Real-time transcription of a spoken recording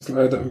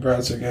Load up my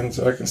browser again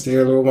so I can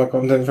steal all my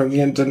content from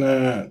the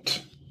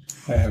internet.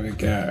 There we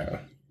go.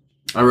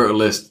 I wrote a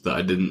list that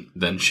I didn't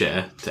then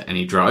share to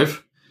any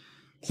drive.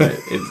 So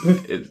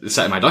it's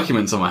sat in my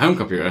documents on my home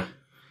computer.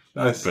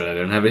 Nice. But I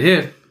don't have it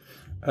here.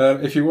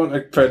 If you want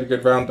a fairly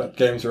good roundup,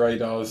 Games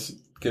Radars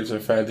gives a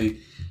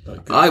fairly...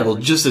 good I will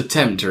coverage. just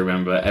attempt to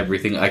remember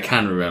everything I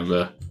can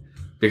remember,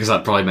 because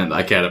that probably meant that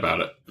I cared about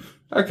it.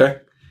 Okay.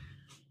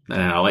 And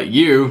then I'll let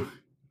you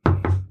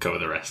cover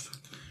the rest.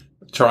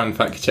 Try and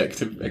fact check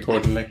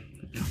accordingly.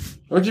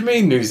 What do you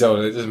mean, New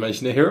Zelda? It doesn't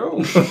mention it here at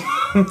all.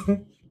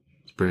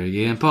 It's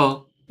Briggy and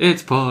Paul.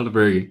 It's Paul and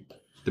Briggy.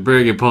 The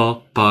Briggy and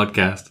Paul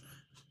podcast.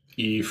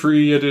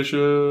 E3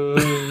 edition.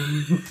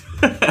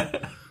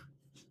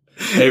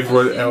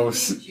 Everyone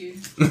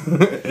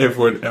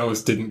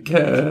else didn't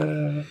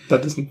care.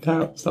 That doesn't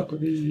count. Stop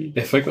with me.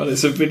 If I got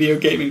it's a video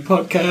gaming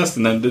podcast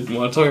and then didn't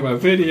want to talk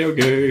about video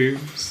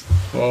games,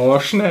 Oh,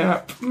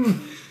 snap.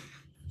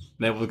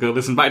 then we'll go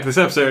listen back to this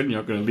episode and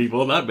you're going to leave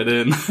all that bit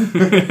in.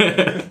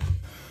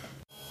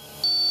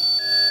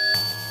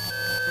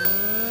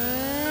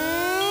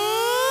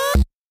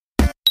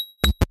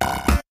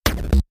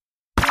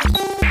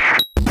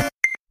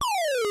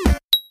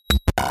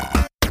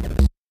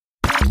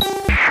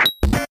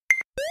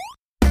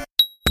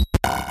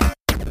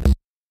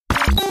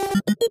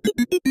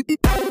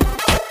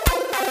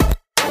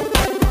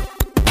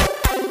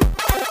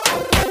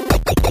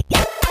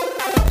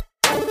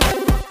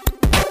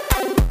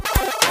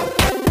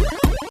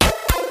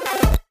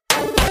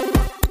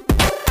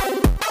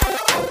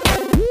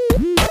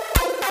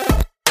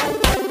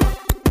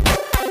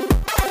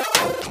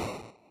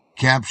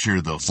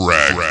 Capture the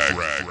frag.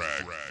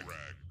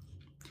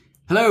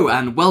 Hello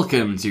and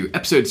welcome to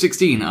episode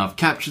 16 of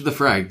Capture the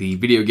Frag, the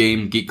video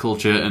game, geek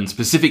culture, and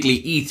specifically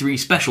E3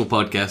 special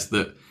podcast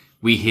that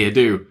we here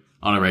do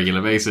on a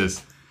regular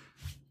basis.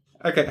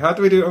 Okay, how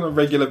do we do it on a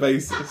regular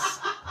basis?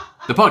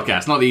 The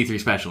podcast, not the E3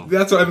 special.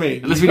 That's what I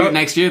mean. Unless we do it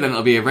next year, then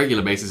it'll be a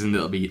regular basis and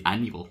it'll be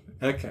annual.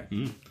 Okay.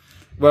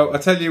 Well, I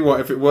tell you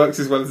what, if it works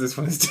as well as this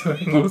one is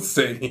doing, we'll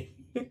see.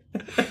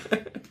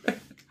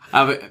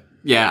 I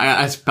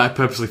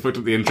purposely fucked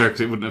up the intro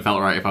because it wouldn't have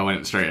felt right if I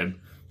went straight in.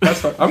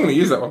 That's fine. I'm going to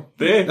use that one.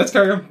 Yeah. Let's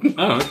carry on.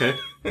 Oh, okay.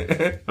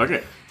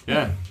 Okay.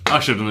 Yeah. I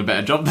should have done a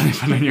better job then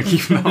if I known you're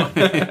keeping that one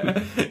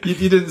in.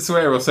 You didn't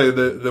swear or say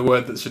the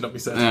word that should not be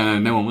said.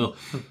 No one will.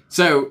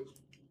 So,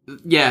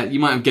 yeah, you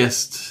might have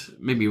guessed,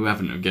 maybe you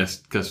haven't have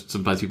guessed, because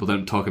sometimes people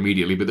don't talk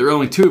immediately, but there are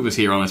only two of us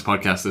here on this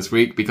podcast this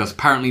week, because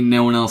apparently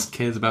no one else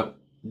cares about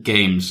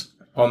games.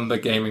 On the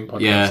gaming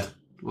podcast. Yeah.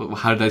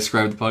 How did I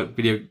describe the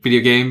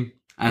video game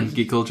and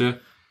geek culture?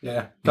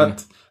 Yeah.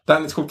 That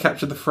it's called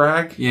Capture the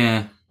Frag,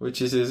 Yeah.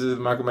 which is an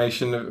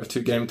amalgamation of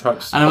two game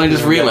types. And I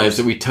just realised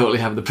that we totally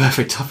have the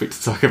perfect topic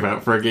to talk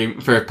about for a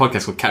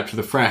podcast called Capture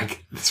the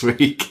Frag this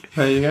week.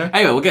 There you go.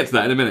 Anyway, we'll get to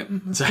that in a minute.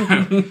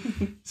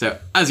 So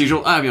as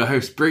usual, I'm your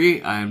host,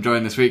 Briggy. I am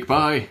joined this week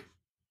by...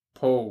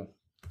 Paul.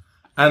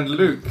 And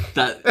Luke.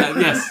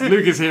 Yes,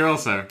 Luke is here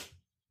also.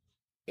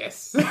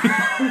 Yes.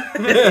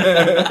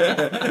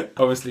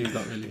 Obviously he's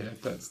not really here.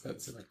 That's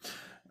silly.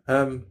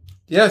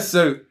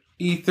 So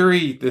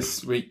E3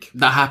 this week.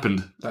 That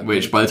happened,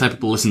 which by the time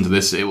people listen to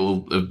this, it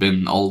will have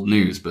been old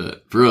news,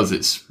 but for us,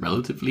 it's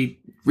relatively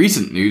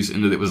recent news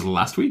in that it was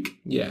last week.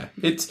 Yeah.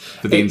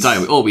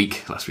 All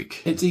week last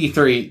week. It's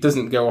E3. It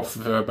doesn't go off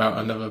for about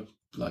another,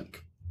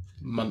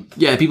 month.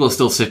 Yeah, people are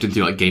still sifting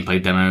through,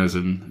 gameplay demos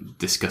and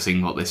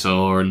discussing what they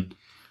saw, and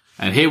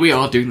here we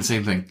are doing the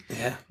same thing.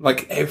 Yeah.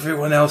 Like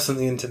everyone else on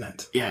the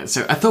internet. Yeah,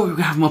 so I thought we would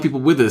have more people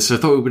with us, so I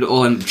thought we would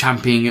all end up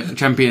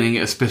championing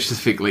a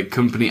specific,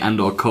 company and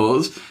or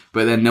cause,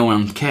 but then no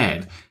one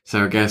cared.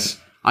 So I guess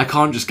I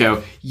can't just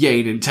go,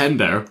 yay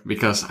Nintendo,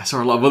 because I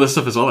saw a lot of other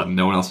stuff as well that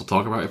no one else will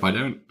talk about if I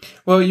don't.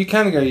 Well, you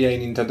can go yay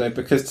Nintendo,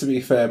 because to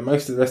be fair,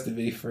 most of the rest of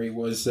E3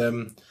 was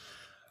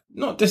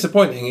not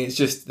disappointing. It's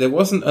just there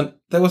was a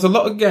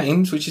lot of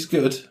games, which is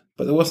good,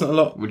 but there wasn't a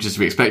lot. Which is to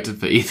be expected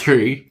for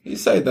E3. You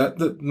say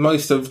that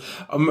most of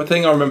the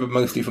thing I remember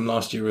mostly from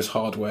last year as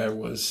hardware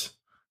was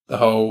the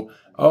whole,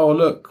 oh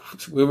look,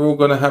 we're all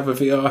going to have a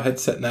VR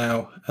headset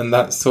now, and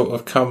that's sort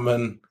of come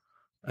and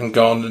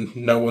gone, and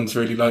no one's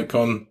really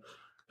gone,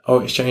 oh,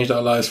 it's changed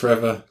our lives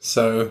forever.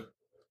 So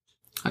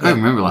I can't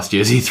remember last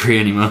year's E3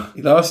 anymore.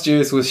 Last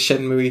year's was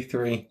Shenmue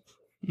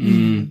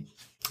E3.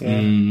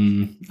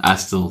 I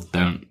still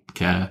don't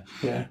care.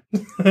 Yeah.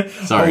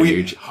 Sorry,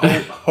 dude.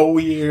 Whole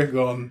year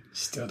gone,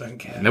 still don't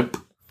care. Nope.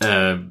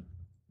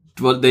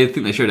 Well, they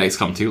think they showed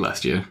XCOM 2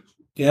 last year.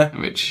 Yeah.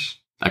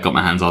 Which I got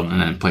my hands on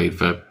and then played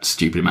for a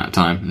stupid amount of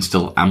time and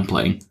still am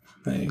playing.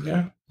 There you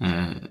go.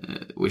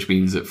 Which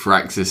means that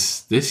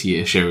Firaxis this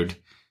year showed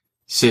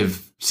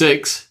Civ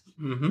 6,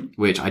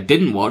 which I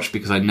didn't watch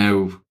because I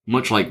know,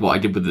 much like what I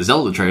did with the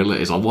Zelda trailer,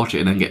 is I'll watch it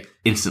and then get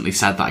instantly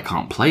sad that I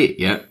can't play it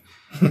yet.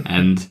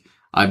 And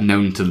I'm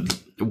known to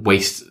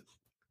waste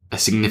a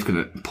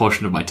significant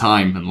portion of my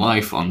time and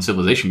life on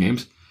Civilization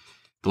games.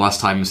 The last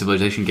time a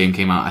Civilization game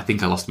came out, I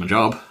think I lost my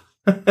job.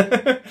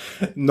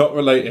 Not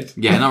related.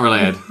 Yeah, not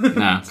related.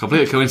 No,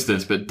 complete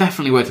coincidence, but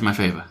definitely worked in my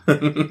favour.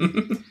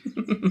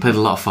 Played a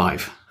lot of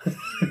 5.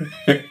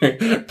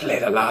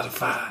 Played a lot of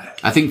 5.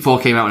 I think 4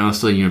 came out when I was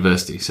still in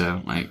university,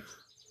 so, like,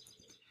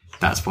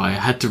 that's why I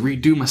had to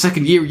redo my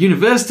second year of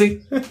university.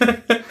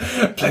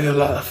 Played a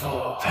lot of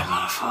 4. Played a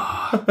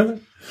lot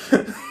of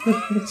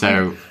 4.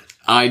 So,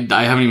 I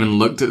haven't even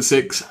looked at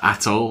 6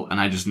 at all, and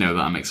I just know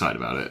that I'm excited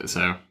about it,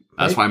 so...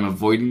 That's why I'm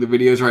avoiding the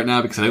videos right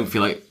now, because I don't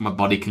feel like my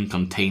body can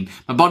contain...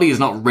 My body is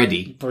not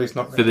ready for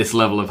this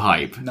level of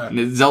hype. No.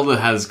 Zelda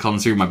has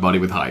consumed my body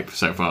with hype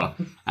so far.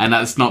 And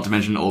that's not to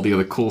mention all the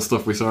other cool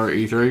stuff we saw at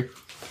E3.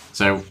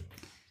 So,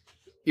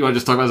 you want to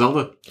just talk about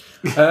Zelda?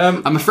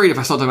 I'm afraid if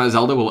I start talking about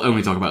Zelda, we'll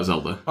only talk about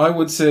Zelda. I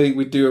would say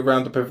we do a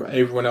roundup of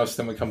everyone else,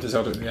 then we come to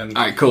Zelda at the end.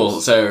 Alright,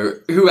 cool. So,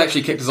 who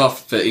actually kicked us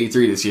off for E3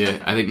 this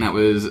year? I think that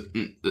was...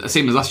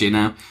 Same as last year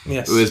now.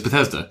 Yes. It was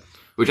Bethesda.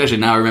 Which actually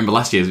now I remember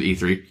last year's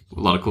E3, a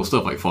lot of cool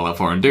stuff like Fallout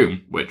 4 and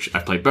Doom, which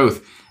I've played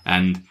both,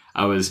 and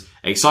I was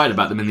excited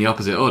about them in the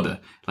opposite order.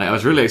 Like, I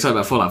was really excited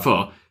about Fallout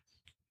 4.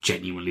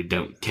 Genuinely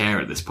don't care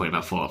at this point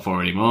about Fallout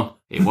 4 anymore.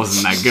 It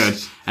wasn't that good.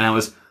 And I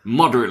was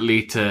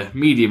moderately to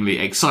mediumly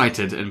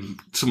excited and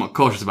somewhat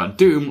cautious about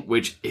Doom,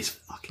 which is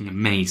fucking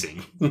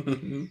amazing.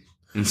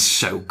 And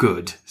so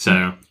good.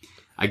 So,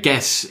 I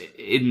guess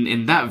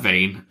in that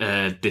vein,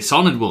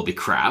 Dishonored will be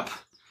crap,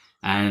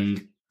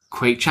 and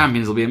Quake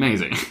Champions will be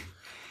amazing.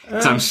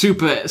 So I'm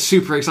super,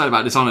 super excited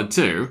about Dishonored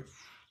 2,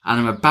 and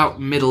I'm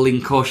about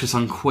middling cautious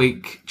on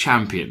Quake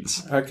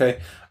Champions. Okay.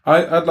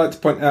 I'd like to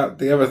point out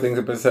the other things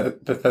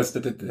that Bethesda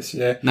did this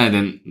year. No,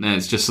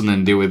 it's just something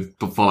to do with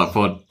Fallout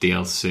 4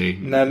 DLC.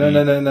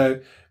 No.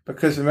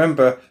 Because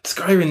remember,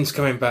 Skyrim's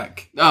coming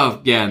back.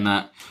 Oh, yeah, and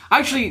that.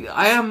 Actually,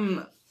 I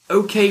am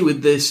okay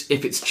with this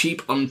if it's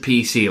cheap on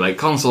PC. Like,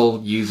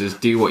 console users,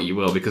 do what you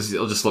will, because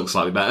it'll just look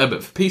slightly better.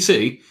 But for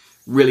PC,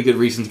 really good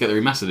reason to get the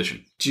remastered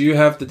edition. Do you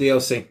have the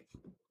DLC?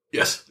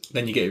 Yes.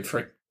 Then you get it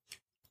for free.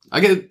 I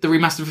get the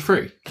remastered for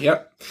free?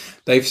 Yep.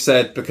 They've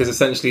said, because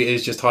essentially it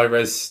is just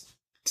high-res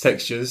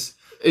textures.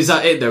 Is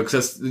that it, though?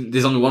 Because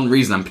there's only one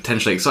reason I'm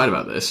potentially excited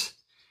about this.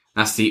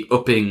 That's the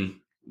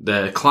upping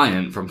the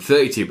client from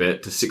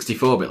 32-bit to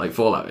 64-bit like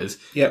Fallout is.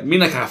 Yep. I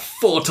mean, like, I have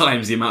 4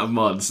 times the amount of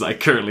mods that I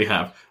currently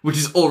have, which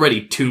is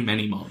already too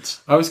many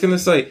mods. I was going to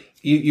say,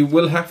 you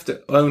will have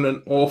to own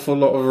an awful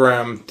lot of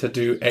RAM to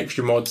do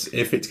extra mods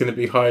if it's going to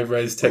be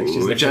high-res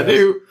textures. Which I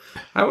do.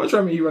 How much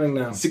RAM are you running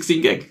now?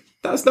 16 gig.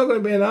 That's not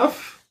going to be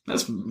enough.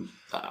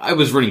 I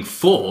was running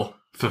 4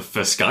 for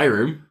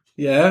Skyrim.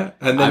 Yeah.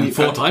 And then I'm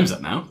 4 times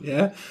that now.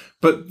 Yeah.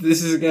 But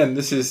this is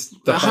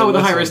the how are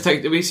the high-res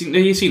textures? Have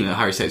you seen the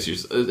high-res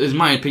textures? In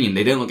my opinion,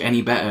 they don't look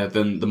any better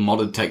than the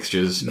modded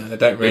textures. No, they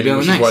don't really,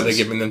 which is why they're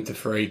giving them to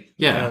free.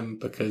 Yeah.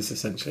 Because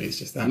essentially it's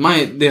just that.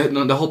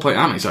 The whole point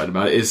I'm excited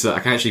about is that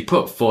I can actually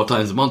put 4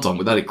 times the mods on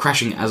without it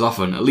crashing as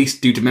often, at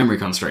least due to memory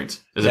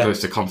constraints, as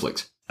opposed to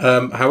conflict.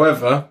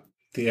 However,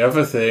 the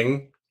other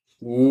thing,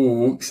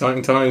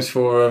 exciting times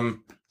for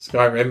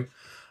Skyrim,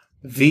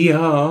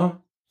 VR.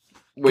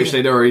 Which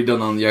they'd already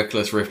done on the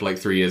Oculus Rift like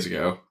 3 years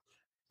ago.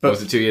 Or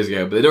was it 2 years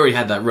ago? But they'd already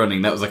had that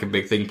running. That was like a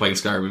big thing playing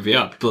Skyrim in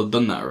VR. People had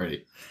done that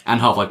already.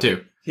 And Half-Life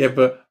 2. Yeah,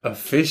 but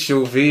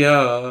official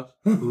VR.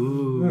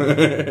 Ooh.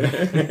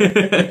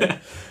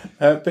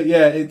 But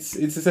yeah, it's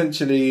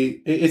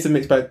essentially, it's a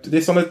mixed bag.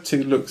 Dishonored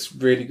 2 looks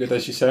really good,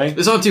 as you say.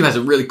 Dishonored 2 has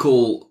a really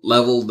cool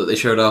level that they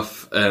showed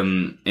off I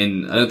don't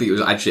think it was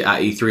actually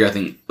at E3. I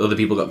think other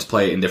people got to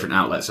play it in different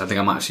outlets. I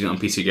think I might have seen it on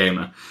PC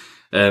Gamer.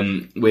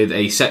 With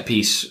a set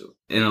piece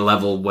in a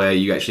level where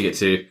you actually get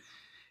to,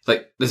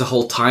 like, there's a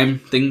whole time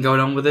thing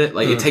going on with it.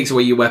 Like, it takes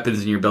away your weapons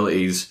and your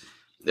abilities.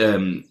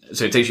 So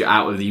it takes you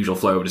out of the usual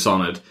flow of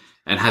Dishonored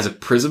and has a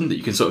prism that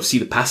you can sort of see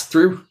the past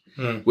through,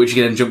 which you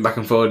can then jump back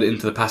and forward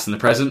into the past and the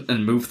present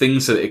and move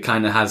things so that it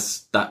kind of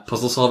has that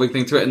puzzle solving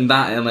thing to it. And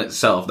that in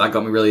itself, that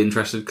got me really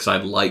interested because I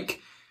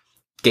like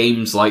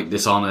games like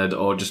Dishonored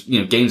or just,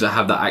 games that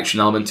have that action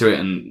element to it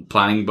and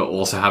planning, but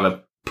also have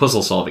a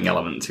puzzle solving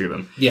element to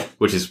them. Yeah.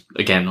 Which is,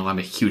 again, I'm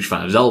a huge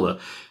fan of Zelda.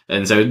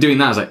 And so doing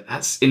that, I was like,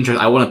 that's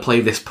interesting. I want to play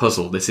this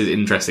puzzle. This is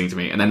interesting to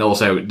me. And then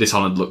also,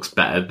 Dishonored looks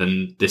better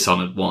than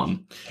Dishonored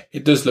 1.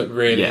 It does look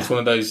really, It's one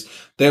of those,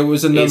 there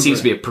was a number. It seems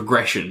to be a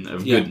progression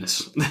of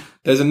goodness.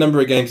 There's a number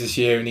of games this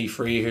year in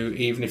E3 who,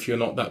 even if you're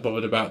not that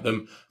bothered about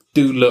them,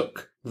 do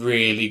look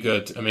really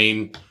good. I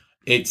mean,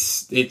 it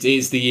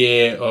is the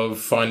year of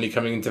finally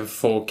coming into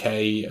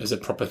 4K as a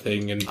proper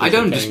thing. And I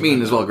don't just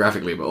mean as well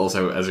graphically, but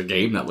also as a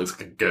game that looks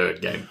like a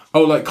good game.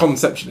 Oh, like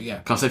conceptually, yeah.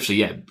 Conceptually,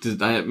 yeah.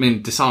 I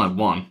mean, Dishonored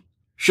 1,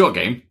 short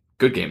game,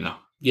 good game though.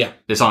 Yeah.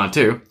 Dishonored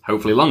 2,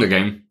 hopefully longer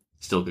game,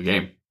 still good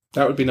game.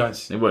 That would be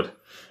nice. It would.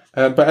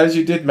 But as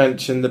you did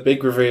mention, the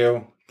big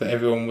reveal that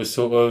everyone was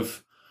sort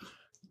of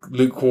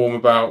lukewarm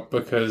about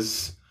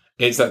because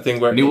it's that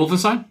thing where... New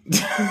Wolfenstein?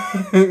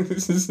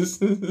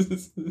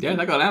 Yeah,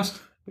 that got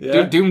announced.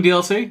 Yeah. Doom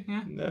DLC?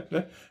 Yeah. No.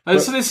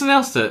 So there's something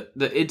else that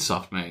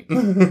idsoft make.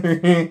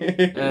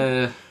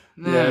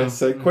 No. Yeah,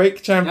 so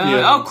Quake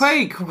Champions.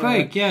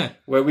 Quake, yeah.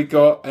 Where we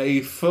got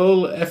a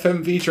full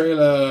FMV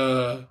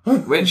trailer.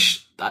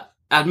 Which,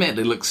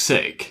 admittedly looks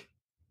sick.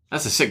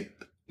 That's a sick,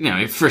 for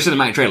a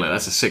cinematic trailer,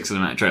 that's a sick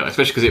cinematic trailer,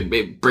 especially because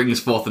it brings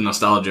forth the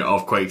nostalgia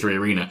of Quake 3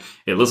 Arena.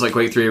 It looks like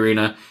Quake 3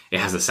 Arena, it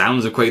has the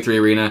sounds of Quake 3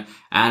 Arena,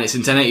 and it's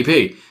in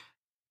 1080p.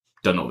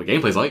 Don't know what the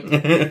gameplay's like.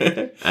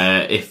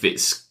 If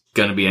it's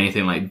gonna be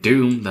anything like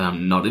Doom, then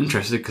I'm not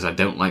interested, because I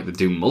don't like the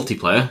Doom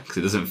multiplayer, because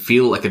it doesn't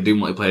feel like a Doom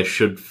multiplayer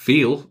should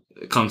feel,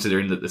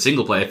 considering that the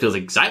single player feels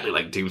exactly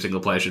like Doom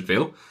single player should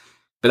feel.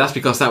 But that's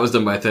because that was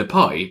done by a third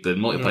party, the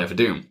multiplayer for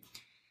Doom.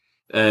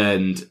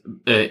 And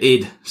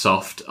id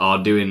Soft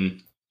are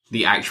doing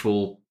the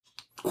actual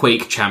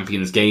Quake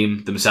Champions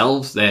game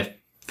themselves. They're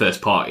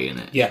first party in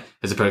it. Yeah.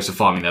 As opposed to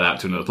farming that out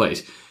to another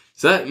place.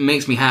 So that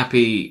makes me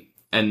happy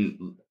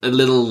and a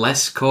little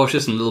less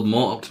cautious and a little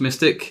more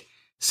optimistic.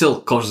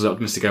 Still cautiously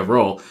optimistic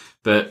overall,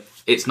 but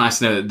it's nice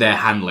to know that they're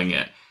handling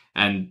it.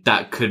 And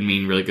that could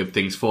mean really good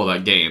things for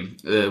that game.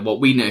 What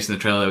we noticed in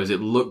the trailer is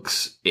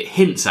it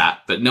hints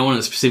at, but no one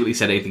has specifically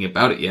said anything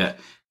about it yet,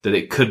 that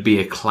it could be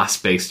a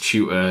class-based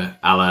shooter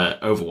a la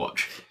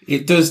Overwatch.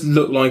 It does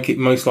look like it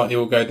most likely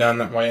will go down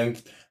that way.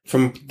 And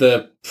from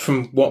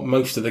what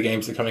most of the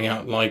games are coming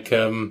out, like,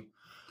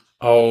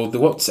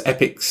 what's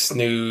Epic's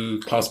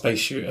new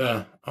class-based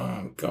shooter?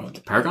 Oh,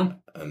 God. Paragon?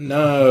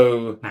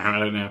 No. I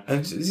don't know.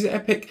 Is it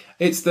Epic?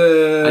 It's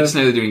the... I just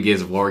know they're doing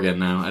Gears of War again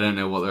now. I don't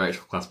know what their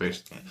actual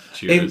class-based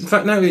shooter is. In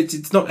fact, no,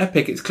 it's not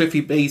Epic. It's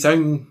Cliffy B's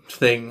own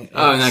thing. In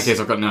that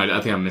case, I've got no idea.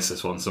 I think I missed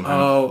this one somehow.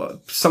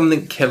 Oh,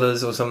 something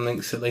Killers or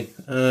something silly.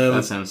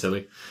 That sounds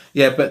silly.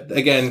 Yeah, but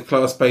again,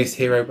 class-based,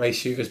 hero-based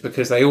shooters,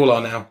 because they all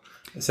are now.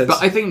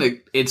 But I think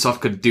that id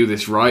Soft could do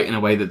this right in a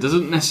way that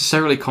doesn't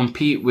necessarily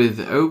compete with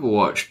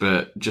Overwatch,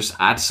 but just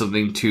add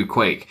something to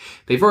Quake.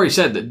 They've already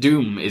said that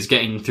Doom is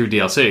getting through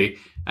DLC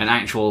an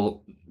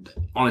actual,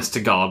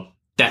 honest-to-God,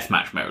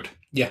 deathmatch mode.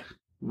 Yeah.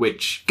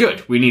 Which,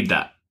 good, we need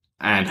that.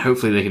 And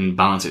hopefully they can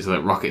balance it so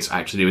that rockets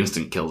actually do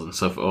instant kills and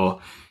stuff, or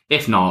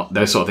if not,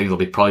 those sort of things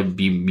will probably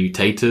be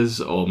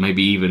mutators, or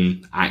maybe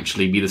even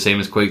actually be the same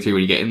as Quake 3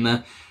 when you get in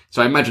there.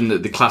 So I imagine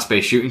that the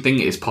class-based shooting thing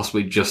is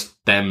possibly just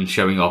them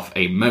showing off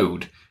a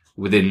mode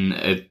within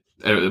a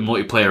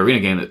multiplayer arena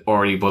game that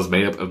already was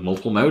made up of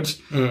multiple modes.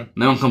 Mm.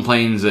 No one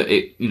complains that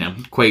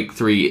Quake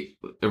 3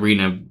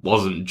 Arena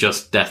wasn't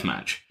just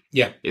deathmatch.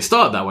 Yeah. It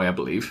started that way, I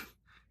believe.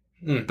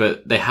 Mm.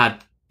 But they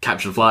had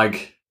Capture the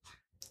Flag.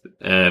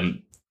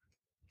 There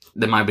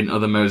might have been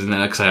other modes in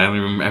there, because I only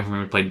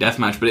remember playing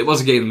deathmatch, but it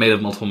was a game made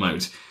of multiple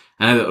modes.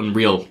 I know that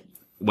Unreal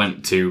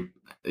went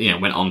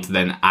on to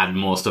then add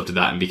more stuff to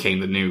that and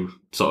became the new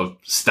sort of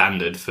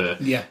standard for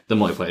the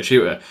multiplayer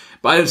shooter.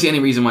 But I don't see any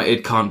reason why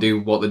it can't do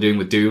what they're doing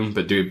with Doom,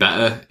 but do it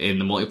better in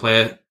the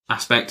multiplayer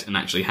aspect and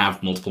actually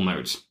have multiple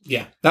modes.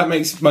 Yeah, that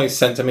makes most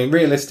sense. I mean,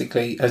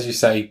 realistically, as you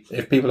say,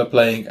 if people are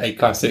playing a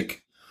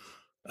classic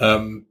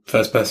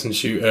first-person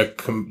shooter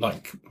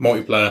like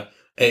multiplayer,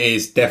 it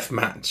is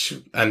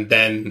deathmatch and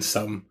then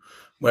some.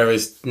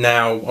 Whereas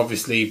now,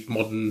 obviously,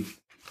 modern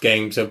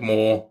games are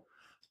more...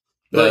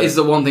 But is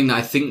the one thing that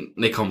I think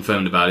they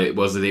confirmed about it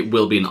was that it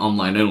will be an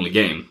online-only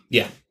game.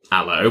 Yeah.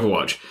 A la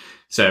Overwatch.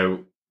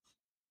 So,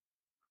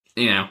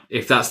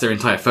 if that's their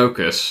entire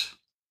focus,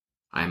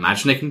 I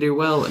imagine they can do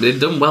well. They've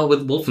done well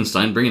with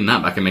Wolfenstein, bringing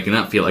that back and making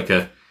that feel like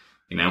a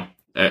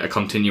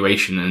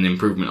continuation and an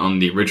improvement on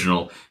the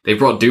original. They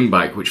brought Doom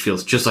back, which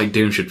feels just like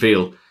Doom should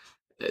feel.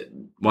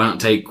 Why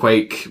not take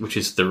Quake, which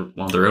is one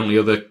of their only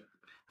other...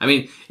 I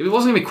mean, if it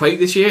wasn't going to be Quake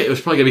this year, it was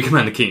probably going to be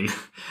Commander Keen.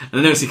 And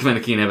I don't see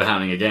Commander Keen ever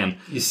happening again.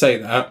 You say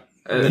that.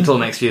 Until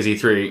next year's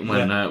E3,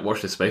 when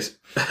watch this space.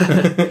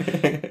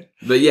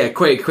 But yeah,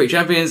 Quake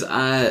Champions,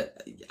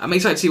 I'm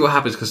excited to see what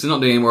happens, because they're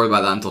not doing any more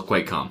about that until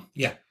QuakeCon.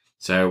 Yeah.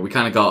 So we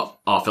kind of got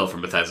our fill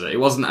from Bethesda. It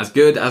wasn't as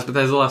good as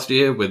Bethesda last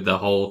year with the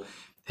whole...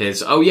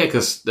 because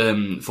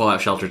Fallout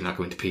Shelter is now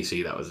coming to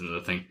PC, that was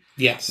another thing.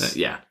 Yes.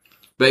 Yeah.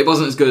 But it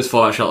wasn't as good as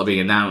Fallout Shelter being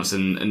announced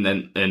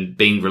and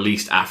being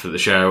released after the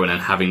show and then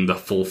having the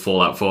full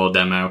Fallout 4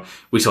 demo.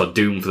 We saw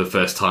Doom for the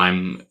first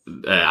time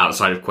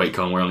outside of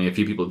QuakeCon, where only a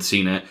few people had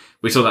seen it.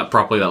 We saw that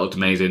properly. That looked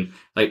amazing.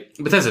 Like,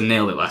 Bethesda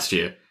nailed it last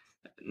year.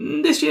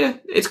 This year,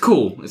 it's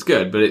cool. It's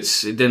good, but it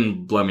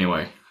didn't blow me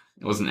away.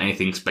 It wasn't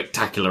anything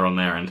spectacular on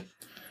their end.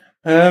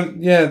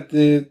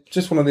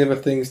 Just one of the other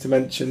things to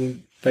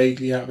mention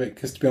vaguely out of it,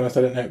 because to be honest,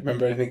 I don't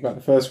remember anything about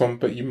the first one,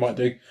 but you might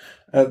do.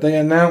 They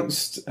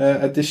announced,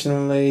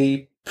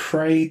 additionally,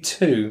 Prey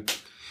 2,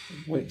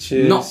 which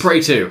is... Not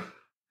Prey 2.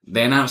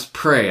 They announced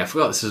Prey. I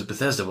forgot this was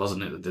Bethesda,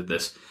 wasn't it, that did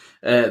this?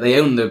 They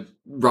own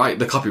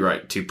the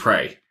copyright to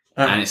Prey,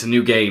 and it's a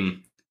new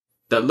game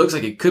that looks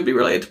like it could be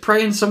related to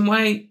Prey in some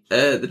way.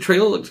 The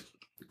trailer looked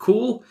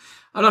cool.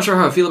 I'm not sure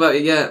how I feel about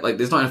it yet. Like,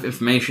 there's not enough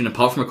information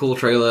apart from a cool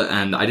trailer,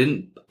 and I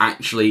didn't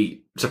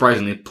actually,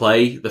 surprisingly,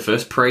 play the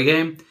first Prey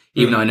game,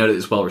 even though I know that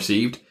it's well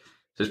received.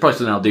 So it's probably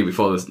something I'll do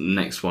before the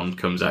next one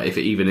comes out, if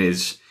it even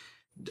is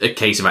a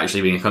case of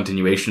actually being a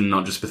continuation,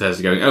 not just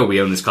Bethesda going, oh,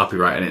 we own this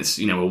copyright, and it's,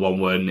 a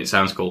one word and it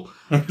sounds cool.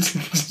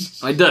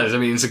 It does. I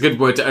mean, it's a good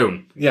word to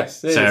own.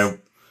 Yes, it so, is.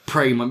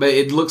 Prey,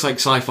 it looks like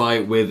sci-fi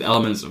with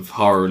elements of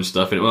horror and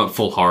stuff. Well, not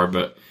full horror,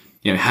 but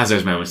it has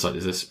those moments like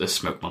there's this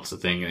smoke monster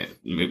thing and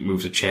it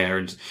moves a chair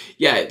and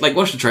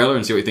watch the trailer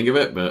and see what you think of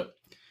it. But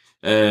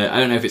I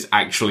don't know if it's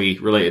actually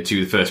related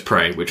to the first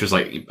Prey, which was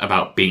like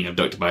about being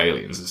abducted by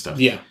aliens and stuff.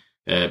 Yeah.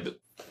 But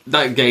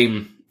that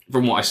game,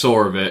 from what I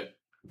saw of it,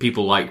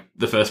 people like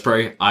the first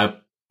Prey. I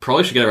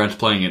probably should get around to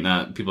playing it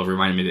now. People have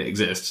reminded me that it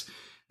exists.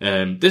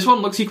 This one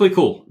looks equally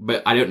cool,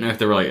 but I don't know if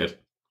they're related.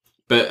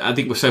 But I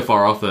think we're so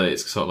far off that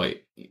it's sort of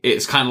like,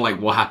 it's kind of like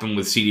what happened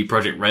with CD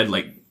Projekt Red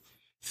like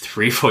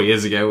 3-4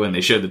 years ago when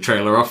they showed the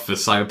trailer off for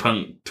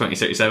Cyberpunk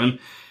 2077.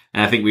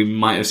 And I think we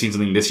might have seen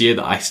something this year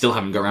that I still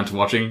haven't got around to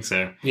watching.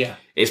 So yeah,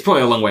 it's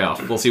probably a long way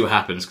off. We'll see what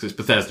happens because it's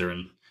Bethesda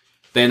and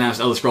they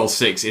announced Elder Scrolls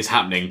 6 is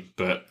happening,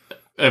 but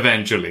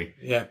eventually.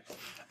 Yeah.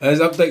 There's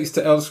updates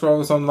to Elder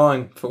Scrolls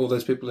Online for all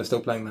those people who are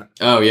still playing that.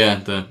 Oh,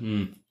 yeah.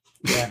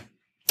 Yeah.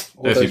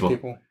 All those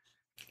people.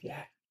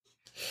 Yeah.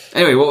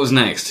 Anyway, what was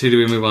next? Who do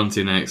we move on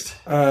to next?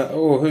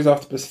 Who's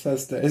after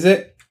Bethesda? Is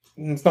it?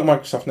 It's not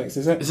Microsoft next,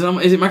 is it? Is it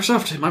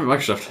Microsoft? It might be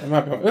Microsoft. It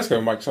might be. Let's go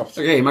with Microsoft.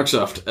 Okay,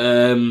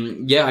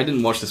 Microsoft. Yeah, I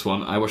didn't watch this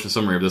one. I watched a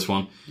summary of this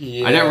one.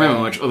 Yeah. I don't remember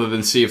much other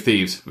than Sea of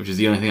Thieves, which is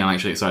the only thing I'm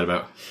actually excited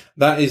about.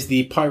 That is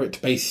the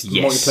pirate-based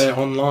multiplayer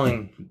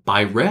online.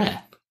 By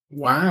Rare.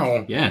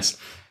 Wow. Yes.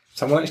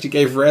 Someone actually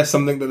gave Rare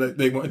something that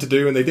they wanted to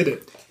do, and they did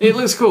it. It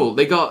looks cool.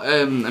 They got,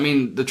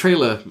 the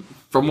trailer,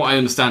 from what I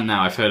understand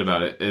now, I've heard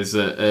about it, is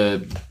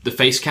the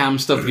face cam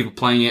stuff, people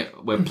playing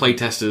it, were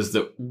playtesters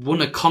that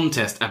won a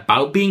contest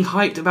about being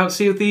hyped about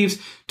Sea of Thieves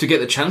to get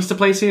the chance to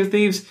play Sea of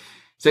Thieves.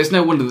 So it's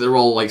no wonder that they're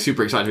all like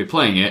super excited to be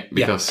playing it,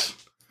 because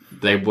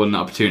they won the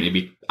opportunity to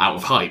be out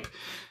of hype.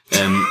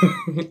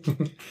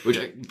 Which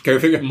go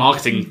figure.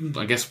 Marketing,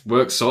 I guess,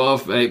 works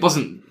sort of. It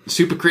wasn't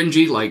super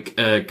cringy like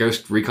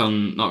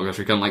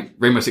like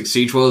Rainbow Six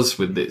Siege was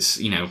with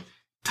its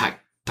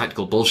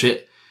tactical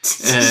bullshit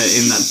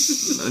in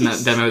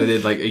that demo they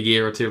did like a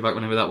year or two back,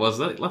 whenever that was.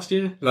 That last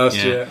year. Last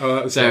year. Oh,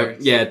 that was so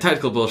nice. Yeah,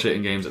 tactical bullshit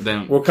in games.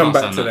 We'll come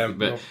back to them.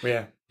 But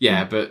yeah.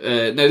 Yeah, but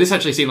no, this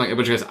actually seemed like a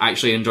bunch of guys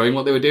actually enjoying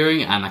what they were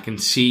doing, and I can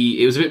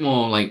see it was a bit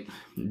more like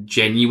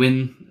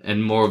genuine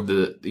and more of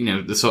the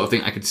the sort of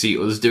thing I could see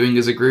us doing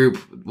as a group,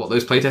 what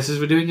those playtesters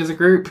were doing as a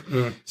group.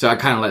 So I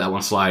kind of let that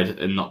one slide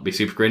and not be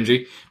super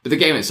cringy. But the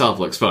game itself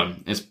looks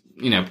fun. It's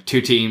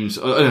 2 teams,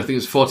 I think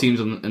it's 4 teams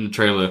in the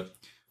trailer,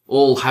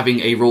 all having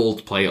a role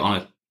to play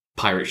on a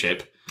pirate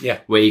ship.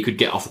 Yeah, where you could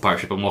get off the pirate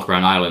ship and walk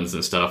around islands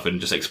and stuff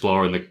and just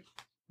explore, and the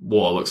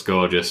water looks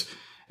gorgeous.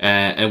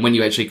 And when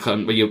you actually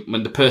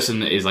when the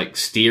person is like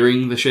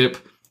steering the ship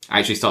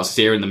actually starts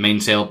steering, the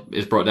mainsail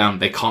is brought down,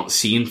 they can't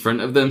see in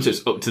front of them, so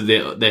it's up to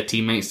their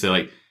teammates to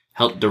like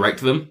help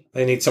direct them.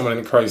 They need someone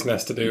in the crow's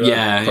nest to do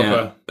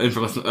and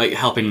from like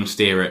helping them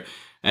steer it.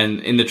 And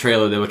in the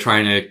trailer, they were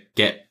trying to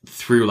get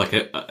through like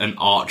an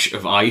arch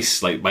of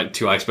ice, like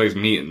 2 icebergs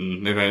meet,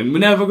 and they're going, "We're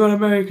never gonna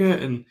make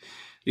it." And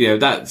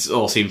that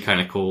all seemed kind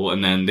of cool.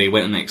 And then they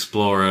went and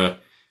explore an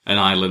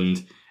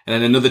island. And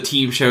then another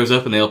team shows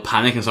up and they all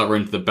panic and start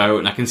running to the boat.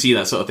 And I can see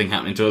that sort of thing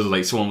happening to us.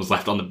 Like someone was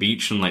left on the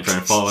beach and like trying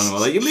to follow, and we're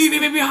like, "You're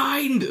leaving me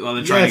behind!" While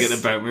they're trying to get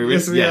the boat moving.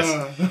 Yes, we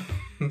are.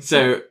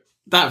 So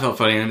that felt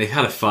funny. And they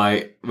had a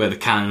fight where the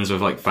cannons were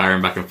like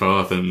firing back and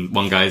forth, and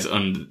one guy's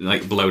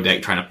below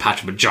deck trying to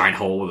patch up a giant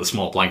hole with a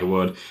small plank of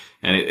wood.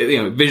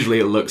 And visually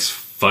it looks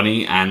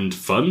funny and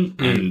fun.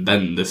 And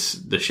then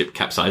the ship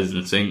capsizes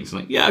and sinks.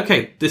 And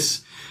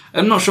this.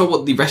 I'm not sure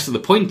what the rest of the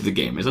point of the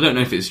game is. I don't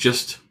know if it's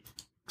just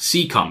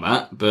sea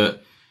combat,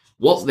 but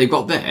what they've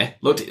got there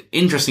looked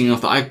interesting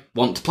enough that I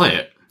want to play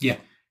it. Yeah.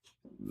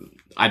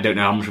 I don't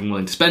know how much I'm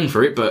willing to spend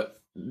for it, but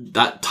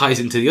that ties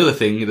into the other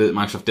thing that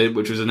Microsoft did,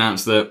 which was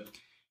announce that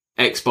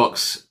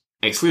Xbox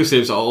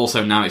exclusives are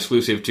also now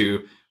exclusive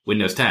to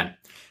Windows 10.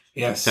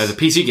 Yes. So as a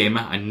PC gamer,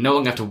 I no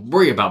longer have to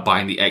worry about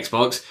buying the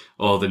Xbox,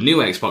 or the new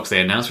Xbox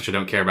they announced, which I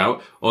don't care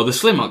about, or the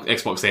slim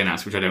Xbox they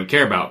announced, which I don't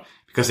care about,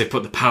 because they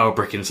put the power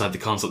brick inside the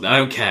console. I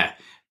don't care.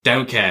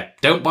 Don't care.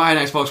 Don't buy an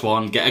Xbox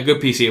One. Get a good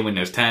PC in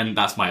Windows 10.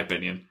 That's my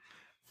opinion.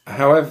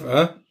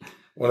 However,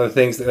 one of the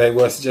things that they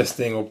were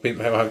suggesting, or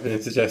people have been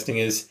suggesting,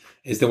 is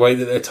the way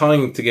that they're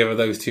tying together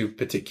those 2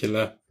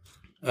 particular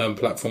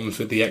platforms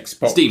with the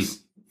Xbox. Steam.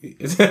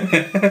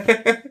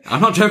 I'm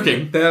not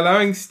joking. They're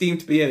allowing Steam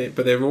to be in it,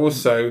 but they're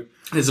also...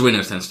 It's the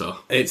Windows 10 store.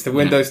 It's the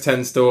Windows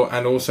 10 store,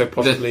 and also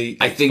possibly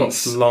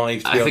Xbox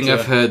Live.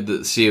 I've heard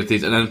that Sea of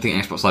Thieves... I don't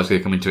think Xbox Live's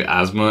going to come into it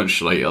as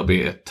much. Like, it'll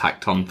be a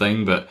tacked-on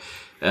thing, but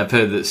I've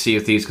heard that Sea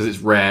of Thieves, because it's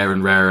rare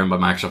and rarer by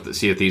Microsoft, that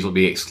Sea of Thieves will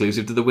be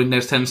exclusive to the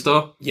Windows 10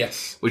 store.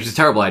 Yes. Which is a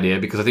terrible idea,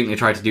 because I think they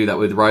tried to do that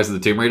with Rise of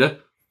the Tomb Raider.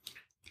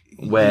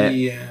 Where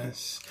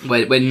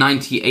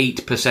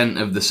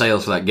 98% of the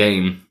sales for that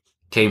game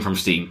came from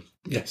Steam.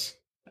 Yes.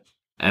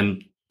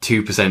 And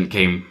 2%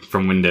 came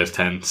from Windows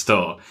 10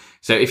 store.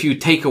 So if you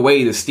take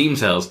away the Steam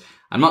sales,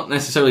 I'm not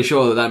necessarily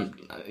sure that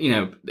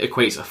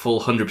equates a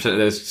full 100% of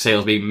those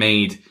sales being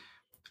made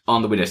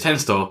on the Windows 10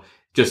 store.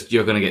 Just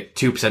you're going to get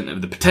 2%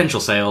 of the potential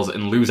sales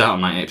and lose out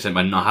on 98%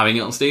 by not having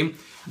it on Steam.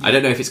 I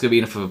don't know if it's going to be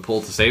enough of a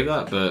pull to save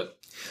that, but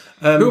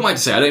who am I to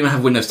say? I don't even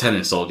have Windows 10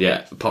 installed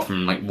yet, apart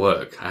from like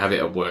work. I have it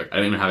at work. I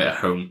don't even have it at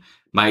home.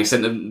 My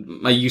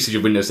usage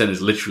of Windows 10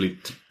 is literally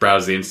to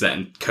browse the internet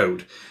and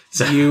code.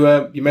 So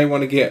You may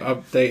want to get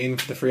updating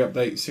for the free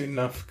update soon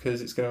enough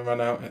because it's going to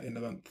run out at the end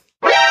of the month.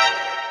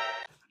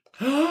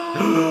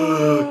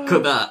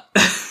 cut that.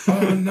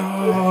 Oh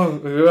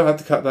no! We will have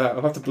to cut that.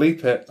 I'll have to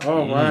bleep it.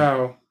 Oh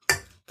wow!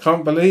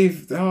 Can't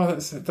believe. Oh,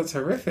 that's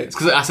horrific. It's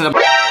because I said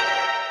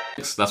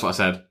that's what I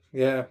said.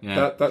 Yeah.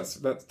 That's.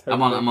 Totally...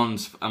 I'm on.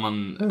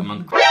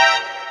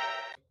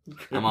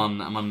 You're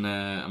on. I'm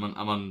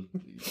on.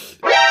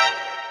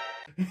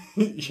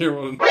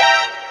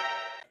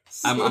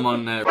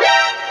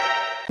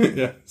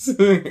 Yes.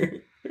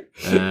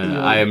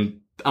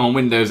 I'm on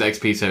Windows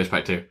XP Service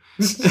Pack 2.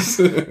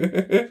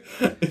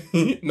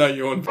 No,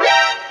 you're on.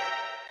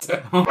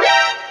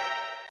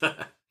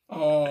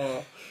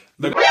 Oh.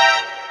 Look.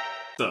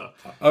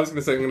 I was going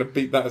to say I'm going to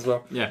beat that as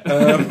well. Yeah.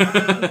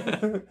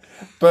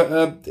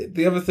 But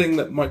the other thing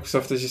that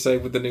Microsoft, as you say,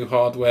 with the new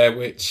hardware,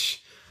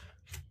 which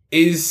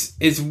is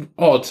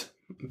odd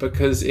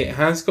because it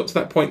has got to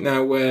that point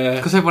now where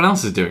because everyone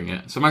else is doing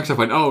it, so Microsoft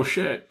went, "Oh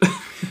shit."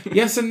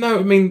 Yes and no.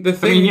 I mean, the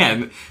thing.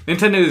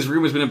 Nintendo. This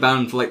rumor's been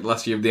abound for like the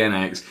last year of the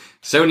NX.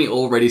 Sony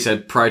already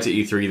said prior to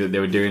E3 that they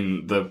were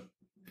doing the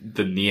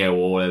Neo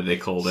or whatever they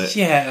called it.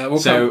 Yeah. We'll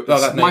so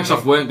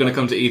Microsoft weren't going to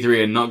come to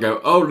E3 and not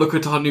go, "Oh, look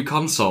at our new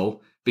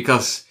console,"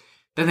 because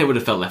then they would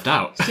have felt left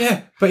out.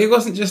 Yeah, but it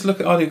wasn't just look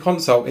at our new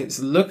console. It's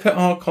look at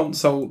our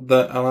console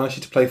that allows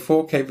you to play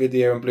 4K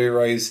video and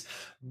Blu-rays,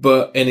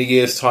 but in a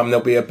year's time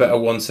there'll be a better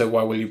one, so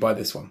why will you buy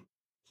this one?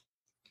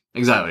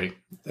 Exactly.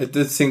 It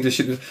does seem to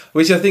should,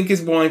 which I think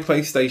is why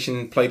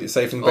PlayStation played it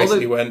safe and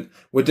basically went,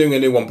 we're doing a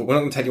new one, but we're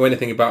not going to tell you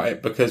anything about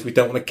it because we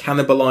don't want to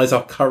cannibalise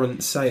our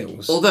current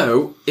sales.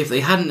 Although, if they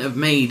hadn't have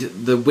made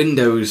the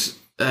Windows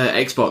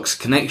Xbox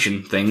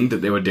connection thing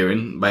that they were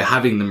doing by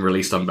having them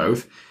released on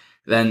both,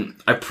 then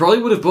I probably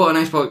would have bought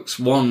an Xbox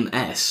One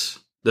S,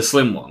 the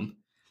slim one.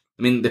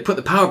 I mean, they put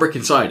the power brick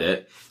inside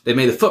it, they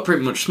made the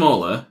footprint much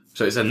smaller,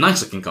 so it's a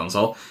nice looking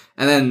console,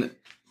 and then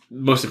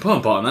most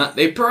important part of that,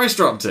 they price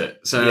dropped it.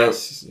 So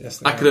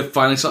yes, I could have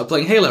finally started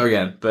playing Halo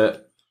again,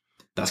 but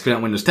that's coming out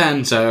on Windows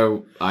 10,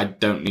 so I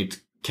don't need to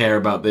care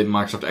about the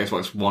Microsoft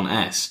Xbox One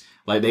S.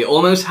 Like, they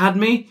almost had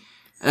me,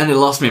 and then they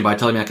lost me by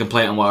telling me I can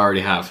play it on what I already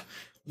have.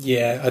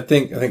 Yeah, I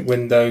think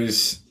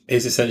Windows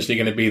is essentially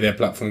going to be their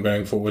platform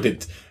going forward.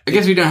 I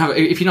guess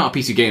if you're not a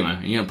PC gamer,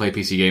 and you don't play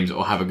PC games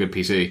or have a good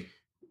PC,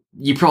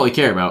 you probably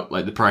care about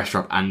like the price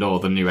drop and or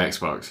the new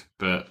Xbox,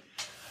 but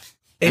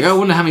I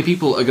wonder how many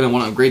people are going to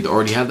want to upgrade that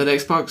already have that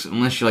Xbox,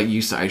 unless you're like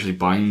used to actually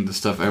buying the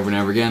stuff over and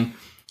over again.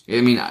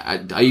 I mean,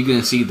 are you going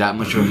to see that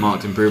much of a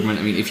marked improvement?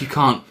 I mean, if you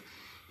can't,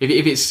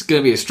 if it's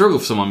going to be a struggle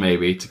for someone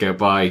maybe to go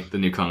buy the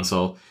new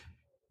console,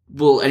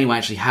 will anyone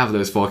actually have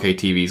those 4K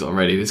TVs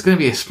already? There's going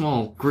to be a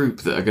small group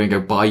that are going to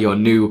go buy your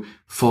new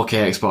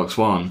 4K Xbox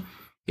One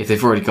if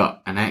they've already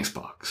got an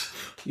Xbox.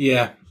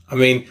 Yeah, I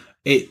mean,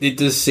 it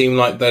does seem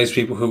like those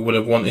people who would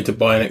have wanted to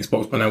buy an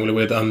Xbox by now would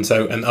have done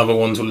so, and other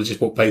ones will have just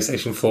bought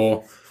PlayStation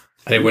 4,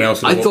 and everyone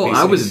else would have bought PCs.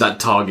 I was that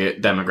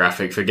target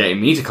demographic for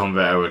getting me to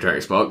convert over to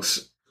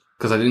Xbox,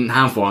 because I didn't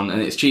have one,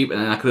 and it's cheap,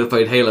 and I could have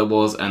played Halo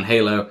Wars and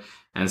Halo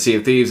and Sea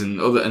of Thieves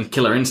and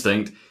Killer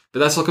Instinct, but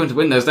that's all coming to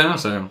Windows now,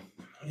 so...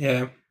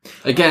 Yeah.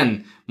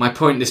 Again, my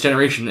point this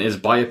generation is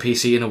buy a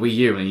PC and a Wii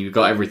U, and you've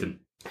got everything.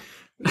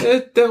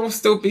 There will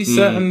still be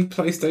certain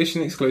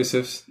PlayStation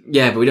exclusives.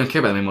 Yeah, but we don't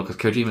care about them anymore because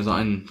Kojima's not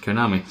in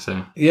Konami,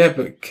 so... Yeah,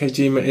 but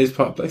Kojima is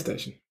part of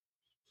PlayStation.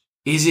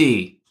 Is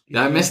he?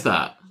 Yeah. I missed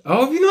that.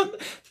 Oh, have you not?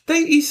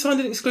 He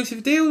signed an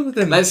exclusive deal with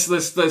them. Let's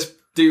just finish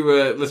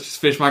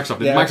Microsoft.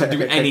 Did Microsoft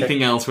do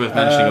anything else worth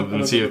mentioning other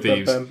than Sea of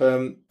Thieves? I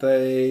don't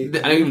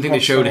even think they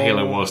showed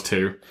Halo Wars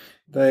 2.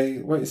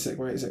 Wait a sec.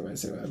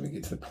 Let me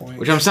get to the point.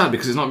 Which I'm sad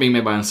because it's not being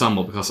made by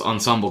Ensemble because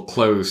Ensemble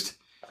closed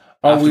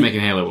after making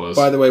Halo Wars.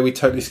 By the way, we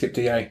totally skipped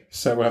EA,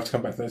 so we'll have to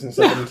come back to those in a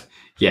second.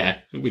 Yeah,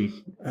 we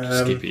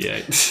skip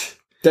EA.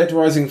 Dead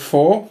Rising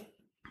 4.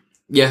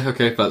 Yeah,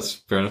 okay, that's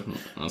fair enough.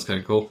 That's kind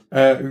of cool.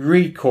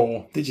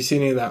 Recore. Did you see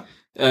any of that?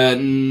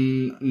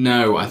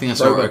 No, I think I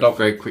saw a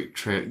very quick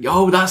trailer.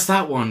 Oh, that's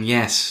that one,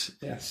 yes.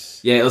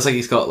 Yeah, it looks like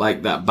it's got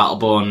like that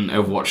Battleborn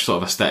Overwatch sort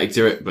of aesthetic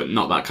to it, but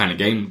not that kind of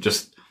game,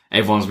 just...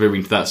 Everyone's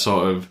moving to that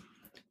sort of,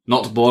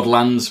 not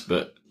Borderlands,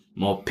 but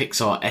more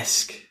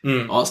Pixar-esque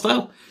art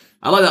style.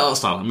 I like that art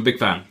style. I'm a big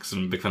fan, because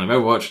I'm a big fan of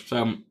Overwatch.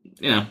 So,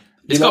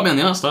 it's got me on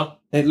the art style.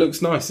 It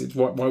looks nice.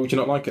 Why would you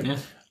not like it? Yeah.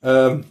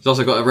 It's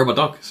also got a robot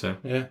dog, so.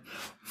 Yeah.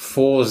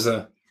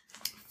 Forza.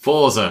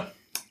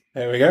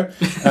 There we go.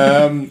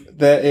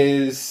 There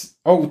is...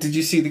 Oh, did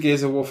you see the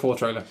Gears of War 4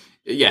 trailer?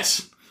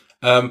 Yes.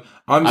 I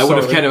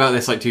would have cared about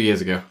this like 2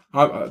 years ago.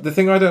 The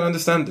thing I don't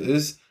understand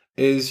is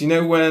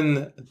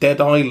when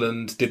Dead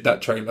Island did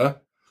that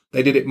trailer,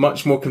 they did it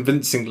much more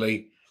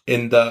convincingly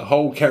in the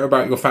whole care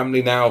about your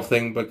family now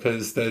thing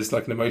because there's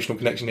like an emotional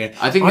connection here.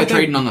 I think they're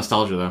trading on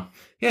nostalgia though.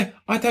 Yeah,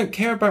 I don't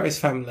care about his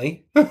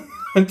family.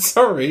 I'm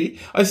sorry.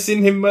 I've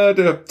seen him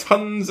murder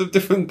tons of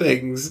different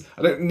things.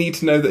 I don't need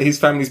to know that his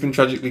family's been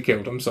tragically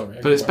killed. I'm sorry.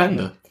 But it's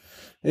Bender.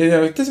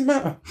 It doesn't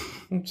matter.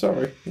 I'm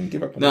sorry. I didn't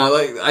give up on No,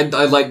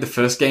 I like the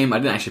first game. I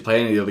didn't actually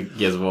play any of the other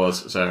Gears of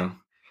Wars, so.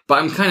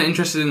 But I'm kind of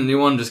interested in the new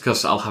one just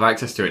because I'll have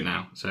access to it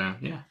now. So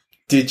yeah.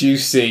 Did you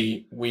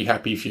see We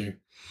Happy Few?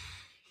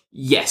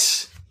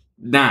 Yes.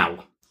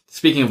 Now,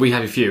 speaking of We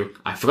Happy Few,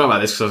 I forgot about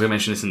this because I was going to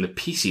mention this in the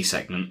PC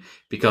segment,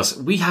 because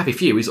We Happy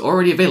Few is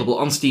already available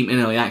on Steam in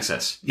early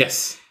access.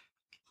 Yes.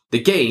 The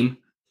game,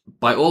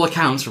 by all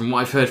accounts, from what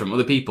I've heard from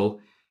other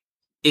people,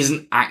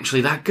 isn't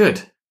actually that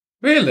good.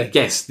 Really?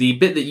 Yes, the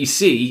bit that you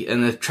see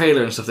in the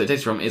trailer and stuff that it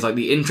takes from is like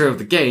the intro of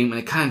the game, and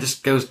it kind of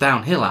just goes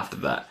downhill after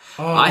that.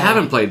 Oh. I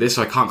haven't played this,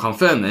 so I can't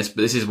confirm this, but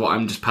this is what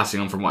I'm just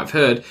passing on from what I've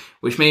heard,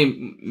 which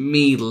made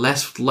me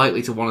less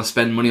likely to want to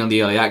spend money on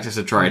the early access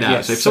to try it out.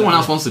 Yes, so if someone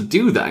else wants to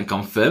do that and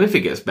confirm if it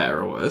gets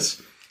better or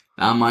worse,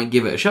 I might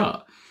give it a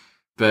shot.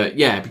 But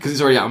yeah, because it's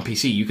already out on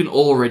PC, you can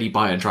already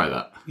buy and try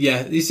that.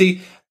 Yeah, you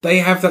see, they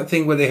have that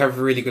thing where they have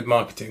really good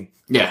marketing.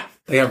 Yeah.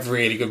 They have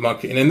really good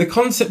marketing. And the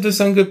concept does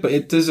sound good, but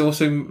it does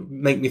also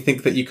make me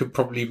think that you could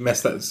probably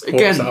mess that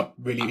corpse up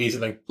really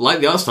easily. Like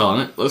the art style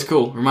on it. That's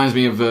cool. Reminds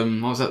me of,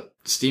 what was that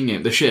Steam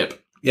game? The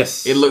Ship.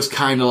 Yes. It looks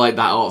kind of like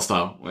that art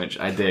style, which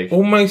I dig.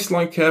 Almost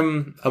like a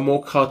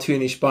more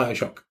cartoonish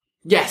Bioshock.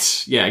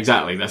 Yes. Yeah,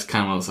 exactly. That's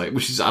kind of what it's like.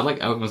 Which is, I like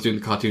how I was doing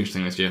the cartoonish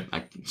thing this year.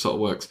 That sort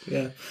of works.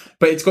 Yeah.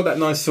 But it's got that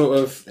nice sort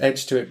of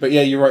edge to it. But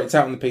yeah, you're right. It's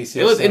out on the PC.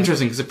 It looks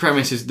interesting because the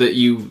premise is that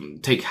you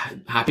take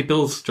happy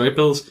pills, joy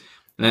pills,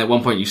 and then at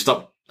one point you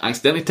stop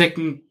accidentally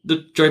taking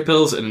the joy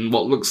pills, and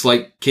what looks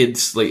like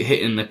kids like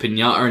hitting a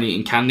piñata and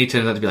eating candy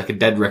turns out to be like a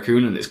dead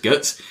raccoon and its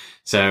guts.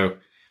 So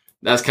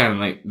that's kind of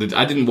like,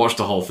 I didn't watch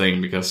the whole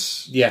thing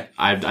because I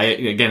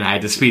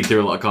had to speed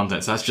through a lot of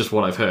content. So that's just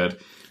what I've heard.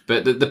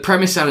 But the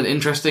premise sounded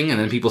interesting, and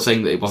then people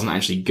saying that it wasn't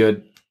actually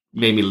good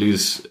made me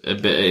lose a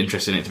bit of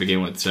interest in it to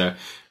begin with. So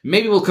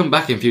maybe we'll come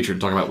back in future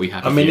and talk about We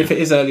Happy Few. if it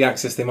is early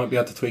access, they might be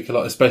able to tweak a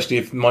lot, especially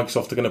if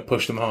Microsoft are going to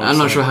push them hard. I'm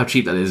not sure how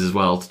cheap that is as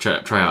well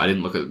to try out. I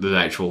didn't look at the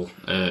actual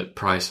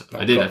price.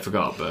 I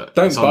forgot, but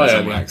don't buy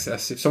early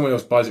access. If someone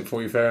else buys it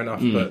for you, fair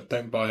enough, but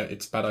don't buy it.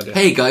 It's a bad idea.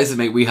 Hey guys that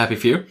make We Happy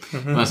Few,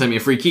 want to send me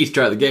a free key to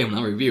try out the game and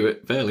I'll review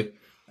it fairly.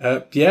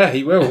 Yeah,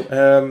 he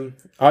will.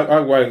 I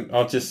won't.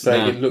 I'll just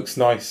say it looks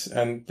nice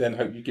and then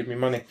hope you give me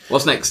money.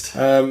 What's next?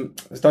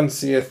 It's done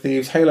Sea of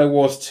Thieves, Halo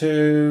Wars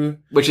 2.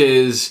 Which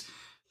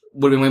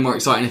would have been way more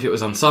exciting if it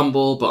was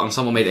Ensemble, but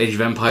Ensemble made Age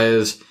of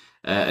Empires,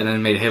 and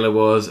then made Halo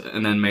Wars,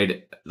 and then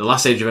made the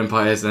last Age of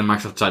Empires, and then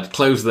Microsoft decided to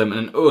close them,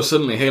 and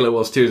suddenly Halo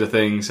Wars 2 is a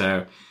thing,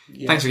 so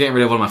thanks for getting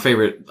rid of one of my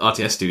favourite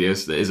RTS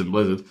studios that isn't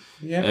Blizzard.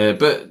 Yeah.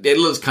 But it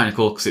looks kind of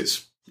cool because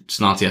it's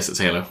an RTS that's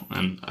Halo,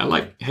 and I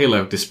like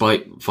Halo,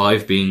 despite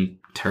 5 being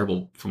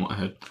terrible from what I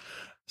heard.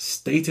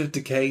 State of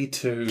Decay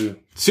 2.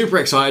 Super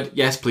excited.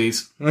 Yes,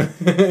 please.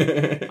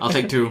 I'll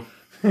take 2.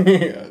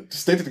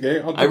 State of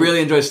Decay. I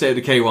really enjoyed State of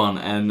Decay 1,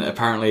 and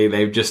apparently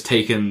they've just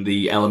taken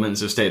the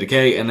elements of State of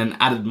Decay and then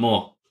added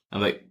more.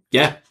 I'm like,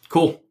 yeah,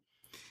 cool.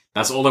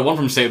 That's all I want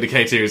from State of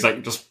Decay 2 is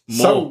like just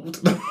more. Sold.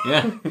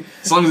 Yeah.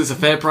 As long as it's a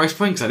fair price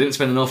point, because I didn't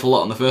spend an awful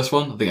lot on the first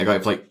one. I think I got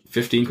it for like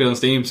 15 quid on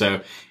Steam, so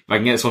if I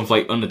can get this one for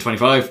like under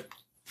 25,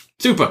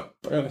 super.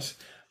 Bonus.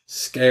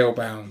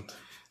 Scalebound.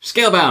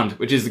 Scalebound,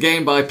 which is the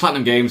game by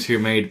Platinum Games, who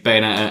made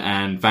Bayonetta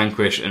and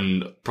Vanquish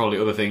and probably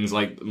other things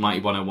like Mighty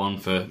 101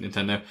 for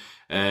Nintendo.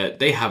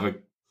 They have a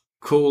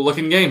cool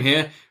looking game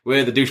here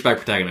with the douchebag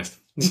protagonist.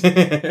 I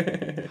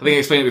think I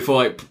explained it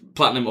before, like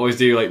Platinum always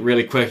do like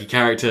really quirky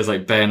characters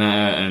like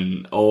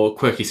Bayonetta or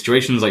quirky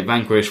situations like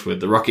Vanquish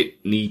with the rocket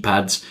knee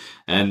pads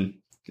and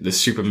the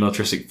super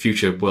militaristic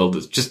future world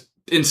that's just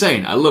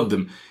insane. I love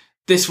them.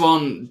 This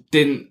one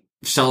didn't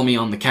sell me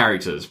on the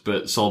characters,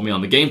 but sold me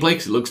on the gameplay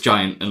because it looks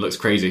giant and looks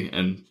crazy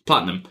and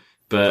Platinum.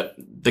 But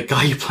the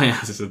guy you play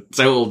as is a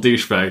total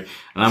douchebag,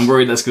 and I'm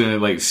worried that's going to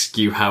like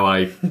skew how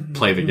I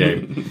play the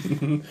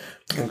game.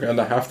 I'm going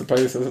to have to play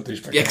this as a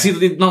douchebag. Yeah,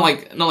 because not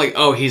like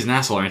oh he's an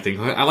asshole or anything.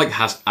 I like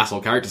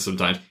asshole characters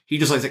sometimes. He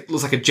just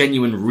looks like a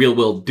genuine real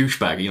world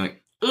douchebag, and you're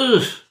like,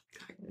 ugh.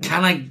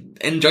 Can I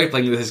enjoy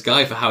playing with this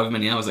guy for however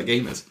many hours that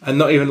game is? And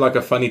not even like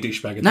a funny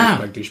douchebag,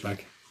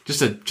 douchebag.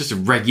 Just a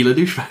regular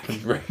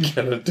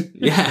douchebag.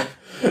 Yeah.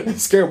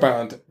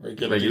 Scalebound.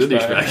 Regular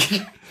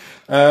douchebag.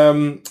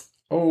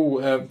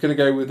 Gonna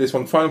go with this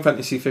one. Final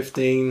Fantasy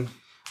 15.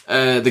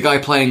 The guy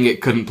playing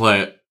it couldn't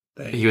play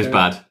it. He was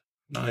bad.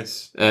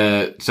 Nice.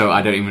 So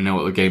I don't even know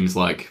what the game's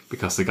like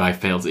because the guy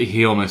failed.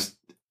 He almost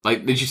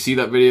did you see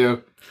that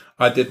video?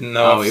 I didn't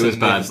know. Oh, it was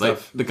bad. Like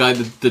the guy,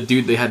 the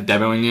dude they had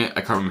demoing it.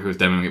 I can't remember who was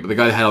demoing it, but the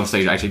guy they had on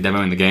stage actually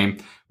demoing the game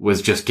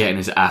was just getting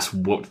his ass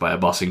whooped by a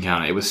boss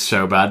encounter. It was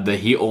so bad that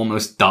he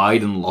almost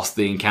died and lost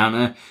the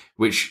encounter,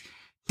 which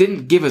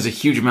didn't give us a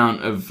huge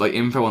amount of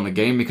info on the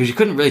game because you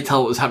couldn't really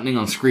tell what was happening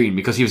on screen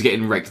because he was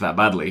getting wrecked that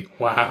badly.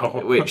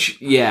 Wow.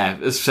 Which,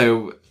 yeah,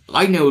 so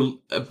I know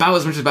about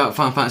as much about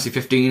Final Fantasy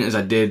 15 as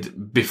I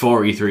did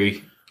before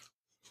E3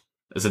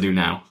 as I do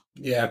now.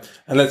 Yeah,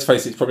 and let's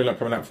face it, it's probably not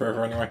coming out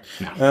forever anyway.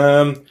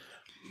 No.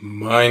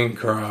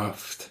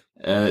 Minecraft.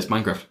 It's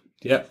Minecraft.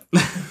 Yep.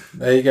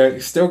 There you go.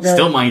 Still going.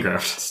 Still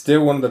Minecraft.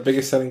 Still one of the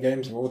biggest selling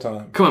games of all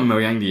time. Come on,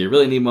 Mojang, do you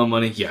really need more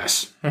money?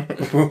 Yes.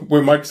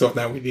 We're Microsoft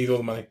now. We need all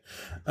the money.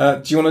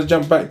 Do you want to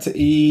jump back to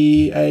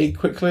EA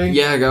quickly?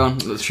 Yeah, go on.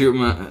 Let's shoot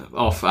them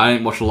off. I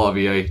didn't watch a lot of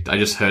EA. I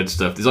just heard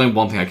stuff. There's only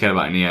one thing I care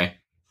about in EA,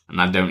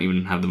 and I don't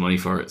even have the money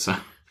for it, so...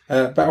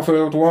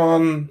 Battlefield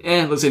 1.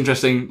 Yeah, that's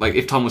interesting. Like,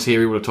 if Tom was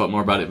here, he would have talked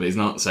more about it, but he's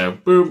not, so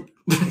boom.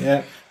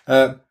 Yeah.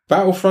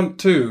 Battlefront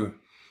 2.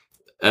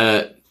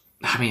 I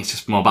mean, it's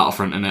just more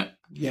Battlefront, isn't it?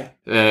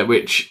 Yeah.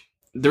 Which,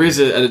 there is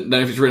I don't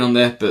know if it's written on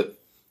there, but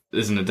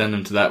there's an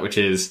addendum to that, which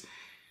is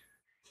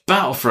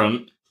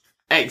Battlefront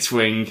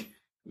X-Wing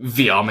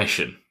VR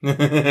mission.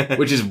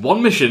 Which is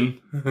one mission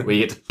where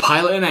you get to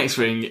pilot an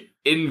X-Wing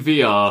in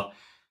VR.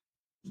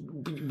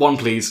 One,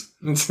 please.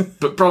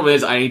 But problem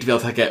is, I need to be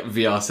able to get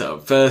VR set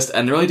up first,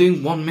 and they're only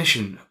doing one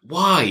mission.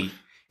 Why?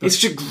 It's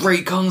such a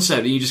great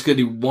concept, and you're just going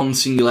to do one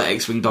singular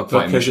X-Wing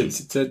dogfight mission.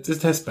 It's a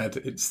test bed.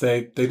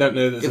 They don't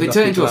know that. If they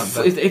turn into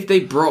if they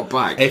brought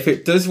back, if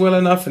it does well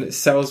enough and it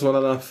sells well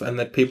enough, and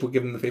the people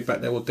give them the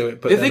feedback, they will do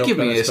it. But if they give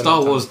me a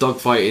Star Wars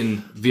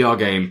dogfighting VR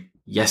game,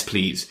 yes,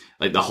 please.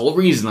 Like, the whole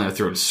reason I've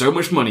thrown so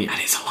much money,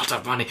 and it's a lot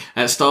of money,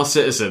 at Star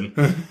Citizen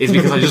is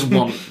because I just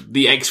want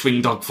the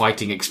X-Wing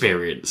dogfighting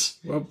experience.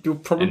 Well, you'll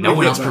probably and no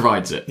one else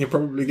provides it. You'll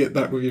probably get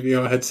that with your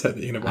VR headset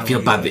that I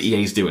feel bad that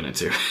EA's doing it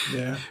too.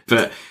 Yeah.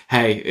 But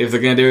hey, if they're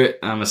going to do it,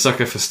 I'm a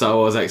sucker for Star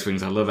Wars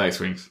X-Wings. I love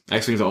X-Wings.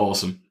 X-Wings are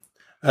awesome.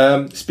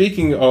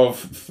 Speaking of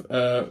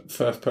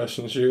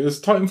first-person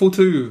shooters, Titanfall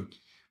 2.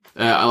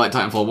 I like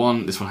Titanfall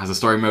 1. This one has a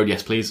story mode.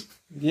 Yes, please.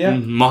 Yeah.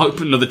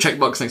 Another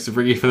checkbox next to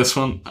Briggy for this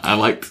one. I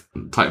liked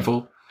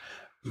Titanfall.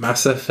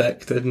 Mass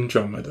Effect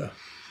Andromeda.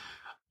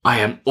 I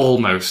am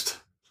almost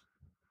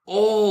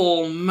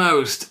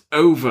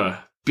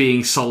over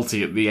being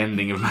salty at the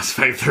ending of Mass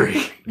Effect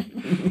 3.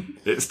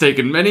 It's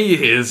taken many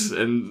years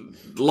and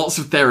lots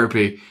of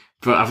therapy,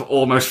 but I've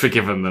almost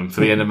forgiven them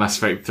for the end of Mass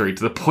Effect 3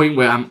 to the point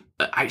where I'm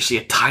actually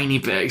a tiny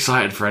bit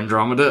excited for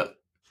Andromeda.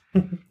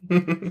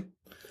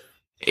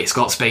 It's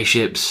got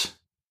spaceships.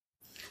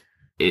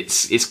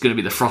 It's going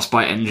to be the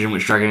Frostbite engine,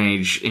 which Dragon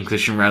Age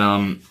Inquisition ran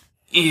on.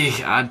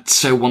 I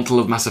so want to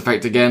love Mass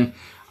Effect again.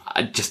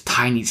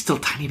 Still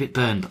tiny bit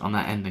burned on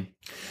that ending.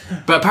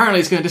 But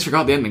apparently it's going to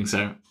disregard the ending,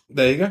 so...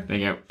 There you go. There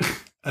you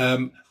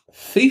go.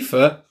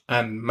 FIFA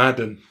and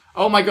Madden.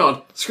 Oh my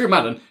god, screw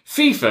Madden.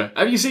 FIFA.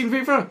 Have you seen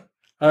FIFA?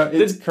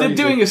 They're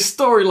doing a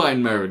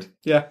storyline mode.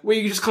 Yeah. Where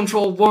you just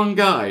control one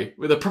guy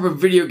with a proper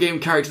video game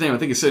character name. I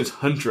think it says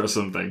Hunter or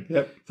something.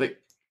 Yep. It's like,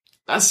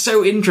 that's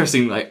so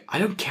interesting. Like, I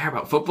don't care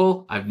about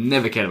football. I've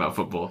never cared about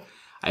football.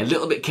 I a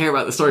little bit care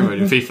about the story mode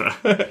in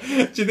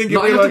FIFA. Do you think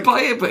not enough to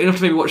buy it, but enough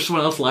to maybe watch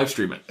someone else live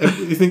stream it?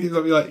 You think it's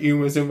going to be like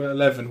Zuma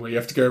 11, where you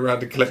have to go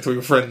around and collect all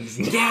your friends?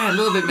 Yeah, a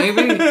little bit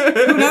maybe.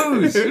 Who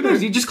knows?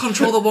 You just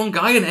control the one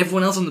guy and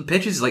everyone else on the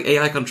pitch is like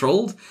AI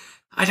controlled?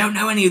 I don't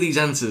know any of these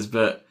answers,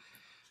 but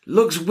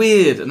looks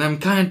weird, and I'm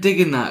kind of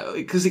digging that,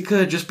 because it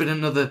could have just been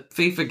another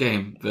FIFA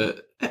game,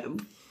 but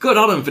good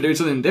on them for doing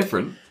something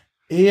different.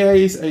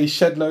 EA's a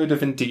shed load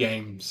of indie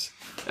games.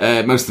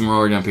 Most of them are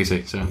already on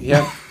PC, so...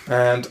 Yeah,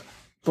 and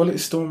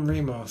Bulletstorm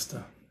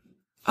Remaster.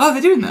 Oh,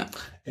 they're doing that?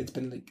 It's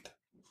been leaked.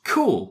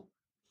 Cool.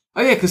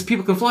 Oh yeah, because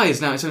People Can Fly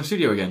is now its own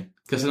studio again,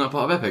 because they're not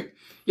part of Epic.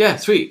 Yeah,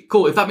 sweet,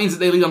 cool. If that means that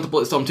they lead on to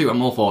Bulletstorm 2,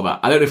 I'm all for that.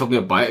 I don't know if I'm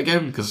going to buy it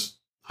again, because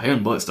I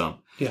own Bulletstorm.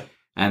 Yeah.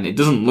 And it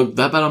doesn't look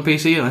that bad on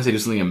PC unless they do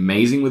something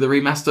amazing with the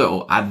remaster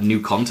or add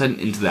new content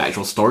into the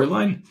actual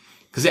storyline.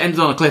 Because it ended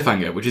on a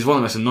cliffhanger, which is one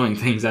of the most annoying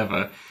things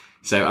ever.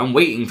 So I'm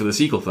waiting for the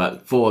sequel for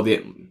that,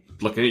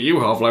 looking at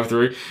you, Half-Life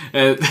 3.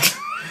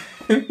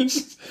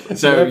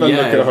 So,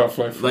 yeah,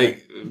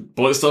 like,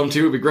 Bulletstorm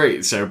 2 would be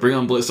great. So bring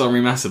on Bulletstorm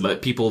Remastered,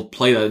 let people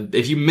play that.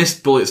 If you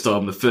missed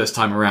Bulletstorm the first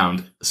time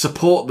around,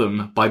 support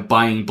them by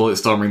buying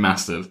Bulletstorm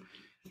Remastered.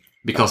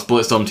 Because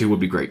Bulletstorm 2 would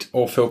be great.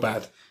 Or feel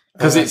bad.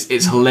 Because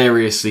it's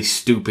hilariously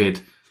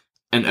stupid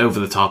and over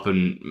the top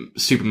and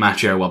super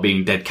macho while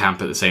being dead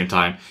camp at the same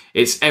time.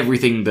 It's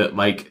everything that,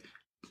 like,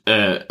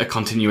 a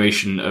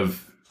continuation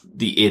of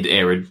the id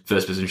era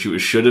first person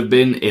shooters should have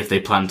been if they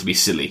planned to be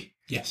silly.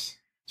 Yes.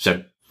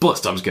 So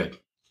Bulletstorm's good.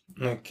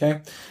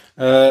 Okay.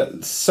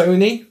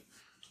 Sony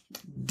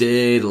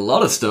did a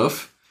lot of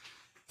stuff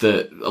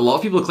that a lot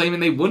of people are claiming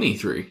they won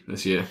E3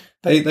 this year.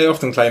 They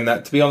often claim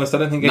that. To be honest, I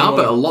don't think anyone... No,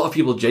 but a lot of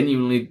people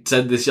genuinely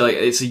said this. Like,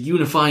 it's a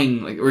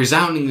unifying, like,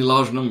 resoundingly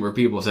large number of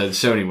people said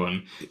Sony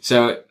won.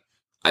 So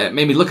it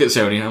made me look at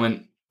Sony and I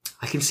went,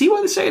 I can see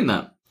why they're saying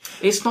that.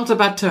 It's not a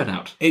bad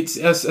turnout. It's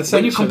essentially...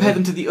 When you compare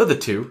them to the other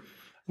two...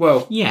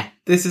 Well, yeah.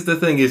 This is the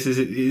thing, is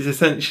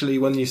essentially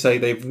when you say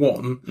they've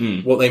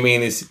won, what they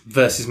mean is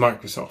versus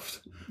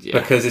Microsoft. Yeah.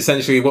 Because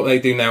essentially what they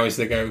do now is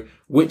they go,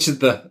 which of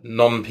the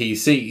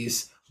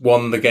non-PCs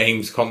won the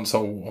game's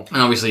console war?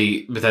 And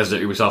obviously Bethesda,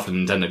 Ubisoft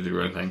and Nintendo do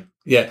their own thing.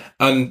 Yeah,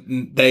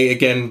 and they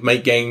again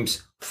make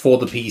games for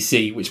the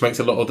PC, which makes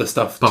a lot of the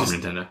stuff... Apart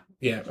from Nintendo.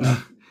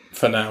 Yeah,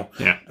 for now.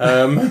 Yeah.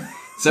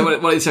 So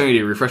what did Sony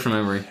do? Refresh my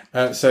memory.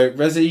 So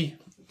Resident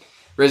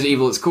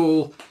Evil looks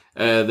cool.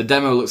 The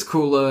demo looks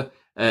cooler.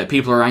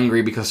 People are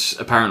angry because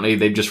apparently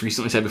they've just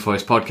recently said before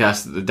this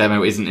podcast that the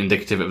demo isn't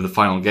indicative of the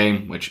final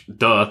game, which,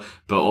 duh,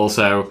 but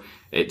also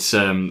it's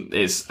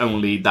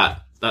only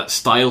that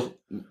style,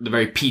 the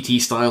very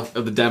PT style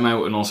of the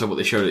demo, and also what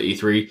they showed at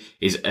E3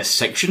 is a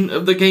section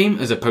of the game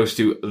as opposed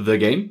to the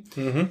game,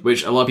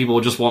 which a lot of people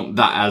just want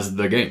that as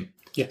the game.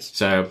 Yes.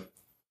 So,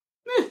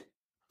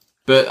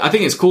 But I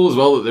think it's cool as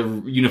well that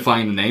they're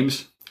unifying the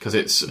names, because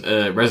it's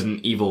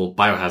Resident Evil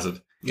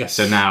Biohazard. Yes.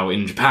 So now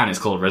in Japan it's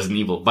called Resident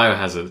Evil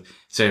Biohazard.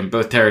 So in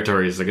both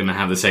territories they're going to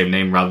have the same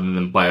name rather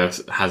than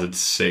Biohazard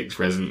 6,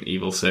 Resident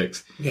Evil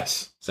 6.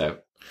 Yes. So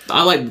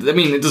it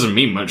doesn't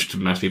mean much to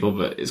most people,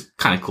 but it's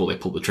kind of cool they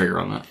pulled the trigger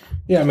on that.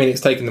 Yeah, I mean,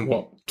 it's taken them,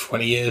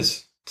 20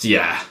 years?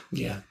 Yeah.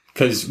 Yeah.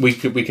 Because we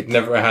could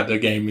never have had a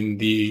game in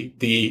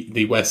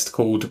the West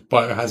called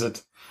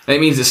Biohazard. And it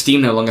means that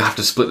Steam no longer have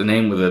to split the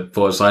name with a /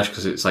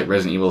 because it's like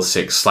Resident Evil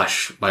 6 /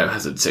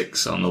 Biohazard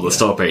 6 on all the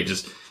store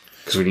pages,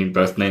 because we need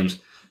both names.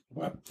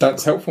 Well,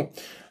 that's helpful.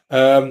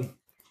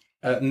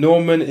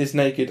 Norman is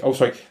naked. Oh,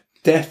 sorry.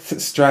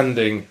 Death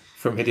Stranding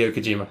from Hideo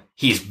Kojima.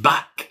 He's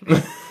back!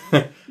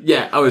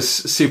 Yeah, I was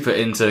super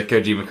into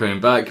Kojima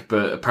coming back,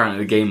 but apparently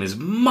the game is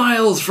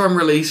miles from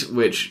release,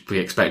 which we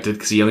expected,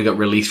 because he only got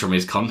released from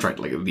his contract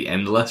at the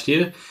end of last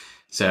year.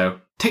 So,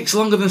 takes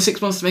longer than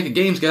 6 months to make a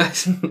game,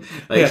 guys.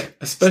 Especially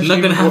it's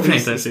not going to happen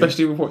anytime soon.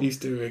 Especially with what he's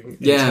doing.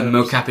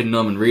 Mocapping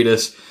Norman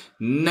Reedus.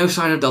 No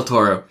sign of Del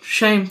Toro.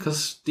 Shame,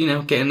 because,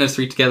 getting those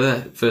three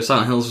together for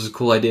Silent Hills was a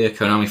cool idea.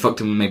 Konami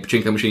fucked him and made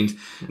pachinko machines.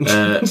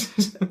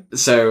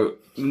 So,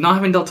 not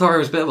having Del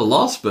Toro is a bit of a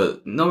loss,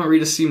 but Norman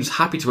Reedus seems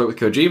happy to work with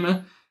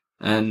Kojima,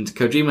 and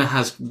Kojima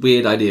has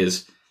weird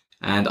ideas.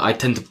 And I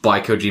tend to buy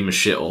Kojima's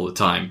shit all the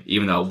time,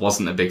 even though I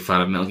wasn't a big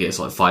fan of Metal Gear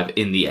Solid 5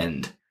 in the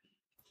end.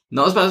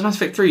 Not as bad as Mass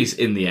Effect 3's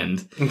in the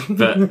end,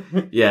 but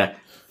yeah.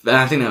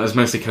 I think that was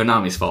mostly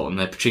Konami's fault and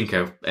their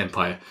pachinko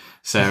empire.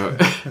 So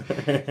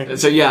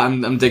yeah,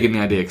 I'm digging the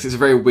idea, because it's a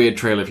very weird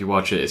trailer if you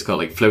watch it. It's got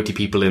floaty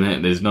people in it,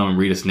 and there's Norman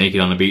Reedus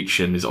naked on a beach,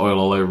 and there's oil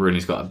all over, and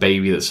he's got a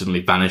baby that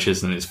suddenly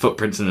vanishes, and there's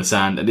footprints in the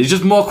sand, and there's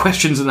just more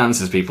questions than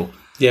answers, people.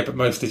 Yeah, but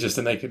mostly just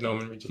a naked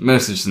Norman Reedus.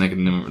 Mostly just a naked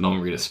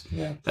Norman Reedus.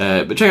 Yeah.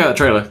 But check out that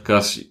trailer,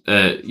 because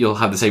you'll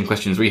have the same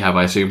questions we have,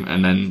 I assume,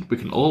 and then we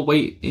can all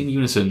wait in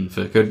unison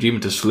for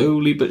Kojima to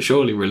slowly but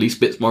surely release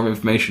bits more of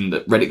information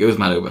that Reddit goes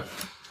mad over.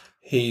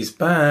 He's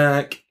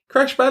back.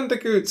 Crash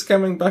Bandicoot's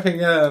coming back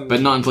again. But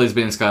not until he's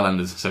been in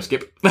Skylanders, so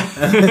skip.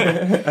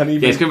 And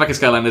he's coming back in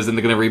Skylanders, and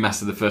they're going to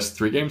remaster the first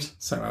 3 games.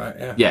 Something like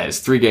that, yeah. Yeah,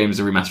 it's 3 games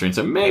they're remastering,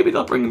 so maybe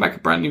they'll bring back a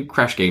brand new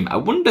Crash game. I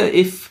wonder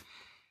if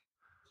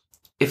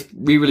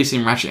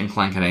re-releasing Ratchet &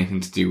 Clank had anything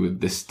to do with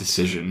this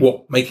decision.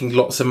 What, making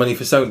lots of money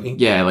for Sony?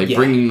 Yeah,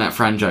 bringing that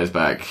franchise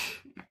back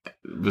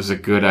was a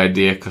good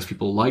idea because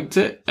people liked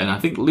it, and I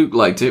think Luke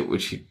liked it,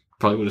 which he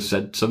probably would have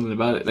said something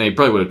about it. And he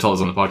probably would have told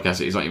us on the podcast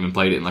that he's not even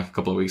played it in a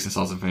couple of weeks since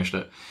Austin finished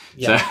it.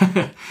 Yeah,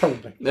 so,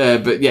 probably.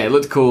 But yeah, it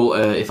looked cool.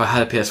 If I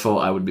had a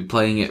PS4, I would be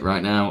playing it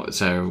right now.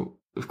 So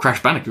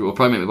Crash Bandicoot will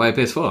probably make me buy a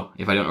PS4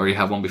 if I don't already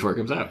have one before it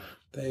comes out.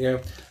 There you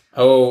go.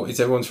 Oh,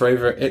 it's everyone's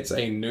favourite. It's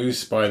a new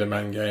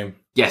Spider-Man game.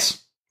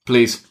 Yes,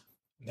 please.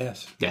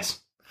 Yes.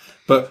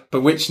 But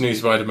which new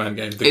Spider-Man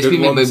game? The it's good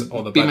been ones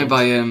or the bad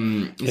by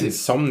ones?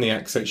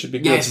 Insomniac, so it should be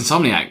good. Yeah, it's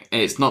Insomniac.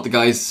 It's not the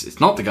guys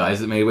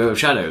that made Web of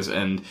Shadows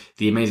and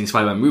the Amazing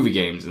Spider-Man movie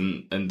games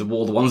and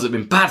all the ones that have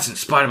been bad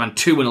since Spider-Man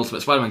 2 and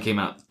Ultimate Spider-Man came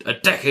out a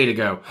decade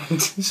ago.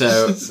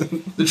 So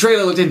the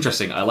trailer looked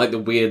interesting. I like the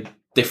weird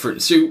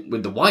different suit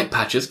with the white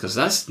patches because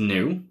that's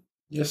new.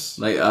 Yes.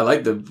 I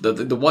like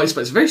the white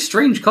spot. It's a very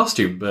strange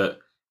costume, but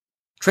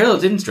trailer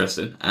looked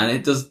interesting, and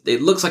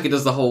it looks like it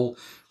does the whole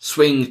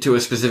swing to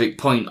a specific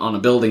point on a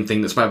building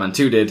thing that Spider-Man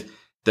 2 did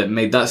that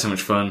made that so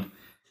much fun.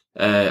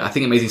 I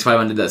think Amazing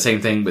Spider-Man did that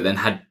same thing, but then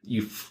had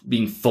you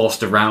being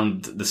forced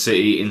around the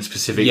city in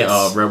specific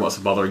robots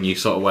are bothering you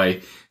sort of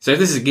way. So if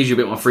this gives you a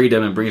bit more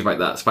freedom and brings back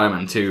that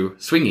Spider-Man 2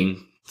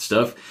 swinging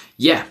stuff,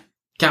 yeah,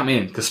 count me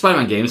in, because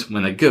Spider-Man games,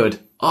 when they're good,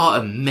 are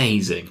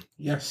amazing.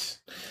 Yes.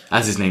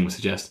 As his name would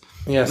suggest.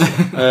 Yes.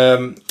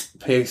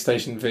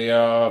 PlayStation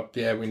VR,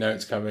 yeah, we know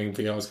it's coming.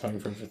 VR's coming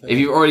from everything. If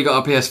you've already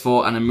got a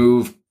PS4 and a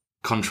Move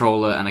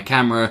controller and a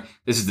camera,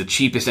 this is the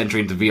cheapest entry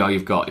into VR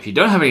you've got. If you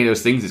don't have any of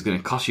those things, it's going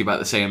to cost you about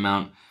the same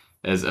amount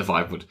as a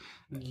Vive would.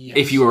 Yes.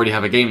 If you already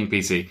have a gaming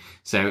PC.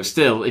 So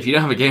still, if you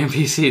don't have a gaming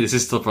PC, this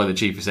is still probably the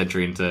cheapest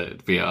entry into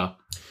VR.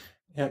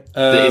 Yeah.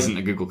 That isn't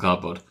a Google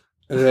Cardboard.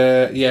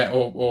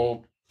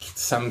 Or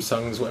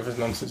Samsung's, whatever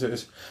nonsense it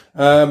is.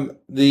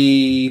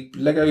 The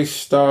Lego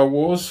Star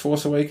Wars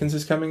Force Awakens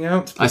is coming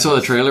out. I saw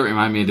the trailer, it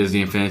reminded me of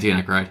Disney Infinity, and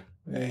I cried.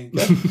 There you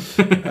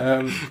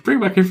go. Bring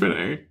back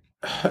Infinity.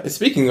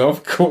 Speaking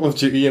of Call of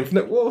Duty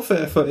Infinite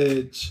Warfare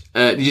footage.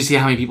 Did you see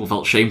how many people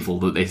felt shameful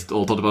that they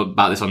all talked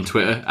about this on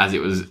Twitter as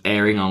it was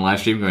airing on live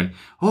stream, going,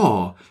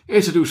 "Oh,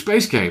 it's a new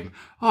space game.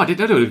 Oh, I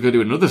didn't know they were going to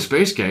do another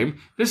space game.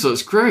 This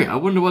looks great. I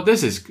wonder what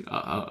this is."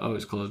 Oh,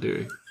 it's Call of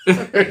Duty.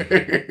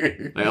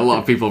 A lot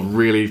of people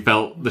really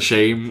felt the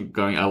shame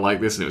going, "I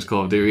like this," and it was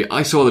Call of Duty.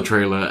 I saw the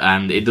trailer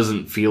and it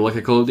doesn't feel like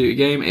a Call of Duty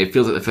game. It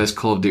feels like the first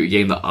Call of Duty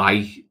game that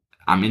I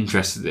I'm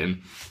interested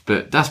in.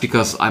 But that's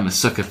because I'm a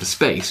sucker for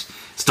space.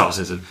 Star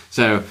Citizen.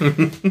 So,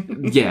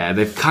 yeah,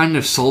 they've kind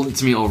of sold it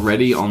to me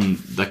already on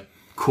the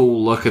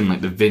cool look and,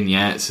 like, the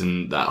vignettes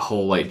and that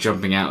whole, like,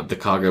 jumping out of the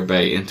cargo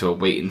bay into a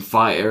waiting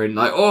fighter and,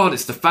 like, oh,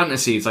 it's the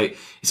fantasy. It's, like,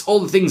 it's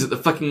all the things that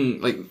the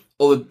fucking, like,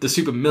 all the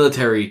super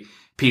military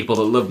people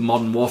that love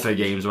modern warfare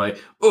games are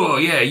like, oh,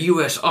 yeah,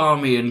 US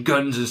Army and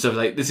guns and stuff.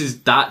 Like, this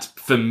is that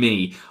for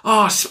me.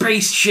 Oh,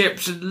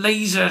 spaceships and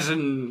lasers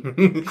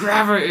and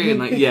gravity and,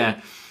 like, yeah.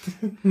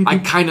 I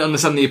kind of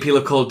understand the appeal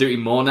of Call of Duty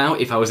more now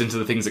if I was into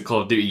the things that Call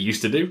of Duty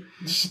used to do.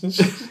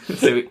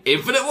 So,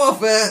 Infinite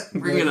Warfare,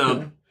 bring it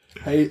on.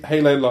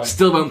 Halo Light.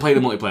 Still won't play the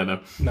multiplayer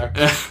though. No.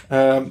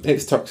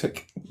 It's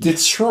toxic.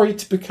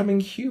 Detroit becoming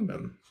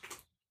human.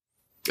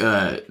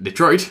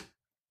 Detroit?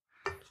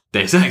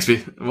 Deus Ex.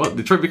 What?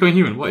 Detroit becoming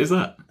human? What is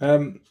that?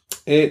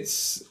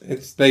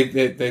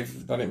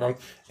 They've done it wrong.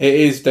 It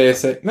is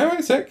Deus Ex. No,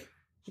 wait a sec.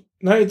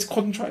 No, it's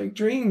Quantum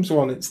Dreams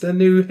one. It's the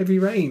new Heavy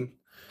Rain.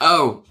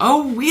 Oh,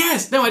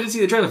 yes! No, I did see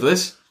the trailer for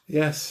this.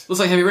 Yes. Looks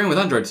like Heavy Rain with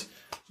androids.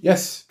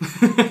 Yes.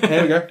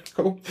 There we go.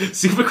 Cool.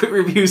 Super quick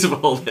reviews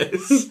of all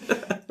this.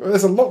 Well,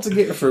 there's a lot to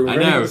get through. I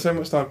know. So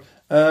much time.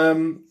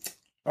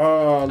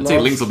 I'd say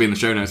links will be in the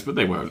show notes, but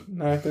they won't.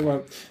 No, they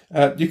won't.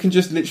 You can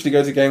just literally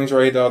go to Games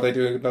Radar. They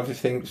do another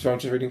thing, so I'm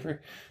just reading through.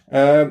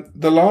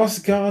 The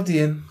Last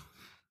Guardian.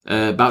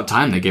 About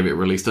time they gave it a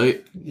release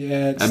date.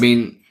 Yeah. I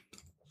mean,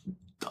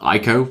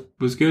 Ico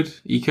was good.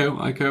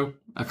 Ico.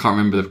 I can't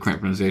remember the correct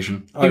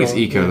pronunciation. I think it's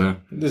Eco, though.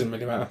 It doesn't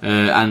really matter.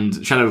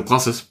 And Shadow of the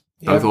Colossus.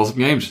 Both awesome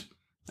games.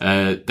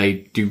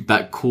 They do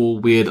that cool,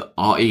 weird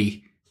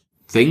RE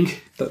thing.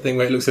 That thing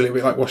where it looks a little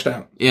bit like washed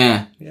out.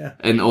 Yeah. Yeah.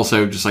 And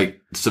also just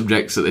like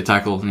subjects that they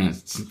tackle. You know,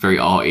 it's very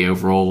arty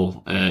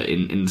overall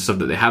in the stuff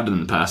that they have done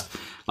in the past.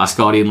 Last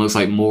Guardian looks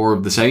like more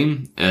of the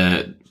same.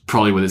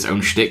 Probably with its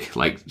own shtick.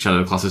 Like Shadow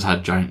of the Colossus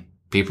had giant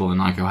people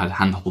and Ico had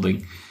hand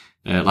holding.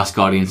 Last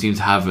Guardian seems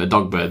to have a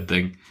dog bird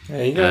thing.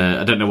 There you go.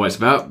 I don't know what it's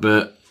about,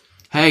 but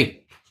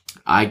hey,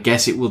 I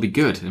guess it will be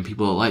good, and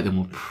people that like them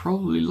will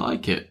probably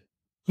like it.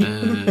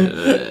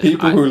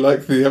 People who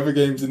like the other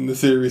games in the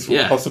series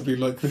will possibly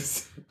like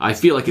this. I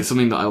feel like it's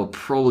something that I will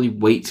probably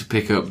wait to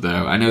pick up,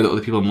 though. I know that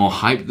other people are more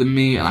hyped than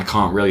me, and I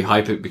can't really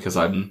hype it because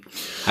I haven't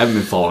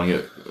been following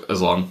it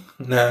as long.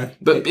 No.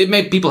 But it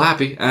made people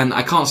happy, and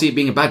I can't see it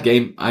being a bad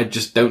game. I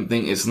just don't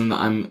think it's something that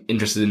I'm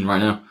interested in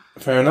right now.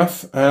 Fair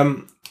enough.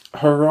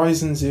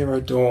 Horizon Zero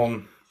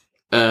Dawn.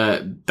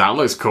 That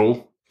looks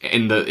cool.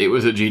 In that it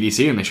was at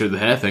GDC and they showed the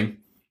hair thing.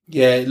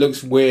 Yeah, it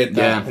looks weird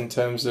in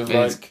terms of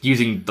it's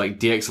using like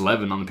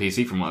DX11 on the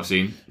PC from what I've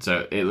seen,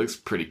 so it looks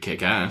pretty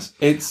kick-ass.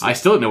 I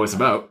still don't know what it's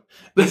about.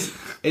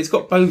 It's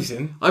got bows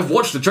in. I've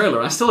watched the trailer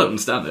and I still don't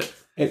understand it.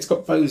 It's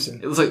got bows in.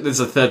 It looks like there's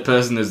a third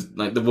person, there's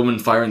like the woman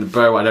firing the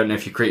bow. I don't know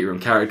if you create your own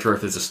character or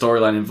if there's a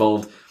storyline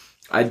involved.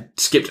 I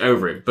skipped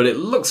over it, but it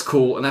looks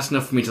cool, and that's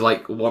enough for me to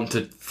like want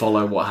to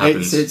follow what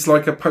happens. It's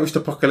like a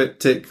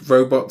post-apocalyptic.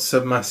 Robots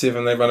are massive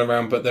and they run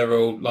around, but they're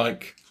all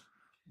like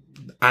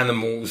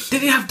animals.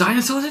 Did it have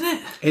dinosaurs in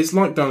it? It's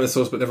like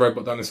dinosaurs, but they're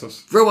robot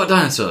dinosaurs. Robot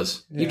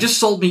dinosaurs. Yeah. You just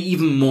sold me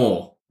even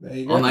more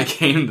on that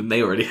game than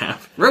they already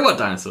have. Robot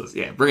dinosaurs.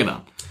 Yeah, bring it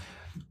on.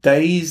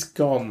 Days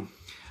Gone.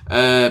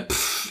 I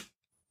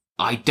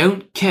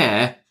don't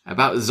care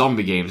about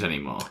zombie games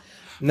anymore.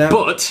 No.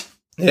 But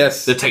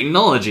yes, the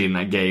technology in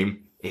that game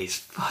is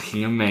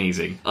fucking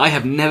amazing. I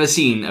have never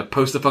seen a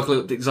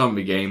post-apocalyptic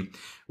zombie game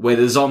where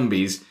the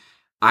zombies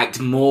act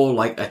more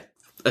like a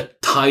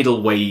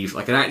tidal wave,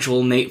 like an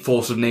actual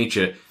force of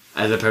nature,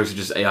 as opposed to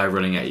just AI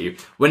running at you.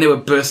 When they were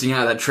bursting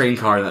out of that train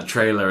car in that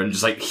trailer and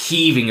just like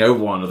heaving over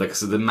one another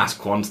because of the mass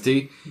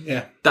quantity,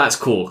 that's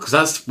cool, because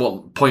that's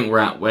what point we're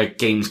at where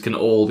games can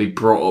all be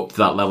brought up to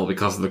that level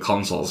because of the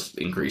consoles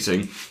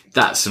increasing.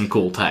 That's some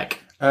cool tech.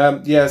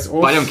 Yes,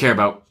 also, but I don't care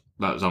about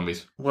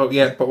zombies. Well,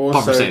 yeah, but also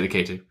apart from State of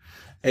Decay 2.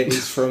 It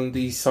is from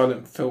the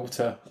Siphon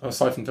Filter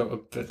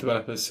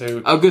developers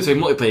who... Oh, good, so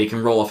in multiplayer you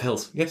can roll off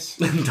hills. Yes.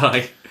 And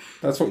die.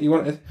 That's what you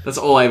wanted. That's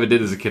all I ever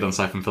did as a kid on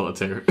Siphon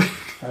Filter 2.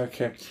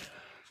 Okay.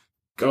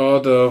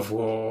 God of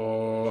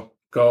War.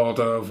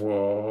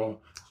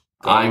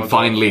 I'm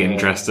finally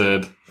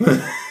interested.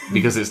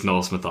 Because it's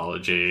Norse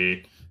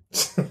mythology.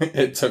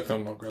 It took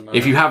them longer.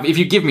 If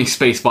you give me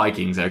Space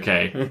Vikings,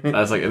 okay.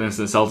 That's like an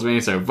instant sell to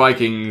me. So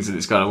Vikings, and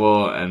it's God of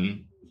War,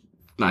 and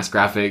nice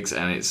graphics,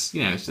 and it's,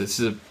 you know,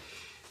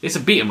 it's a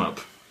beat 'em up.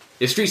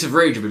 If Streets of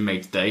Rage had been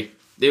made today,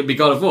 it would be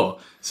God of War.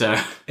 So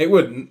it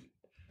wouldn't.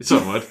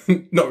 Some would.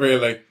 Not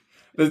really.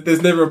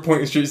 There's never a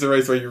point in Streets of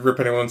Rage where you rip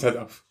anyone's head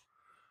off.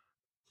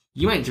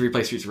 You meant to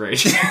replay Streets of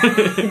Rage.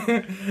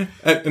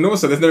 And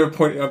also, there's never a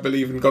point, I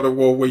believe, in God of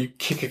War where you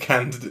kick a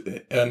can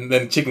and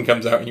then chicken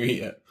comes out and you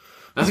eat it.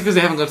 That's because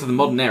they haven't got to the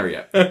modern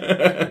area.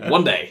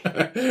 One day.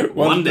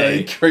 One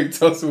day,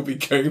 Kratos will be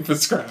going for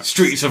scraps.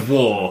 Streets of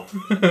War.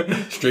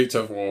 Streets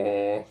of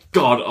War.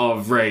 God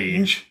of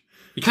Rage.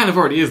 He kind of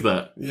already is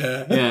that.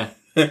 Yeah.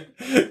 Yeah.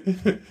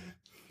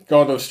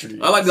 God of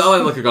Streets. I like the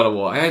look of God of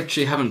War. I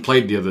actually haven't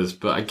played the others,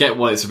 but I get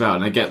what it's about,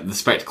 and I get the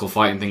spectacle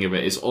fighting thing of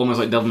it. It's almost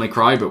like Devil May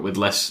Cry, but with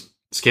less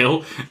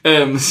skill.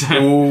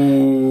 So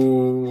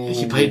Ooh.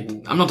 he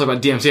played. I'm not talking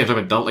about DMC. I'm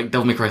talking about like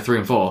Devil May Cry 3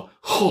 and 4.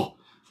 Oh,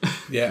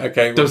 yeah.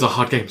 Okay. those are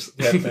hard games.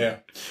 Yeah, they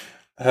are.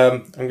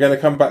 I'm going to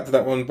come back to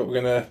that one, but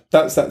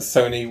that's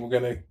Sony. We're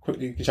going to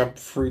quickly jump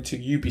through to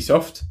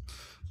Ubisoft.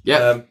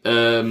 Yeah.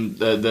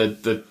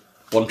 The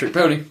One Trick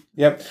Pony.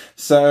 Yep.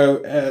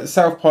 So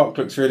South Park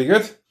looks really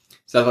good.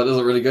 South Park does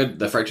look really good.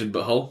 The Fractured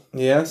But Whole.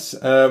 Yes.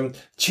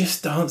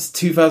 Just Dance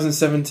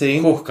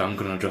 2017. Oh, I'm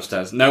going to adjust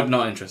as. Nope,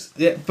 not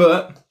interested. Yeah,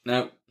 but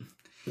Nope.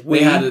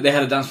 They had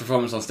a dance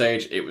performance on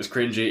stage. It was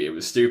cringy. It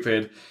was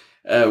stupid.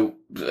 I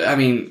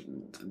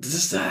mean,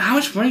 how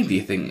much money do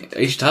you think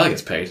Aisha Tyler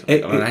gets paid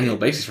on an annual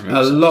basis from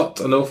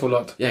Ubisoft? an awful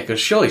lot. Yeah, because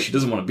surely she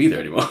doesn't want to be there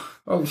anymore.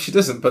 Oh, she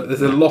doesn't, but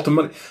there's a lot of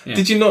money. Yeah.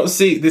 Did you not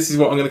see? This is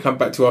what I'm going to come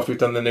back to after we've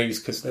done the news,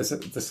 because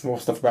there's more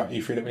stuff about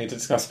E3 that we need to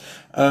discuss.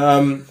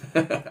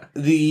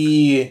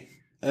 The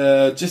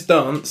Just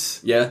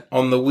Dance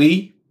on the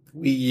Wii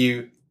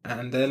U,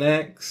 and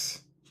NX.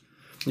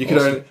 You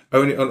can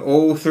own it on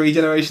all 3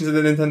 generations of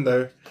the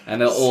Nintendo. And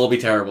they'll all be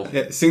terrible.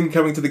 Yeah, soon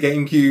coming to the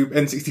GameCube,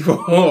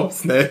 N64,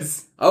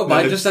 SNES. Oh,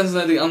 but I just sensed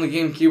that on the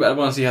GameCube. I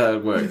want to see how that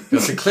would work.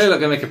 Because they're clearly not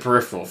going to make a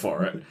peripheral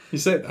for it. You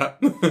said that.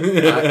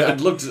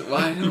 I'd love to. Well,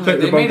 I don't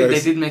know. They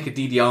did make a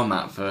DDR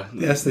map for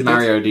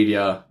Mario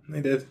DDR.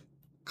 They did.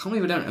 Can't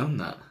believe we don't own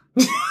that.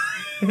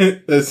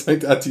 There's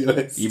something to add to your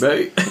list.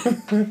 eBay.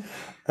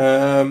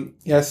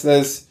 Yes,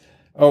 there's...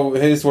 Oh,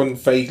 here's one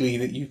vaguely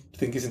that you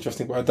think is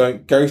interesting, but I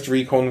don't. Ghost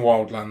Recon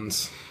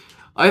Wildlands.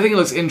 I think it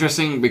looks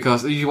interesting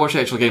because you watch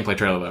the actual gameplay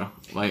trailer though.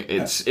 Like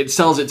it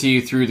sells it to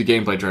you through the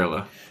gameplay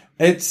trailer.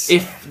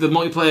 If the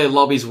multiplayer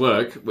lobbies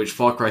work, which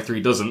Far Cry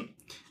 3 doesn't,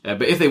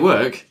 but if they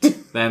work,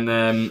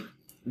 then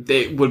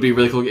it would be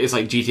really cool. It's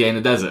like GTA in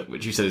the desert,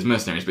 which you said is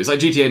mercenaries, but it's like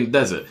GTA in the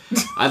desert.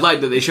 I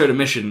like that they showed a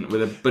mission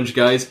with a bunch of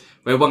guys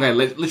where one guy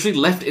literally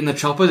left in the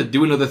chopper to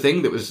do another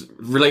thing that was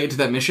related to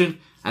that mission,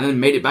 and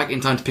then made it back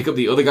in time to pick up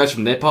the other guys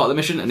from their part of the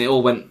mission, and it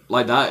all went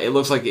like that. It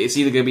looks like it's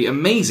either going to be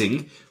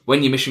amazing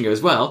when your mission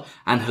goes well,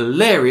 and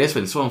hilarious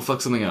when someone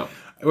fucks something up.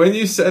 When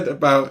you said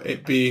about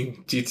it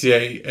being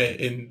GTA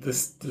in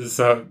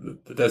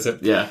the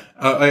desert, yeah,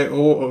 I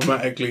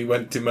automatically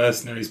went to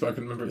Mercenaries, but I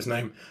couldn't remember its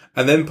name.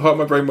 And then part of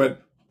my brain went,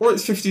 "Or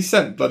it's 50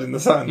 Cent, Blood in the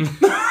Sand."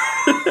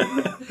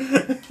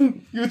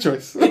 Your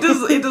choice. It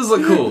does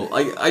look cool.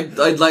 I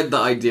like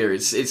that idea.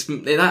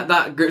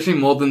 That grips me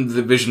more than The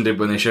Division did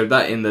when they showed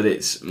that, in that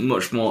it's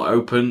much more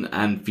open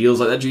and feels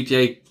like that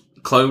GTA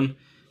clone,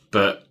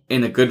 but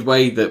in a good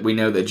way, that we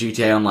know that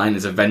GTA Online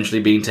is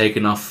eventually being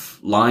taken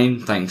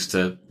offline thanks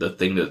to the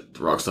thing that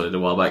Rockstar did a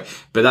while back.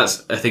 But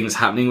that's a thing that's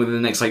happening within the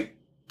next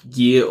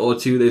year or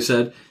two, they've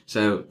said.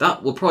 So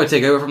that will probably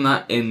take over from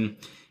that in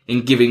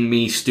giving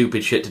me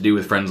stupid shit to do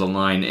with friends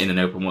online in an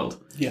open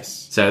world.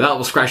 Yes. So that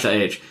will scratch that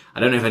itch. I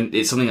don't know if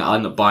it's something I'll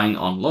end up buying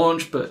on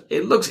launch, but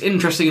it looks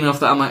interesting enough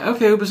that I'm like,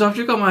 okay, Ubisoft,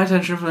 you got my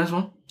attention for this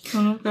one.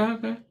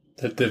 Okay.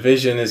 The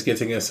Division is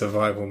getting a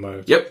survival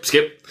mode. Yep,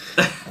 skip.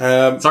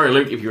 Sorry,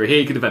 Luke, if you were here,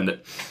 you could defend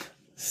it.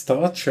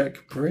 Star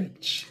Trek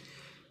Bridge.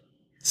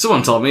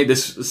 Someone told me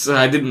this, so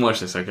I didn't watch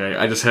this, okay?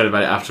 I just heard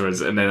about it afterwards,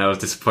 and then I was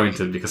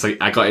disappointed because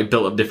I got it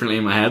built up differently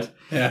in my head.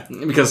 Yeah.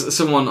 Because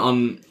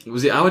someone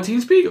was it our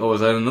TeamSpeak, or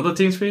was it another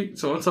TeamSpeak?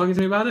 Someone talking to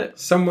me about it?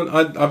 Someone,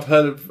 I've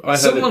heard it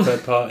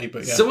third party,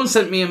 but yeah. Someone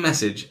sent me a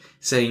message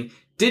saying,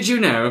 did you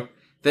know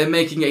they're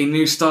making a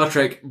new Star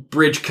Trek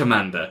Bridge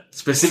Commander?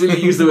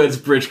 Specifically use the words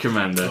Bridge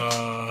Commander.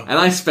 And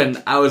I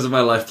spent hours of my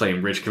life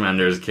playing Bridge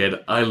Commander as a kid.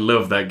 I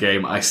love that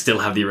game. I still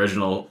have the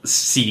original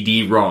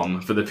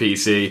CD-ROM for the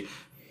PC.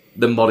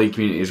 The modding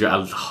community is great. I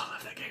love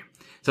that game.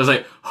 So I was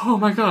like, oh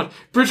my god,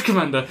 Bridge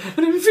Commander,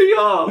 and in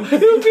VR,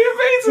 it would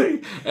be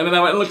amazing. And then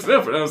I went and looked it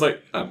up, and I was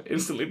like, I'm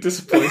instantly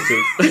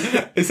disappointed.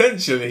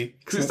 Essentially.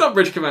 Because it's not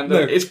Bridge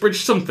Commander, it's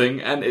Bridge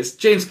something, and it's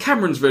James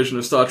Cameron's version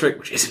of Star Trek,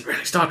 which isn't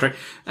really Star Trek,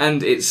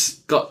 and it's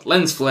got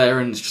lens flare,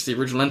 and it's just the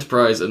original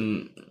Enterprise,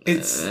 and...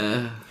 It's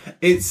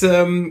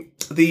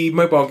the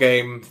mobile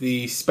game,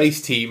 the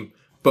Space Team,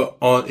 but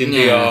in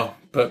VR.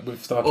 But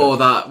with Star Trek. Or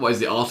that, what is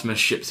the Artemis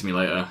Ship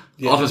Simulator?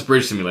 Yeah. Artemis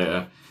Bridge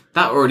Simulator.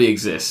 That already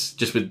exists,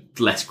 just with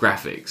less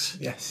graphics.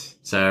 Yes.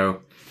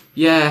 So,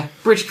 yeah,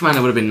 Bridge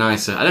Commander would have been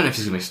nicer. I don't know if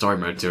there's going to be a story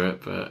mode to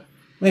it, but...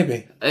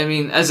 Maybe. I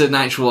mean, as an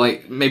actual,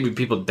 maybe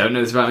people don't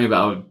know this about me,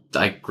 but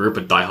I grew up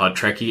a diehard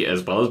Trekkie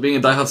as well as being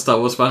a diehard Star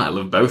Wars fan. I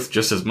love both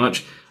just as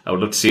much. I would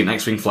love to see an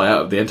X-Wing fly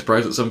out of the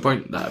Enterprise at some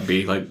point. That would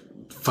be,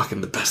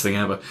 fucking the best thing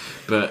ever.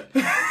 But...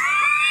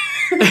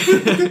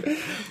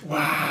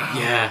 Wow.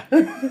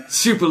 Yeah.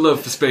 Super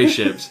love for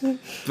spaceships.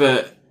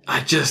 But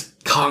I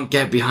just can't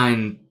get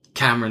behind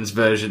Cameron's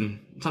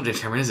version. It's not James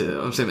Cameron, is it?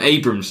 I'm saying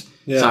Abrams.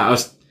 Yeah. Sorry, I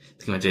was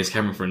thinking about James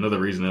Cameron for another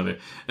reason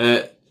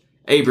earlier.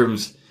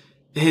 Abrams,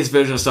 his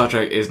version of Star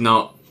Trek is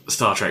not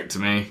Star Trek to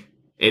me.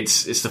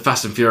 It's the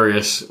Fast and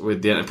Furious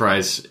with the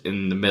Enterprise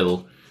in the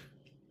middle.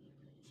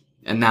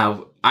 And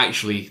now,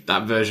 actually,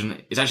 that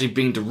version is actually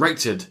being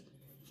directed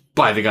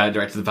by the guy that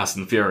directed The Fast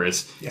and the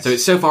Furious. Yes. So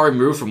it's so far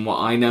removed from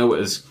what I know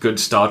as good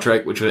Star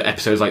Trek, which were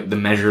episodes like The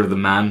Measure of the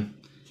Man,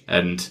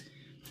 and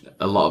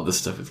a lot of the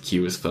stuff with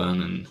Q was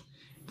fun, and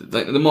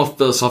the more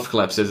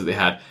philosophical episodes that they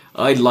had,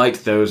 I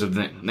liked those of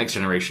the Next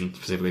Generation,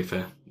 specifically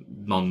for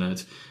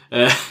non-nerds.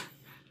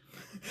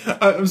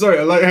 I'm sorry,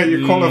 I like how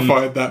you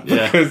qualified that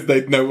because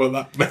they'd know what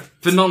that meant.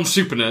 For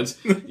non-super nerds,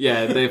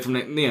 yeah, they're from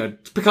the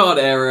Picard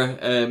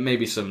era,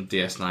 maybe some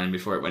DS9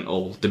 before it went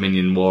all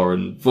Dominion War,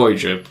 and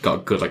Voyager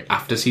got good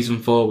after season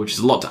 4, which is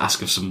a lot to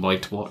ask of somebody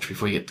to watch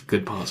before you get the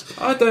good parts.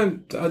 I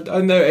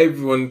know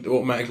everyone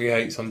automatically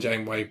hates on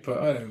Janeway, but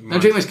I don't mind. No,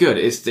 Janeway's good.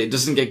 It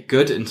doesn't get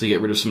good until you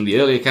get rid of some of the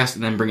earlier cast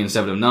and then bring in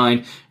 7 of 9,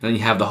 and then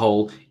you have the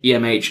whole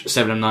EMH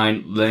 7 of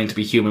 9 learning to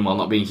be human while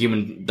not being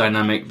human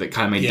dynamic that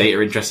kind of made Data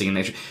interesting in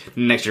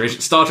Next Generation.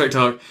 Star Trek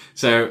talk.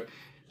 So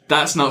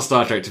that's not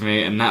Star Trek to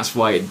me, and that's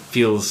why it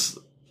feels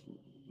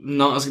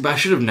not as good. But I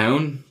should have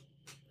known.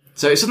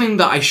 So it's something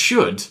that I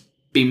should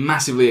be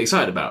massively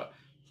excited about,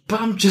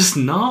 but I'm just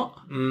not.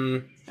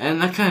 And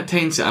that kind of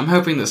taints it. I'm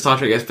hoping that Star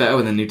Trek gets better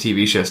when the new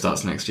TV show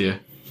starts next year.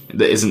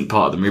 That isn't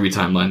part of the movie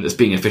timeline that's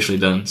being officially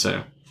done.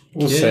 So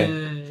we'll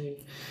see.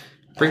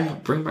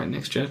 Bring back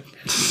next gen.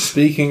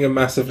 Speaking of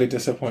massively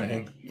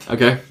disappointing.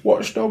 Okay.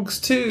 Watch Dogs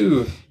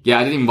 2. Yeah,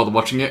 I didn't even bother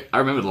watching it. I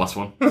remember the last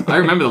one. I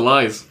remember the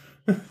lies.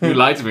 You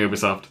lied to me,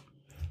 Ubisoft.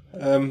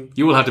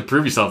 You will have to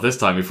prove yourself this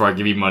time before I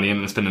give you money and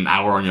then spend an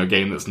hour on your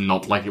game that's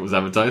not like it was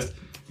advertised.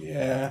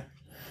 Yeah.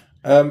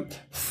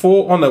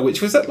 For Honor,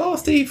 which was at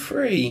last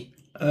E3.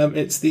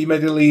 It's the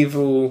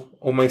medieval,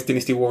 almost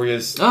Dynasty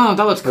Warriors. Oh,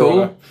 that looks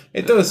cool.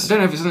 It does. I don't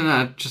know if it's something that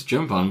I'd just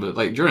jump on, but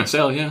during a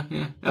sale, yeah.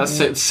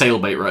 That's sale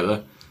bait right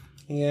there.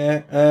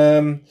 Yeah.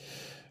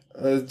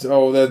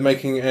 They're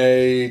making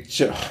a...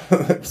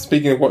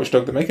 Speaking of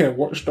Watchdog, they're making a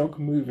Watchdog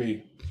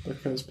movie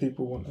because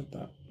people wanted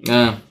that.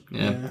 Yeah.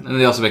 And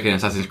they also make an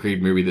Assassin's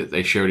Creed movie that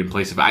they showed in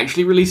place of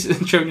actually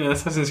showing an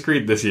Assassin's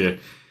Creed this year.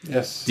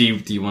 Yes. Do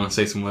you want to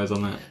say some words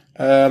on that?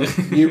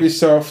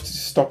 Ubisoft,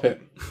 stop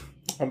it.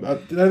 I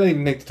don't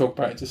even need to talk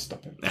about it, just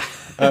stop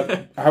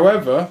it.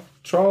 However,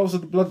 Trials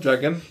of the Blood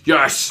Dragon...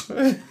 Yes!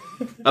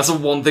 That's the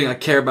one thing I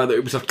care about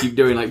that Ubisoft keep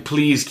doing.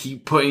 Please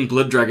keep putting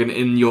Blood Dragon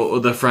in your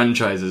other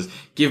franchises.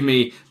 Give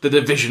me the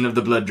Division of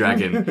the Blood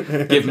Dragon.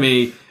 Give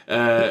me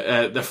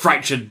the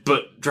Fractured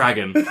Butt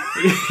Dragon.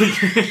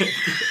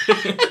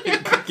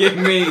 Give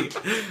me...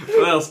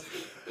 What else?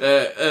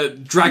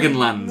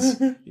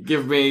 Dragonlands.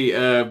 Give me...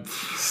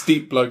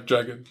 Steep Blood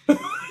Dragon.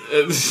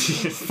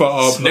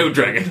 Snow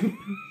Dragon.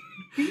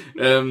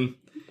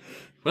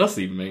 What else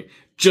did you make?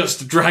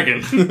 Just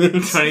Dragon.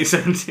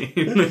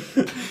 2017.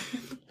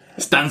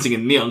 It's dancing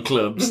in neon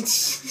clubs.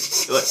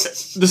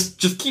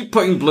 Just keep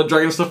putting Blood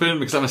Dragon stuff in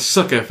because I'm a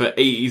sucker for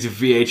 80s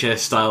VHS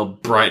style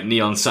bright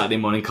neon Saturday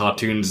morning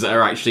cartoons that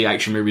are actually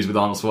action movies with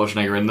Arnold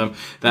Schwarzenegger in them.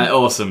 They're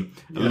awesome.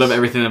 Yes. I love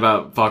everything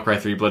about Far Cry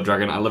 3 Blood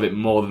Dragon. I love it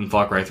more than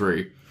Far Cry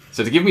 3.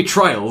 So to give me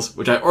Trials,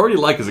 which I already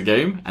like as a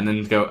game, and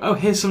then go, oh,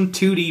 here's some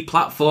 2D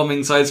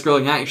platforming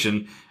side-scrolling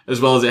action, as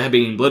well as it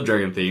being Blood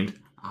Dragon themed,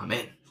 I'm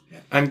in.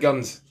 And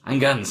guns.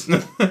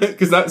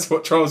 Because that's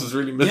what Trials was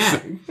really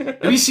missing. Yeah.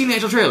 Have you seen the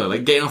actual trailer?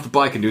 Getting off the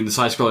bike and doing the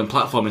side-scrolling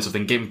platforming stuff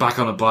and getting back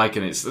on the bike,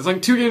 and it's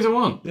like 2 games in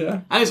one.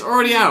 Yeah. And it's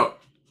already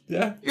out.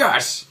 Yeah.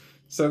 Yes!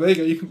 So there you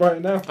go, you can buy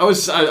it now. I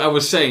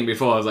was saying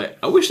before, I was like,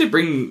 I wish they'd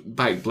bring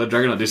back Blood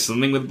Dragon or do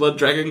something with Blood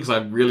Dragon, because I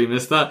really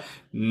missed that.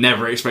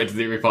 Never expected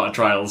it to be part of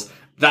Trials.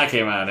 That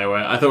came out of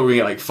nowhere. I thought we were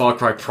going to get Far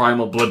Cry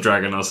Primal Blood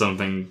Dragon or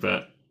something,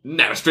 but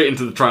no, straight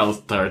into the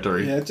Trials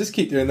territory. Yeah, just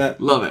keep doing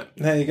that. Love it.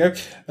 There you go.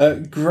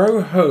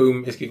 Grow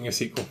Home is getting a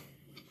sequel.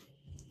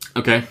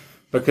 Okay.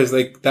 Because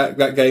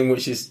that game,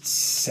 which is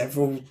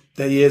several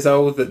years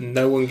old, that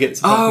no one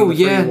gets. Oh,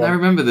 yeah, I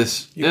remember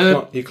this.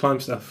 You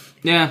climb stuff.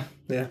 Yeah.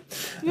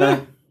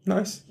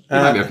 Nice. It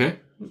might be okay.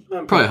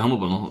 Probably a humble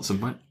bundle at some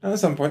point. At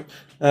some point.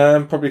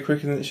 Probably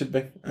quicker than it should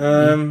be.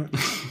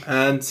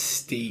 And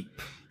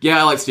Steep. Yeah,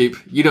 I like Steep.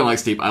 You don't like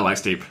Steep. I like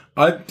Steep.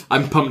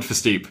 I'm pumped for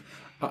Steep.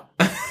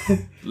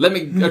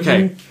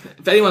 Okay.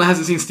 If anyone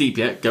hasn't seen Steep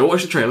yet, go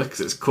watch the trailer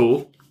because it's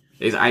cool.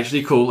 It's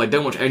actually cool.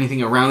 Don't watch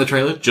anything around the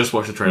trailer. Just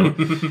watch the trailer.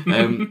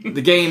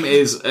 The game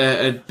is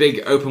a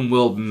big open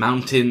world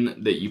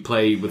mountain that you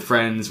play with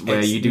friends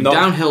where you do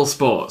downhill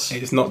sports.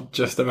 It's not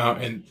just a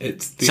mountain.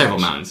 It's several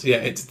mountains. Yeah,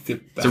 it's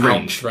a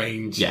range.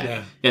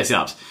 Yeah, it's the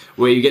Alps.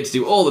 Where you get to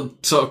do all the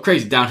sort of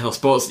crazy downhill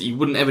sports that you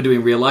wouldn't ever do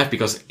in real life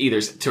because either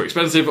it's too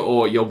expensive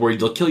or you're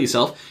worried you'll kill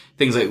yourself.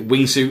 Things like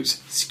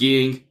wingsuits,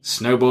 skiing,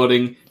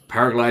 snowboarding,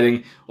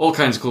 paragliding, all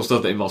kinds of cool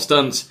stuff that involves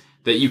stunts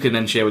that you can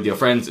then share with your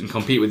friends and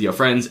compete with your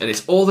friends. And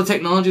it's all the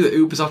technology that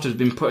Ubisoft has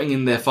been putting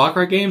in their Far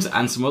Cry games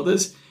and some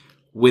others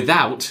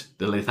without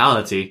the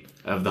lethality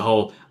of the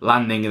whole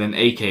landing and then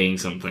AKing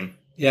something.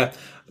 Yeah.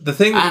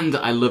 And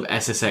I love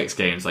SSX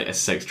games like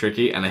SSX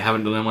Tricky, and they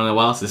haven't done one in a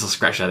while, so this will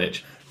scratch that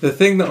itch. The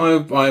thing that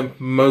I'm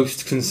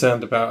most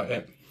concerned about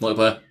it...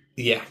 Multiplayer?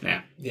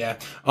 Yeah.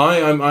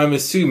 I'm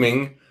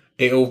assuming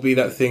it'll be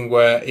that thing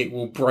where it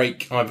will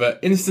break either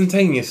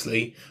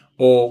instantaneously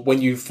or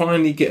when you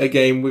finally get a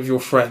game with your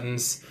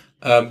friends,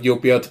 you'll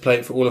be able to play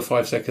it for all of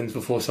 5 seconds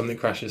before something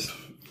crashes.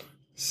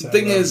 So, the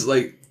thing is,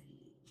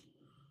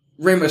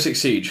 Rainbow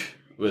Six Siege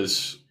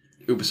was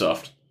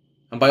Ubisoft.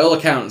 And by all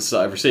accounts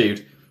that I've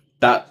received,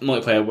 that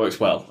multiplayer works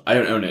well. I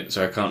don't own it,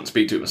 so I can't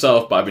speak to it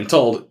myself, but I've been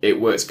told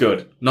it works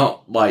good.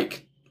 Not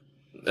like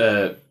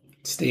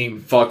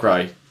Steam. Far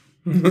Cry.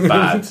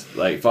 Bad.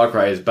 Like, Far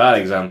Cry is a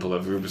bad example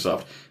of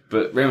Ubisoft.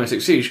 But Rainbow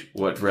Six Siege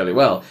worked really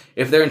well.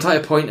 If their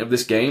entire point of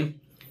this game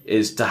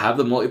is to have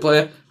the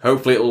multiplayer,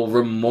 hopefully it will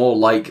run more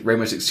like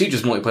Rainbow Six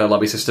Siege's multiplayer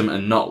lobby system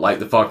and not like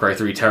the Far Cry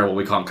 3 terrible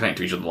we can't connect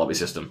to each other lobby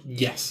system.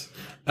 Yes.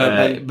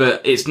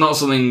 But it's not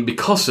something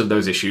because of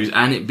those issues,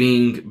 and it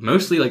being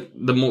mostly like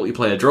the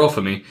multiplayer draw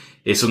for me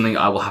is something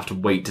I will have to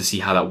wait to see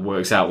how that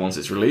works out once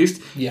it's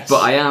released. Yes.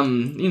 But I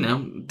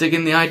am,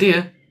 digging the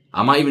idea.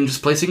 I might even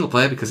just play single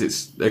player because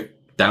it's a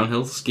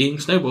downhill skiing,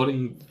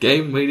 snowboarding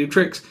game where you do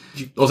tricks.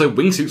 Also,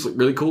 wingsuits look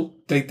really cool.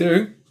 They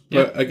do.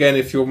 Yeah. But again,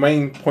 if your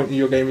main point of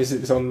your game is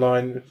it's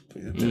online,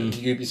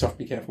 Ubisoft,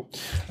 be careful.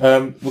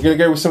 We're going to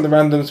go with some of the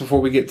randoms before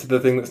we get to the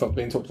thing that's not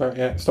being talked about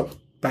yet. Stop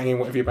banging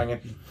whatever you're banging.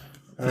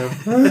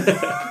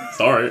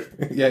 Sorry.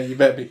 Yeah, you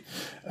better be.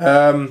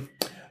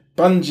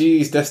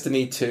 Bungie's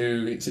Destiny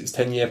 2, it's its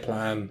 10-year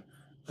plan.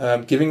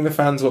 Giving the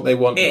fans what they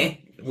want,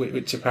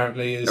 which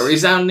apparently is... A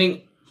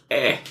resounding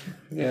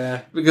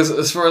Yeah. Because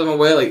as far as I'm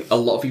aware, like, a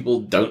lot of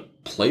people don't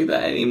play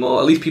that anymore.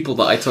 At least people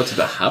that I talk to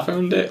that have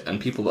owned it, and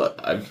people that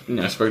I've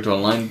spoken to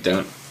online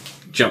don't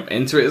jump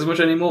into it as much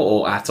anymore,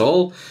 or at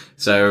all.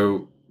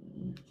 So,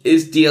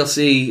 is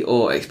DLC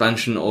or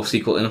expansion or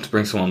sequel enough to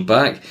bring someone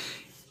back?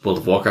 World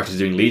of Warcraft is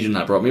doing Legion,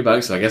 that brought me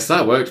back, so I guess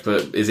that worked,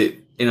 but is it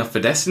enough for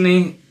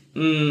Destiny?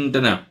 Don't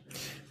know.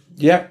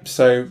 Yeah,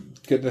 so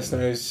goodness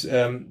knows,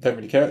 don't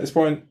really care at this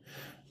point.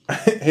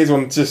 Here's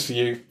one just for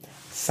you.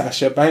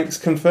 Sasha Banks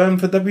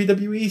confirmed for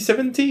WWE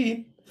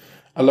 17,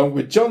 along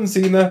with John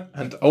Cena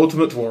and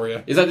Ultimate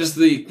Warrior. Is that just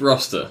the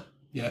roster?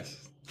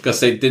 Yes. Because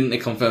they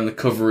confirm the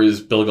cover is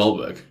Bill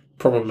Goldberg?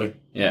 Probably.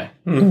 Yeah.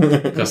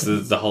 Because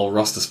there's the whole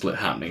roster split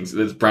happening.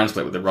 There's a brand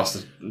split with the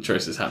roster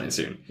choices happening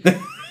soon.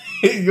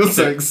 You're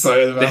so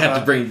excited about that. They had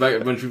to bring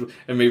back a bunch of people,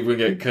 and maybe we'll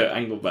get Kurt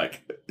Angle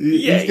back.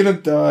 He's going to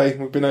die.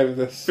 We've been over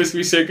this. It's going to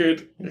be so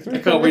good. I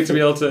can't wait to be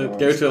able to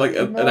go to like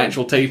an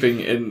actual taping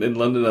in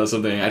London or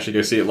something and actually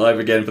go see it live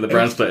again for the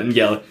brand split and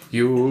yell,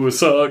 "You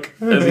suck,"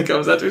 as he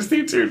comes out to his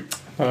theme tune.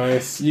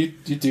 Nice. You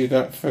do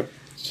that for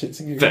shits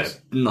and giggles.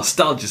 For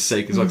nostalgia's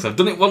sake as well, because I've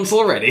done it once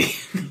already.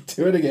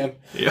 Do it again.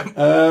 Yeah.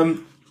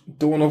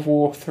 Dawn of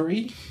War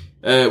 3?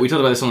 We talked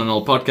about this on an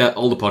older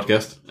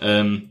podcast.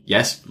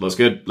 Yes, looks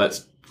good.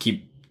 Let's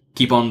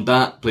keep on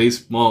that,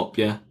 please. More,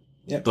 yeah.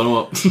 Yep. Don't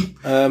know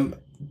what.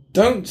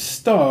 Don't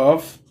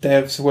Starve,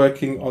 devs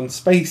working on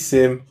Space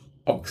Sim,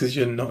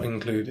 Oxygen not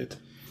included.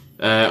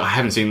 I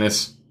haven't seen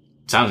this.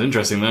 Sounds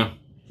interesting, though.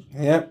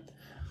 Yep.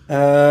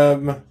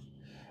 I'm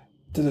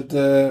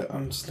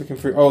just looking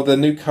through... Oh, the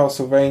new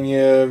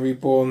Castlevania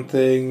Reborn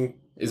thing.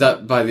 Is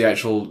that by the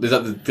actual... Is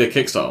that the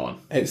Kickstarter one?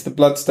 It's the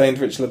Bloodstained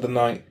Ritual of the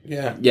Night,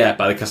 yeah. Yeah,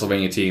 by the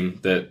Castlevania team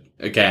that,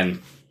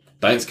 again,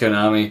 thanks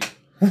Konami.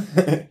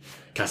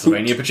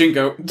 Castlevania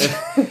Pachinko.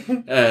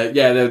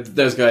 Yeah,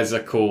 those guys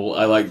are cool.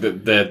 I like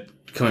that they're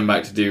coming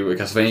back to do a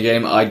Castlevania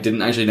game. I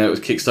didn't actually know it was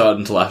Kickstarted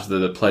until after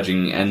the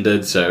pledging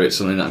ended, so it's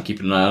something that I'm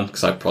keeping an eye on,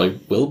 because I probably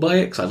will buy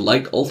it, because I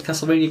like old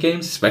Castlevania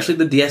games, especially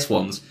the DS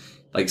ones.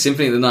 Like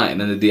Symphony of the Night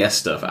and then the DS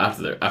stuff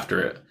after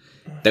it.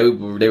 They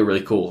were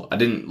really cool. I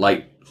didn't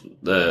like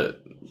the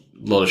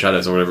Lord of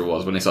Shadows or whatever it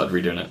was when they started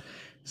redoing it.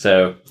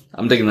 So,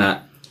 I'm digging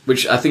that.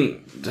 Which I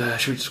think,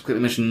 should we just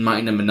quickly mention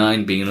Mighty No.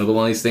 9 being another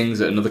one of these things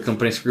that another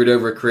company screwed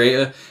over a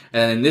creator,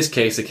 and in this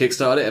case they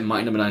kickstarted it and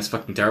Mighty No. 9 is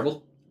fucking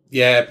terrible.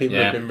 Yeah, people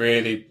have been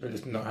really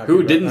not happy.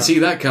 Who didn't see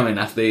that coming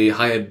after they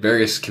hired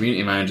various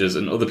community managers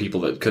and other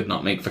people that could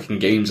not make fucking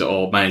games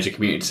or manage a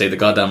community to save the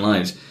goddamn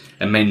lives,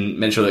 and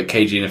made sure that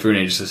Keiji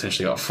Inafune just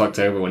essentially got fucked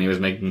over when he was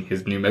making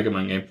his new Mega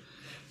Man game.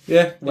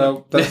 Yeah,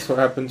 well, that's what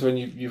happens when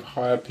you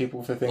hire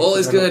people for things. All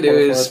it's going to do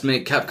is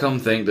make Capcom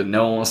think that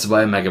no one wants to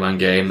buy a Mega Man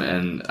game,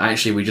 and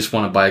actually we just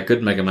want to buy a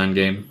good Mega Man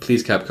game.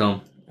 Please, Capcom.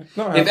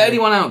 If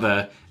anyone out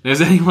there knows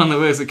anyone that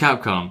works at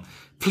Capcom,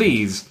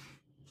 please,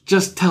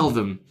 just tell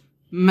them,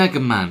 Mega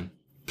Man.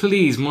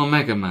 Please, more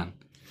Mega Man.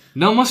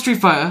 No more Street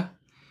Fighter.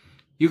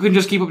 You can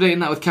just keep updating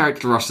that with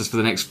character rosters for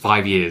the next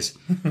 5 years.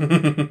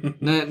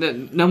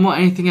 No more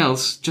anything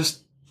else.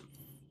 Just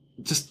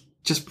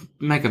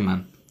Mega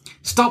Man.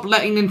 Stop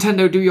letting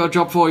Nintendo do your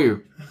job for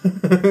you.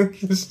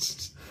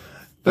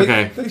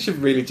 Okay. They should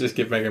really just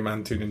give Mega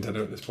Man to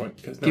Nintendo at this point.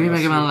 Give me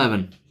Mega Man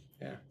 11.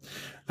 Yeah.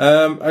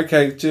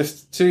 Okay,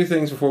 just two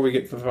things before we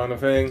get to the final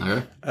thing.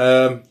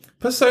 Okay.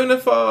 Persona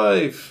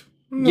 5.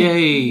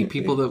 Yay!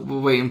 People that were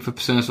waiting for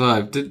Persona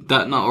 5. Did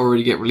that not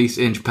already get released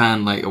in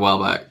Japan like a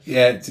while back?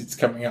 Yeah, it's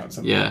coming out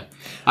sometime. Yeah.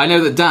 I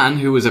know that Dan,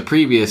 who was a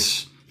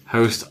previous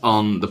host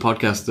on the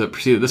podcast that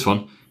preceded this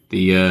one,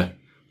 the UK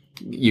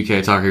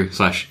Otaku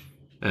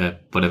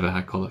 / whatever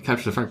I call it,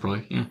 Capture the Flag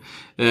probably,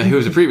 yeah. Who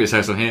was a previous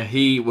host on here,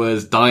 he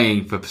was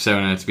dying for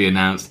Persona to be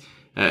announced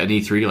at an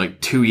E3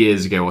 like 2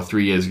 years ago or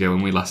 3 years ago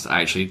when we last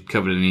actually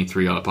covered an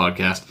E3 on a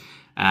podcast.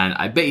 And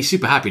I bet he's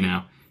super happy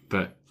now.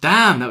 But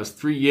Damn, that was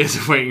 3 years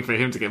of waiting for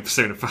him to get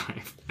Persona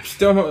 5.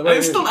 Still not.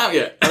 It's still not out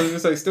yet. I was going to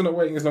say, still not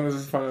waiting as long as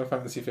it's Final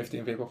Fantasy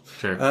 15 people.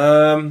 Sure.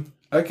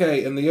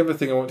 Okay, and the other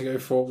thing I want to go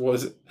for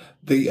was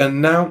the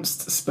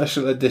announced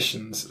special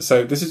editions.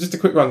 So this is just a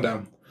quick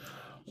rundown.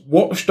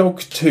 Watch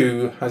Dogs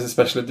 2 has a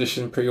special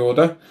edition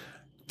pre-order.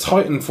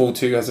 Titanfall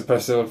 2 has a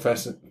special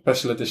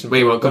edition Wait,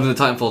 pre-order. what comes in the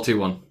Titanfall 2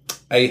 one?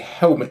 A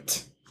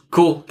helmet.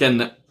 Cool,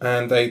 getting it.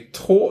 And a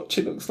torch,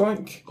 it looks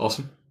like.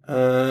 Awesome.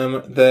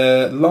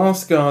 The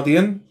Last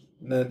Guardian,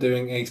 they're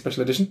doing a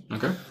special edition.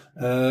 Okay.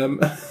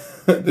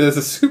 There's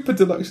a super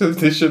deluxe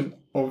edition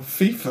of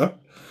FIFA,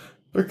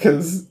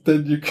 because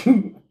then you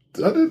can...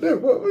 I don't know,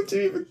 what would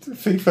you even do?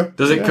 FIFA?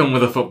 Does it come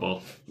with a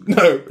football?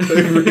 No,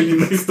 they really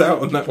missed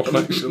out on that one,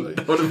 actually.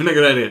 That would have been a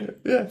good idea.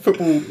 Yeah,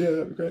 football, yeah,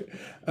 that'd be great.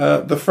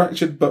 The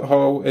Fractured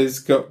Butthole is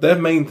got... Their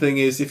main thing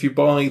is, if you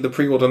buy the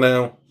pre-order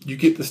now, you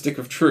get the Stick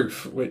of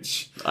Truth,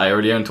 which... I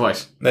already own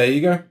twice. There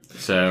you go.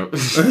 So...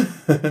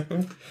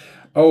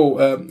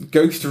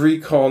 Ghost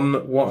Recon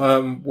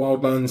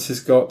Wildlands has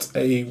got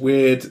a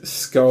weird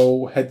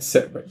skull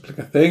headset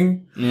replica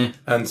thing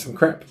and some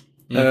crap.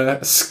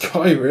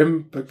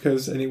 Skyrim,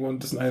 because anyone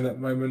doesn't own that at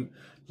the moment,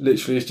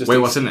 literally is just... Wait,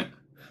 what's in it?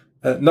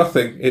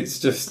 Nothing. It's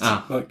just,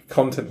 like,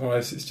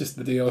 content-wise, it's just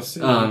the DLC.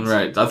 Oh,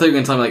 right. I thought you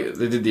were going to tell me, like,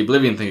 they did the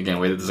Oblivion thing again,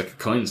 where there's, like, a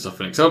coin and stuff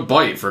in it. So I would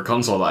buy it for a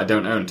console that I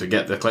don't own to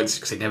get the collectors,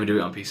 because they never do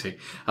it on PC.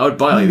 I would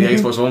buy, like, the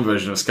Xbox One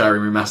version of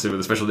Skyrim Remastered with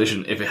a special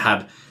edition if it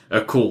had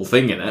a cool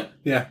thing in it.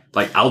 Yeah.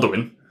 Like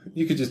Alduin.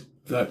 You could just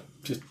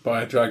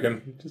buy a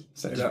dragon. Just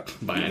say that.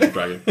 Buy an extra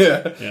dragon.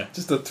 Yeah.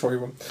 Just a toy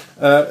one.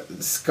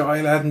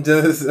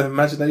 Skylanders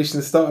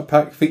Imagination Starter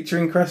Pack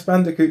featuring Crash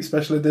Bandicoot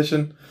Special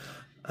Edition.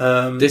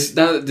 Now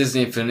that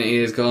Disney Infinity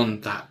is gone,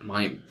 that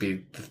might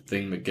be the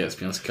thing that gets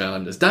me on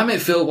Skylanders. Damn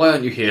it, Phil, why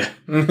aren't you here?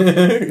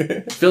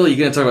 Phil, you're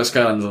going to talk about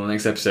Skylanders on the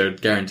next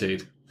episode,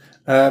 guaranteed.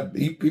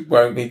 He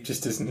won't, he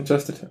just isn't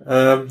interested.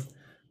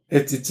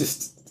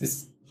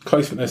 It's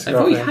close but no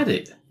cigar. I thought he had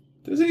it.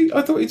 Does he?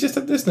 I thought he just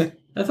had Disney.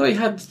 I thought he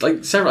had,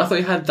 like, several. I thought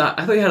he had that.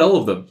 I thought he had all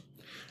of them.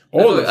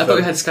 I thought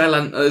he had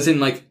Skyland, as in,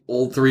 like,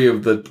 all three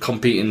of the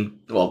competing,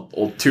 well,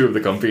 or two of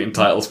the competing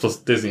titles plus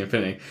Disney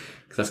Infinity.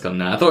 Because that's gone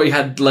now. I thought he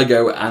had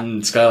Lego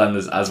and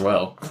Skylanders as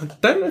well. I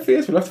don't know if he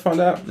is. We'll have to find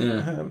out.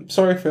 Yeah.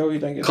 Sorry, Phil, you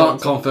don't get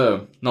Can't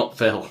confirm. Not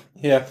Phil.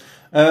 Yeah.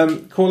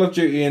 Call of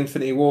Duty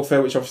Infinity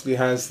Warfare, which obviously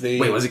has the...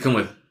 Wait, what does it come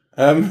with?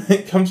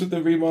 It comes with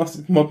the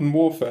remastered Modern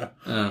Warfare.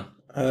 Oh.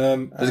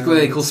 Does it come with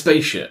anything called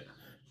Space Shit?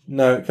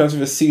 No, it comes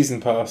with a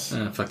season pass.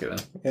 Oh, fuck it then.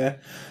 Yeah.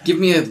 Give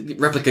me a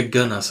replica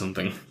gun or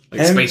something.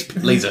 Like Space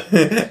Laser.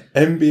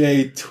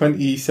 NBA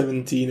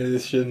 2017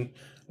 edition,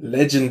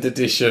 Legend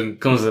edition.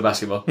 Comes with a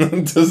basketball.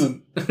 It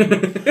doesn't.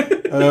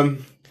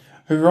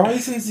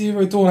 Horizon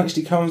Zero Dawn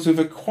actually comes with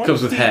a quite...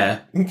 Comes with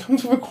hair. It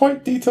comes with a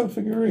quite detailed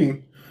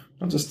figurine.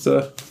 I'll just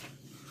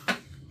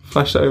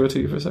flash that over to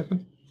you for a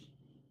second.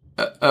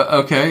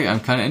 Okay, I'm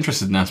kind of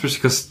interested now, especially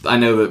because I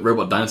know that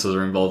robot dinosaurs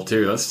are involved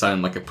too. That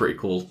sounds like a pretty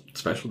cool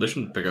special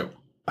edition to pick up.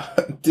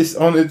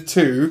 Dishonored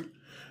 2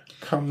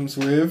 comes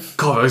with...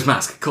 Corvo's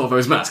mask.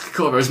 Corvo's mask.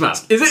 Corvo's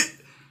mask. Is it?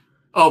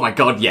 Oh my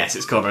god, yes,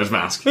 it's Corvo's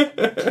mask. Yeah.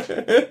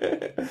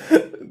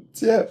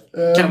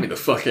 Count me the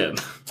fuck in.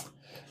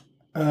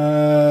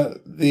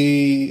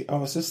 The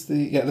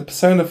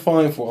Persona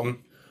 5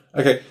 one.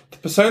 Okay, the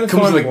Persona 5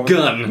 comes with a one...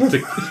 gun.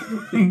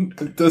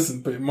 It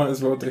doesn't, but it might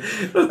as well do.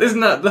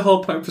 Isn't that the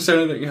whole point of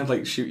Persona, that you have to,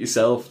 like, shoot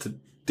yourself to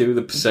do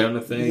the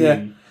Persona thing?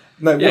 Yeah.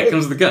 No, yeah, it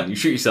comes with a gun. You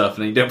shoot yourself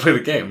and then you don't play the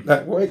game.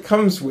 What it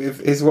comes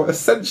with is what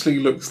essentially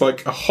looks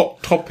like a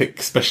Hot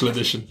Topic special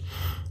edition.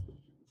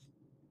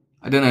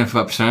 I don't know enough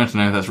about Persona to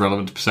know if that's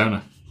relevant to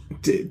Persona.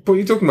 What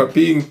you're talking about,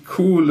 being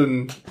cool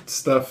and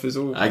stuff is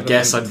all... I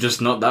guess I'm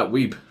just not that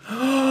weeb.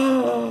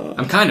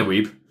 I'm kind of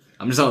weeb.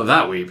 I'm just not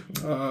that weeb.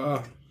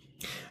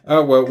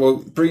 Well,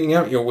 bringing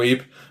out your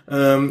weeb,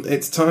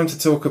 it's time to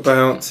talk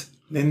about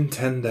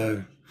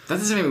Nintendo. That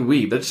doesn't make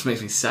me weeb, that just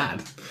makes me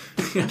sad.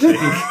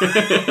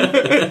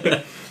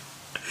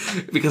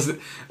 Because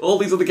all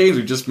these other games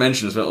we've just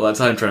mentioned spent all that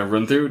time trying to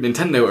run through.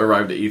 Nintendo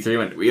arrived at E3 and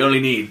went, we only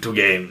need 2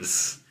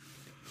 games.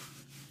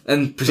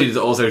 And proceeded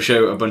to also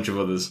show a bunch of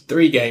others.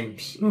 3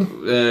 games.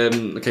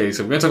 Okay,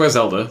 so we're going to talk about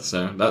Zelda,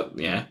 so that,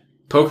 yeah.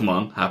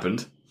 Pokemon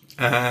happened.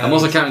 I'm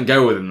also counting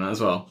Go within that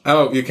as well.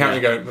 Oh, you're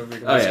counting Go.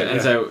 Oh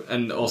yeah,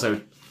 and also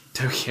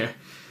Tokyo.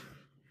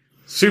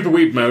 Super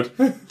Weeb mode.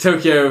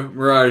 Tokyo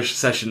Mirage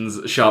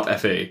Sessions Sharp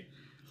FE,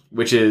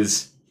 which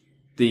is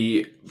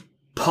the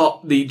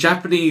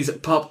Japanese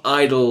pop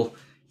idol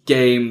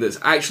game that's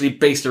actually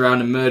based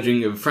around a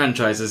merging of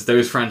franchises,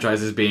 those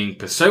franchises being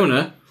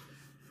Persona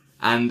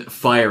and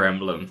Fire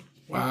Emblem.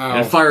 Wow.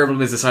 And Fire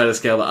Emblem is the side of the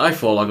scale that I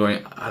fall on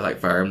going, I like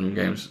Fire Emblem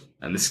games.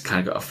 And this kind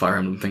of got a Fire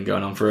Emblem thing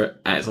going on for it.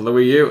 And it's on the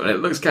Wii U, and it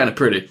looks kind of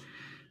pretty.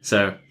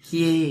 So,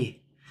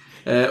 yay.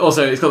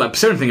 Also, it's got that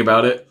Persona thing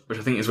about it, which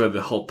I think is where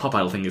the whole pop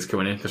idol thing is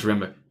coming in. Because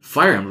remember,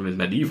 Fire Emblem is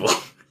medieval.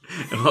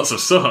 and lots of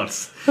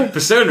swords.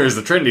 Persona is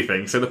the trendy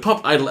thing, so the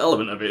pop idol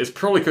element of it is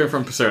probably coming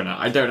from Persona.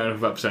 I don't know enough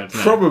about Persona to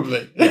know.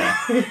 Probably. Yeah.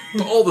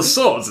 But all the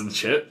swords and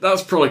shit,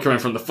 that's probably coming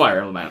from the fire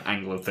element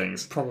angle of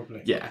things.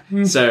 Probably. Yeah.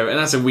 So, and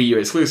that's a Wii U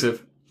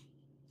exclusive.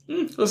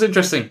 That's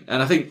interesting.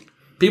 And I think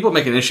people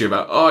make an issue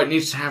about, it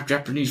needs to have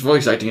Japanese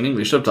voice acting and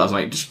English subtitles.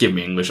 I'm like, just give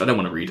me English. I don't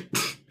want to read.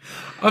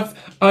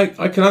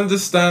 I can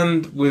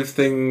understand with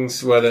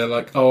things where they're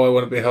like, I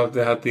want to be able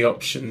to have the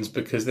options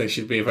because they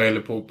should be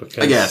available.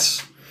 Because I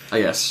guess.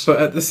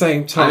 But at the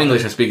same time, I'm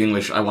English. I speak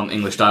English. I want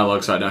English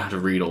dialogue, so I don't have to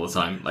read all the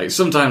time. Like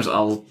sometimes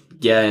I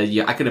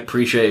can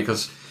appreciate it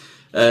because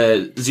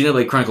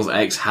Xenoblade Chronicles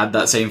X had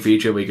that same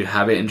feature where you could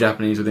have it in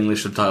Japanese with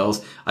English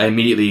subtitles. I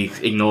immediately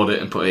ignored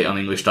it and put it on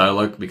English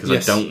dialogue because I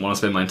don't want to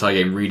spend my entire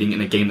game reading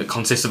in a game that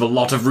consists of a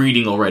lot of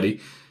reading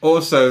already.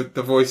 Also,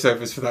 the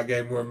voiceovers for that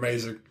game were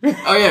amazing.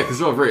 Oh yeah, because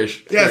they're all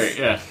British. Yes. Great,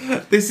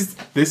 yeah.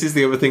 This is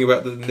the other thing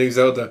about the new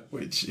Zelda,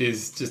 which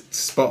is just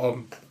spot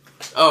on.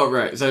 Oh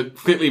right. So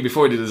quickly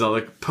before we do the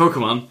Zelda,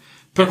 Pokemon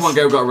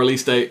Go got a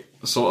release date,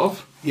 sort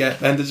of. Yeah,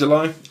 end of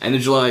July. End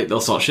of July. They'll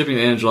start shipping at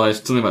the end of July.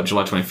 Something about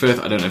July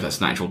 25th. I don't know if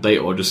that's an actual date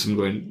or just some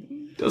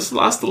going. Just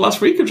the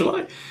last week of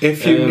July.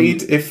 If you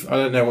I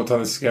don't know what time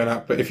this is going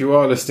out, but if you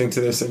are listening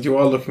to this and you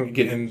are looking at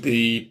getting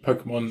the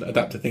Pokemon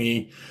adapter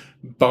thingy,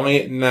 buy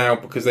it now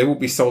because they will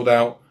be sold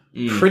out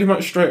pretty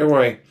much straight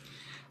away.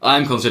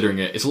 I'm considering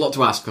it. It's a lot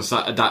to ask because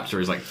that adapter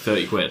is like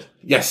 30 quid.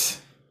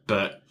 Yes.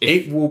 But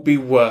it will be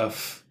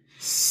worth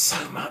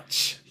so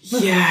much.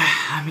 Yeah,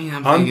 I mean,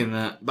 I'm thinking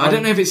that. But I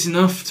don't know if it's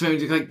enough to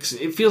maybe, like,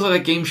 it feels like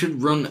that game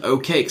should run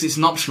okay because it's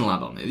an optional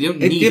add-on. You don't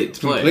need it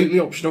to play. It's completely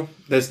optional.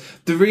 There's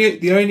the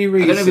only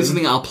reason. I don't know if it's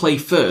something I'll play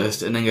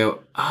first and then go,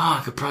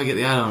 I could probably get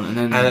the add-on.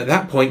 And at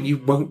that point, you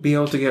won't be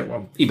able to get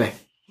one. eBay.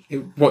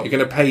 What, you're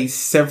going to pay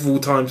several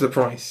times the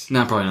price?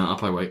 No, probably not. I'll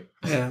probably wait.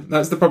 Yeah,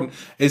 that's the problem.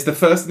 Is the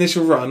first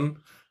initial run,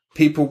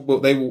 they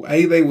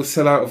will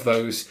sell out of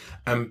those,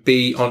 and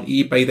B, on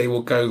eBay they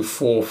will go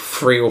for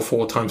 3 or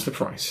 4 times the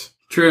price.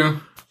 True.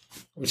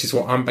 Which is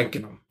what I'm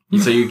banking on.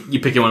 So you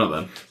picking one up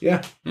then?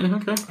 Yeah. Yeah,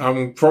 okay.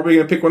 I'm probably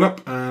going to pick one up,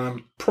 and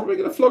I'm probably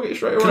going to flog it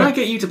straight away. Can I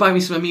get you to buy me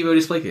some Amiibo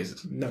display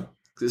cases? No.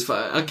 It's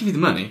fine. I'll give you the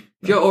money.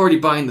 If you're already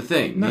buying the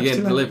thing, you get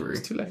a delivery.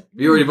 It's too late.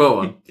 You already bought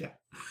one? Yeah.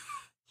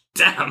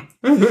 Damn.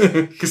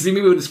 Because the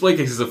Amiibo display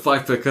cases are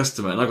 5 per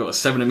customer, and I've got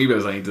 7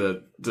 Amiibos I need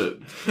to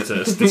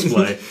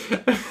display.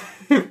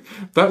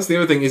 That's the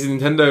other thing, is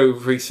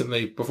Nintendo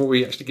recently, before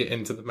we actually get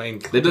into the main...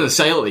 They did a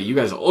sale that you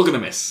guys are all going to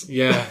miss.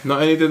 Yeah,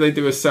 not only did they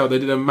do a sale, they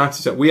did a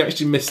massive sale. We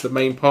actually missed the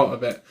main part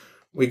of it.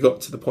 We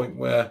got to the point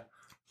where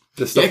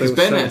the stuff... Yeah, because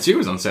Bayonetta 2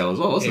 was on sale as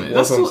well, wasn't it?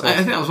 I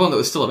think that was one that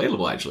was still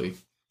available, actually.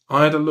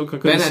 I had a look.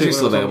 Bayonetta 2 is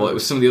still available. It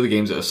was some of the other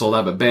games that are sold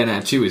out, but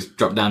Bayonetta 2 is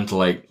dropped down to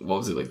like, what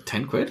was it, like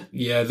 10 quid?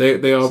 Yeah,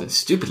 they are... It's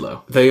stupid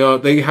low.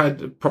 They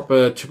had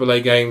proper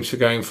AAA games for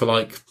going for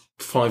like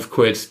 5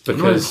 quid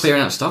because they're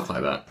clearing out stuff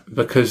like that.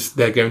 Because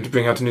they're going to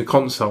bring out a new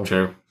console.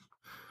 True.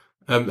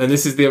 And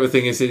this is the other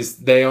thing is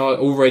they are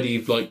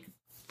already like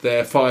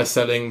they're fire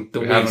selling the.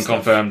 We Wii haven't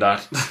stuff. confirmed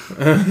that.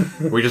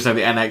 We just know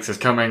the NX is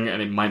coming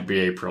and it might be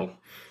April.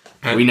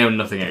 And we know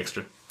nothing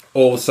extra.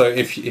 Also,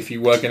 if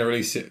you were going to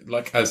release it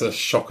like as a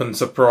shock and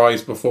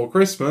surprise before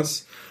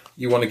Christmas,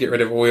 you want to get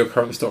rid of all your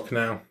current stock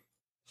now.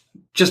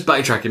 Just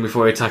backtracking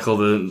before we tackle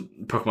the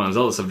Pokemon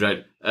Zelda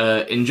subject.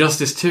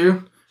 Injustice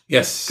 2.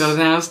 Yes. Got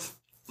announced.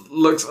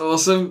 Looks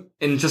awesome.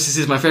 Injustice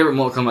is my favourite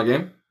Mortal Kombat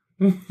game.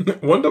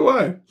 Wonder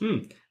why?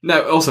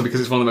 No, also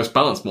because it's one of the most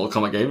balanced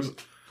Mortal Kombat games.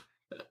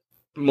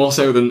 More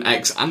so than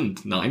X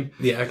and 9.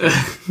 Yeah.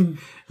 Okay.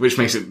 Which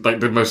makes it like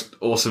the most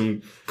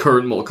awesome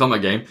current Mortal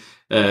Kombat game.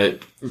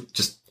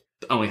 Just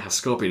only has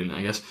Scorpion in it,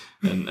 I guess,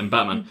 and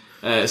Batman.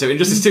 So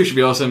Injustice 2 should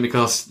be awesome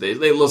because it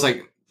looks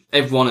like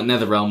everyone at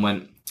NetherRealm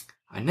went,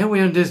 I know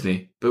we own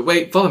Disney, but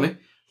wait, follow me.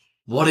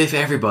 What if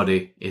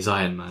everybody is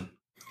Iron Man?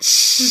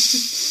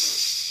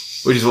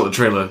 Which is what the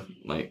trailer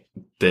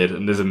did,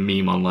 and there's a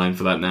meme online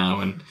for that now.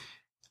 And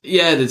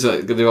yeah, they've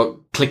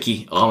got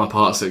clicky armor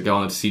parts that go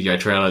on the CGI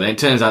trailer. And it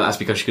turns out that's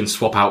because you can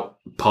swap out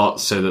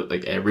parts so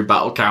that every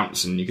battle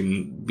counts, and you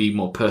can be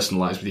more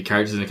personalized with your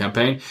characters in the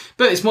campaign.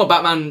 But it's more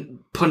Batman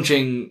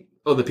punching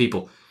other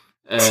people,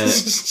 and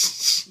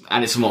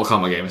it's a Mortal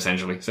Kombat game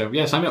essentially. So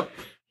yeah, sign me up.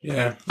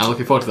 Yeah, I'm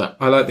looking forward to that.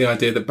 I like the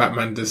idea that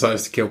Batman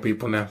decides to kill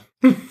people now.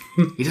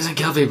 He doesn't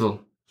kill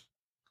people.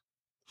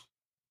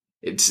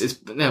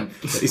 It's no.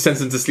 He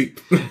sends them to sleep.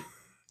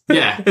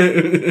 Yeah.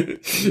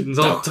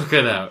 Not took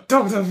it out.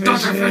 Dr.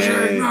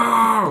 Fishy,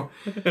 no!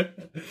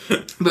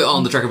 But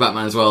on the track of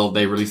Batman as well,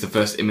 they released the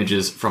first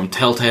images from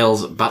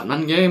Telltale's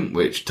Batman game,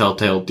 which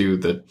Telltale do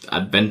the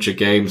adventure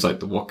games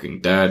like The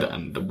Walking Dead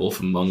and The Wolf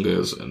Among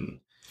Us and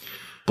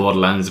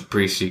Borderlands,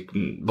 Tales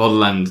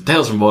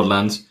from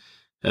Borderlands.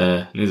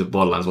 News of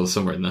Borderlands, well,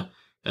 somewhere in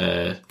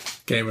there.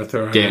 Game of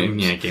Thrones.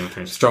 Game of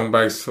Thrones. Strong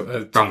Bags.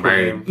 Strong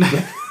Bag.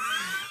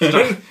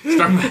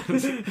 Strong Man.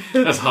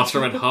 That's half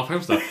Strong Man, half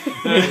Homestar.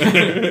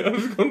 I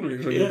was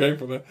wondering where you're going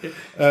from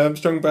there.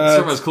 Strong Bag.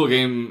 Strong Man's a cool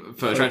game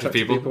for attractive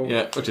people.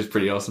 Yeah, which is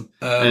pretty awesome.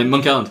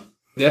 Monkey Island.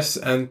 Yes,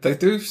 and they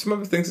do some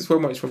other things as well,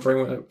 much my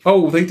brain went.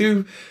 Oh, they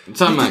do...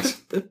 Sam Max.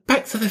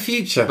 Back to the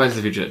Future. Back to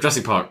the Future.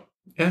 Jurassic Park.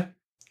 Yeah.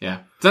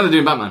 Yeah. So they're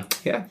doing Batman.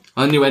 Yeah.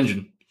 On a new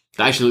engine.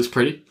 That actually looks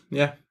pretty.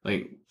 Yeah.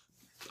 Like,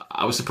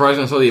 I was surprised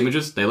when I saw the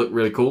images. They look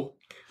really cool.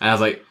 And I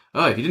was like,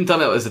 oh, if you didn't tell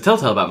me it was the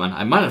Telltale Batman,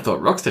 I might have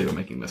thought Rocksteady were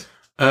making this.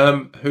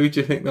 Who do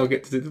you think they'll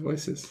get to do the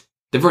voices?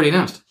 They've already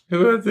announced.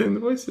 Who are doing the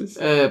voices?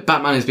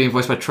 Batman is being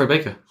voiced by Troy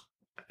Baker.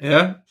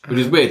 Yeah. Which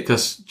is weird,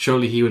 because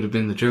surely he would have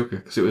been the Joker,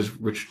 because it was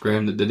Richard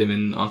Graham that did him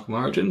in Arkham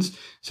Origins.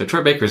 So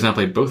Troy Baker has now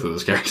played both of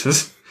those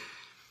characters.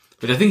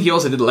 But I think he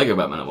also did Lego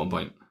Batman at one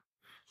point.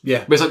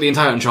 Yeah. But it's like the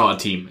entire Uncharted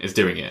team is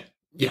doing it.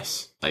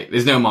 Yes. Like,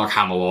 there's no Mark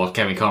Hamill or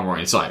Kevin Conroy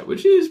in sight,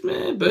 which is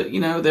meh, but,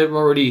 you know, they're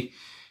already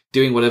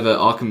doing whatever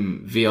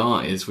Arkham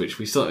VR is, which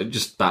we saw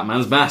just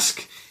Batman's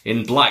mask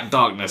in black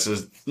darkness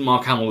as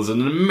Mark Hamill is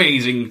an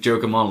amazing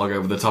Joker monologue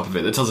over the top of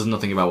it that tells us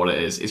nothing about what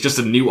it is. It's just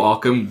a new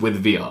Arkham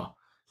with VR.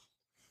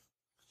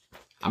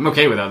 I'm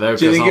okay with that, though,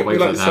 Do you because think I'll it'd wait be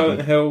for like that to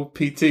happen. Silent Hill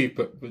PT,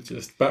 but with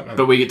just Batman?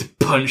 But we get to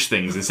punch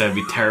things instead of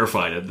be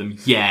terrified of them.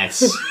 Yes.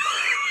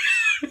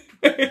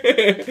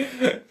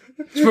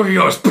 Spooky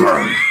yours,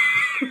 burn!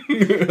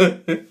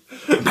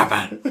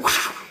 Batman.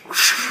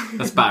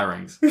 That's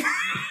batarangs.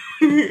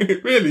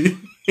 Really?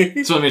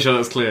 Just want to make sure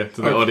that's clear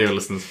to the audio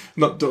listeners.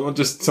 Not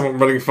just someone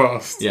running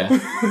fast. Yeah.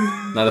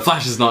 Now, the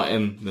Flash is not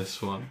in this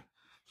one.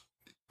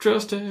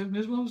 Trust him.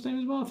 His mom's name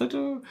is Martha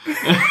too.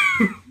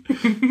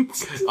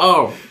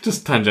 Oh,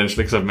 just tangentially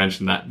because I've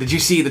mentioned that. Did you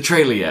see the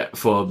trailer yet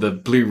for the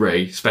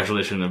Blu-ray special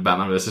edition of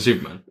Batman vs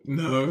Superman?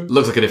 No.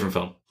 Looks like a different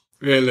film.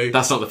 Really?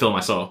 That's not the film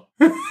I saw.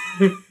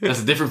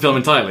 That's a different film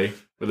entirely,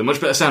 with a much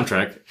better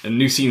soundtrack and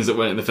new scenes that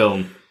weren't in the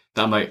film.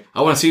 That I'm like,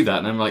 I want to see that,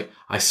 and I'm like,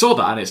 I saw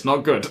that and it's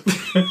not good.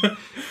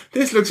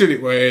 This looks really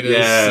weird.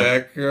 Yeah. A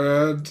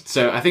second.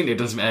 So I think they've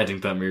done some editing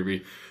to that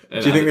movie. Do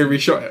you think they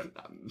reshot it?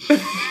 Do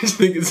you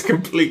think it's a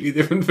completely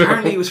different film?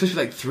 Apparently it was supposed to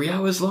be like 3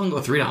 hours long or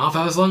 3.5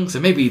 hours long, so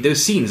maybe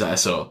those scenes that I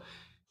saw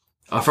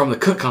are from the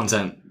cut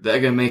content that are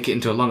going to make it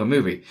into a longer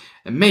movie.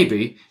 And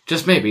maybe,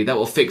 just maybe, that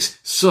will fix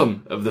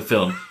some of the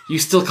film. You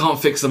still can't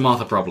fix the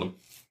Martha problem.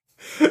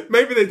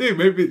 Maybe they do.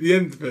 Maybe at the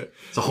end of it.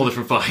 It's a whole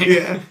different fight.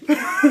 Yeah.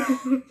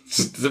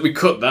 That we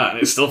cut that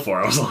and it's still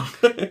 4 hours long.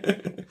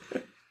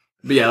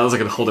 But yeah, that was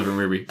like a whole different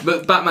movie.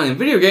 But Batman in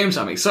video games,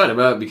 I'm excited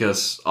about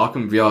because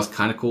Arkham VR is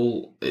kind of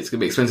cool. It's going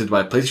to be expensive to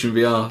buy PlayStation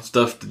VR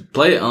stuff to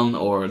play it on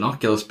or an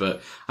Oculus, but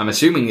I'm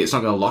assuming it's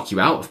not going to lock you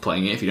out of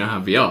playing it if you don't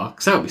have VR.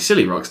 Because that would be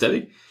silly,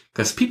 Rocksteady.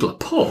 Because people are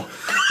poor.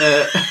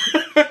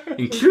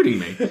 Including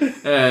me.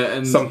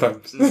 And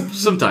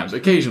Sometimes,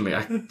 occasionally.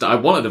 I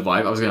wanted a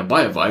Vive, I was going to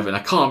buy a Vive, and I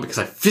can't because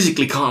I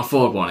physically can't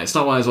afford one. It's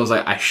not one of those ones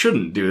like, I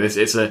shouldn't do this.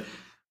 It's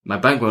my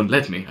bank won't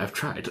let me. I've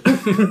tried.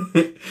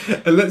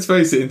 And let's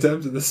face it, in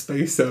terms of the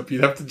space up,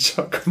 you'd have to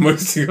chuck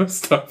most of your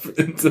stuff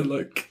into,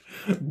 like,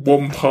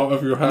 one part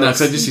of your house. No,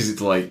 because I just use it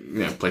to, like,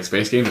 you know, play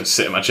space games and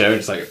sit in my chair and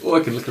just like, oh,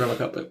 I can look around my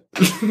carpet.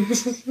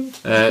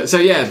 So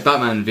yeah,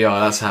 Batman VR,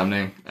 that's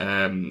happening.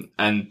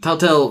 And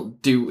Telltale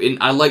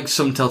I like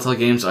some Telltale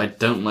games, I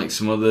don't like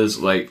some others.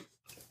 Like,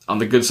 on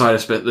the good side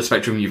of the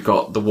spectrum, you've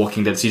got The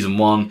Walking Dead Season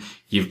 1,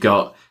 you've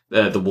got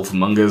The Wolf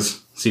Among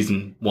Us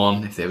Season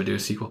 1, if they ever do a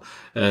sequel.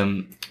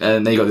 And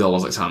then you got the old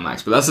ones like Sam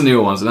Max, but that's the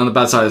newer ones. And on the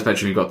bad side of the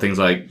spectrum, you've got things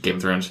like Game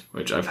of Thrones,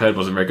 which I've heard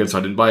wasn't very good, so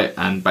I didn't buy it,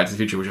 and Back to the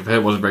Future, which I've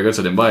heard wasn't very good,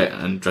 so I didn't buy it,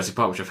 and Jurassic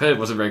Park, which I've heard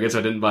wasn't very good, so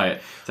I didn't buy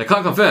it. So I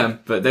can't confirm,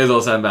 but those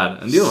all sound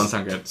bad, and the other ones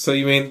sound good. So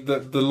you mean the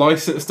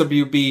licensed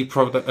WB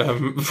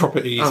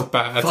property is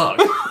bad? Fuck.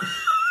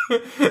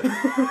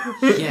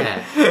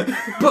 Yeah.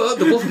 But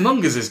The Wolf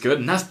Among Us is good,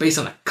 and that's based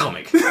on a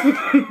comic.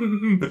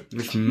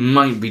 Which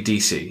might be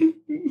DC.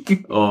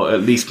 Or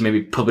at least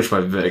maybe published by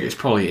Vertigo. It's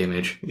probably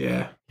Image.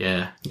 Yeah.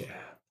 Yeah.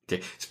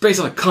 Okay. It's based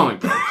on a comic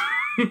book.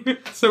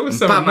 So was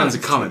Batman's a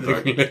comic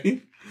book.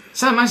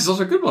 Sam Max is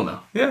also a good one, though.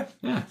 Yeah.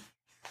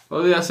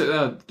 Well, that's it.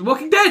 The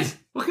Walking Dead.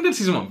 Walking Dead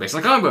Season 1, based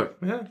on a comic book.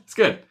 Yeah. It's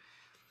good.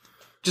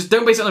 Just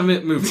don't base it on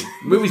a movie.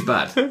 Movie's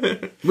bad.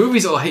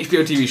 Movies or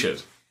HBO TV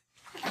shows.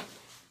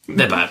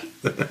 They're bad.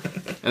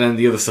 And then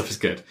the other stuff is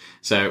good.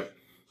 So,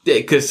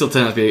 it could still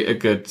turn out to be a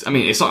good... I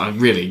mean, it's not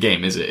really a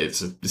game, is it?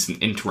 It's an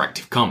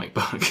interactive comic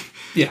book.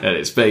 Yeah. At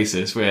its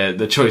basis, where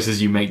the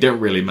choices you make don't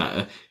really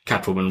matter.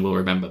 Catwoman will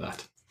remember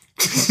that.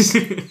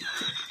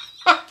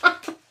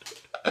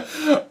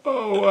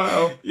 Oh,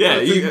 wow. Yeah,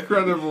 that's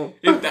incredible.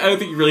 I don't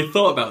think you really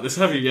thought about this,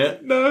 have you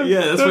yet? No.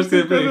 Yeah, that's what's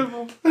going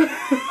incredible. to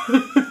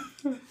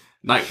be.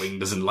 Nightwing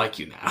doesn't like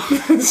you now.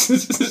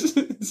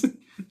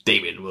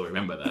 Damien will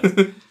remember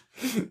that.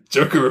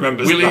 Joker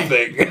remembers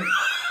nothing.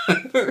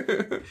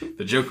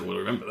 The Joker will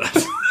remember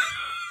that.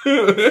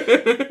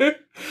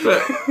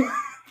 But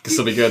it'll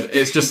still be good.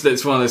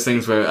 It's one of those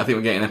things where I think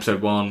we're getting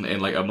episode 1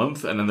 in like a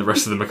month, and then the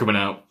rest of them are coming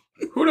out.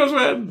 Who knows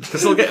when?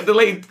 Because they'll get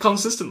delayed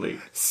consistently.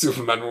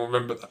 Superman will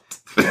remember that.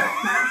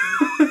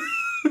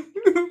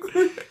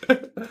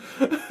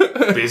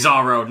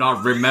 Bizarro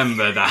not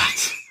remember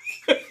that.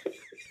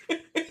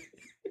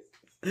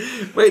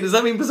 Wait, does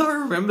that mean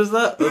Bizarro remembers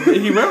that?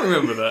 He won't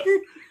remember that.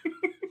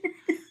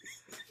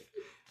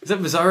 Is that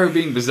Bizarro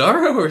being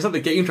Bizarro, or is that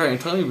the game trying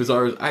to tell me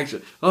Bizarro's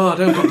actually... Oh,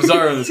 don't put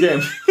Bizarro in this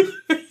game.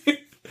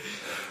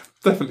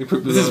 Definitely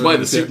put Bizarro. This is why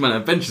the Superman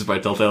Adventures by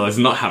Telltale is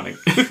not happening.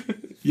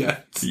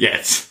 Yet.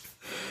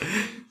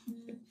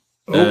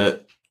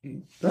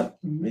 That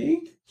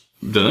me?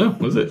 Don't know,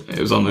 was it? It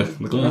was on the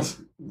glass.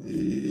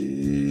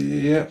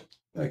 Yeah.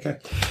 Okay.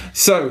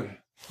 So,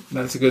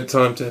 that's a good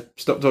time to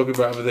stop talking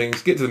about other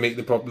things, get to the meat of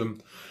the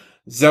problem.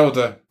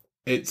 Zelda.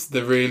 It's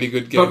the really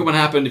good game. Pokemon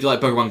happened. If you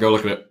like Pokemon, go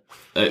look at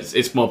it.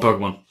 It's more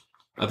Pokemon.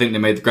 I think they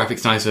made the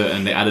graphics nicer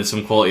and they added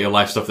some quality of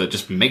life stuff that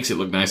just makes it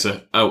look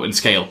nicer. Oh, and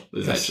scale.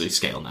 There's actually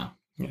scale now.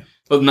 Yeah.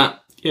 Other than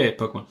that, yay,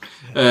 Pokemon.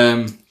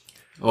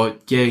 Or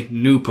yay,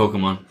 new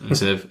Pokemon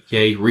instead of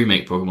yay,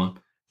 remake Pokemon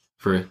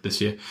for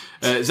this year.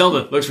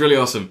 Zelda looks really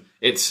awesome.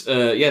 It's,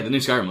 the new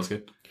Skyrim looks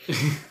good.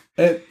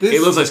 It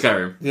looks like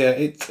Skyrim.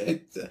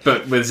 Yeah,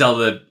 But with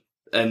Zelda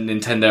and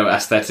Nintendo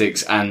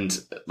aesthetics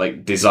and,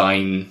 like,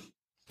 design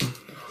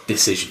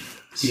decisions.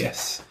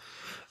 Yes.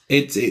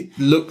 It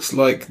looks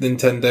like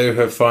Nintendo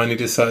have finally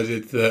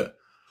decided that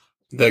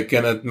they're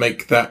going to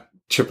make that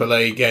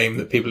AAA game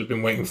that people have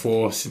been waiting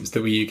for since the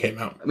Wii U came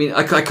out. I mean,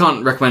 I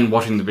can't recommend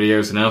watching the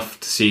videos enough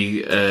to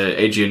see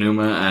Eiji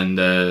Aonuma and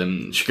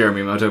Shigeru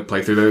Miyamoto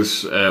play through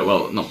those.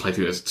 Well, not play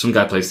through those. Some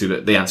guy plays through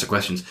that. They answer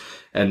questions.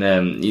 And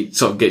it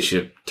sort of gets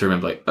you to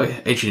remember, like, oh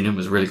yeah, Eiji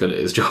Aonuma's really good at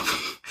his job.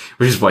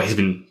 Which is why he's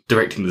been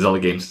directing the Zelda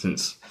games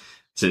since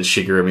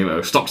Shigeru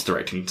Miyamoto stopped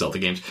directing Zelda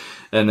games.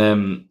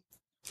 And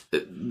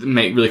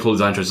make really cool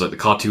design choices, like the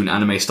cartoon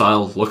anime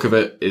style look of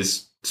it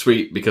is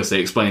sweet because they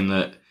explain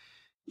that,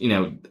 you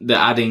know, they're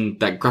adding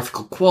that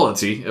graphical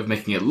quality of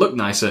making it look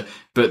nicer,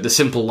 but the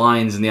simple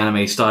lines and the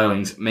anime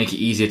stylings make it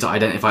easier to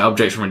identify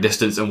objects from a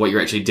distance and what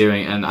you're actually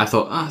doing. And I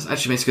thought, that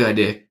actually makes a good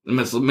idea.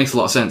 It makes a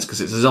lot of sense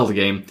because it's a Zelda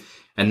game,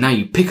 and now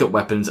you pick up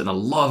weapons and a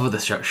lot of other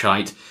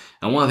shite.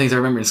 And one of the things I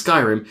remember in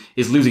Skyrim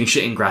is losing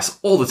shit in grass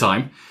all the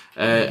time.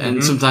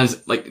 And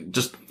sometimes, like,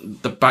 just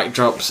the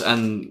backdrops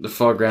and the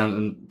foreground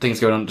and things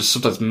going on, just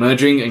sometimes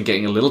merging and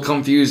getting a little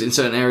confused in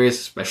certain areas,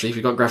 especially if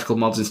you've got graphical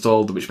mods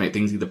installed, which make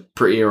things either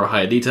prettier or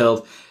higher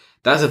detailed.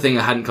 That's a thing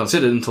I hadn't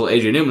considered until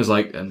Eiji Aonuma was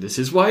like, and this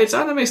is why it's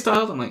anime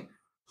styled. I'm like,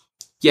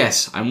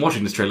 yes, I'm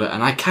watching this trailer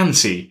and I can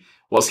see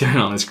what's going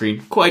on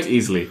screen quite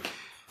easily.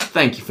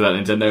 Thank you for that,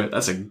 Nintendo.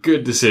 That's a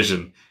good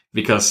decision,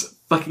 because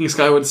fucking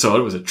Skyward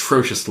Sword was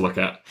atrocious to look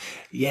at.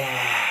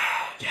 Yeah.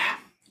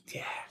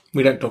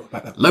 We don't talk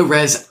about that. Low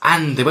res,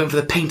 and they went for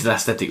the painted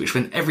aesthetic, which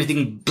meant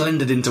everything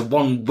blended into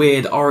one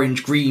weird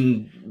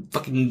orange-green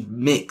fucking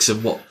mix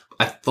of what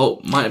I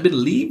thought might have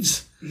been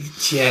leaves.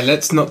 Yeah,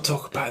 let's not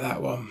talk about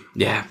that one.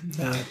 Yeah.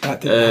 No,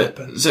 that didn't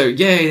happen. So,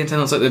 yeah,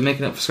 Nintendo's like they're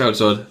making up for Skyward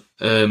Sword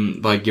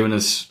by giving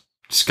us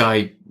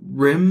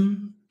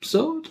Skyrim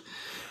Sword?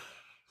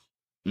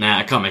 Nah,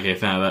 I can't make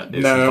anything out of that.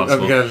 It's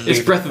impossible.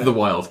 It's Breath of the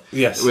Wild.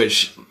 Yes.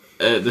 Which...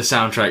 the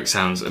soundtrack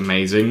sounds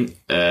amazing.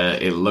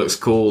 It looks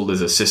cool.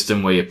 There's a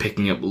system where you're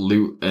picking up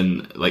loot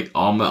and, like,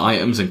 armor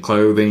items and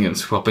clothing and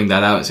swapping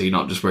that out, so you're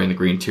not just wearing the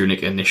green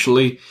tunic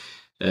initially.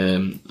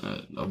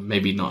 Or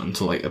maybe not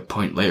until, like, a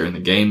point later in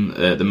the game.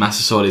 The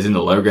Master Sword is in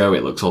the logo.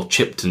 It looks all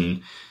chipped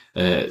and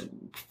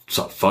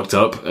sort of fucked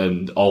up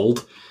and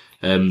old.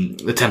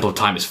 The Temple of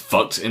Time is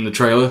fucked in the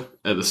trailer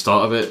at the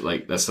start of it.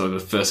 Like, that's sort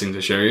of the first thing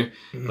to show you.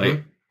 Mm-hmm.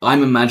 Like,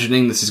 I'm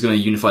imagining this is going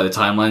to unify the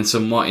timeline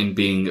somewhat in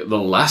being the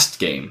last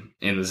game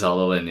in the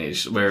Zelda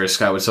lineage, whereas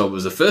Skyward Sword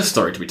was the first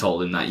story to be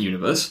told in that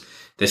universe.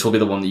 This will be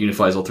the one that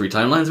unifies all three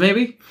timelines,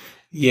 maybe?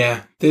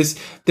 Yeah. I think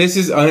this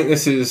is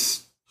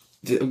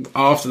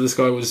after the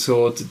Skyward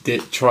Sword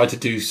tried to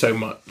do so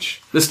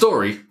much. The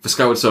story for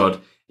Skyward Sword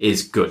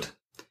is good.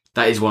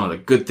 That is one of the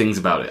good things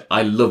about it.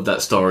 I love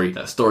that story.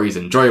 That story is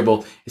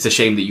enjoyable. It's a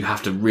shame that you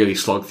have to really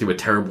slog through a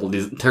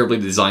terribly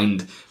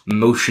designed,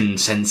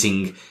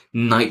 motion-sensing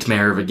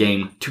nightmare of a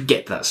game to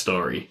get that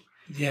story.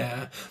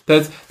 Yeah.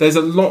 There's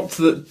a lot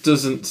that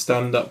doesn't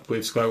stand up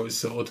with Skyward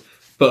Sword,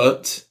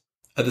 but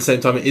at the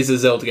same time, it is a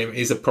Zelda game. It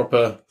is a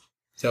proper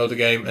Zelda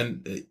game,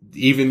 and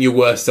even your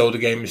worst Zelda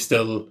game is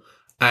still,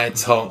 at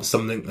its heart,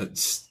 something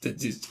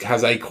that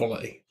has a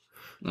quality.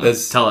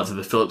 Tell that to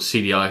the Philips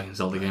CDI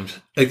Zelda games.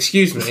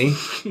 Excuse me.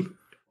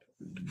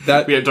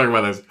 That we don't talk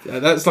about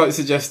those. That's like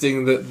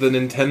suggesting that the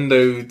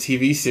Nintendo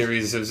TV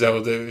series of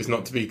Zelda is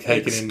not to be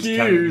taken into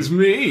canon. Excuse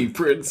me,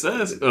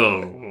 princess.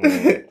 Oh,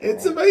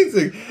 it's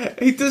amazing.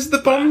 He does the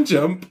bomb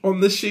jump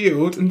on the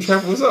shield and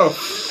travels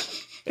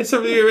off. It's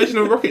from the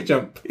original rocket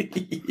jump.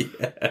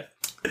 Yeah,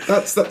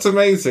 that's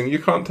amazing. You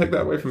can't take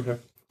that away from him.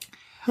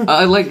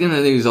 I like in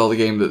the new Zelda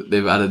game that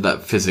they've added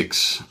that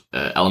physics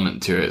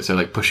element to it. So,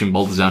 like, pushing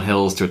boulders down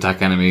hills to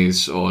attack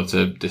enemies or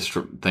to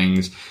disrupt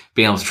things.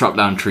 Being able to chop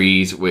down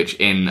trees, which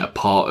in a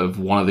part of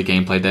one of the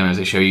gameplay demos,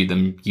 they show you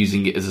them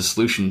using it as a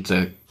solution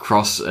to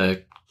cross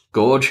a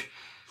gorge.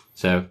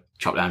 So,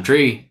 chop down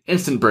tree,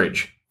 instant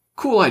bridge.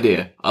 Cool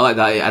idea. I like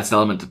that. It adds an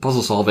element to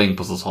puzzle solving.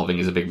 Puzzle solving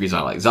is a big reason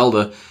I like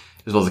Zelda.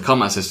 As well as the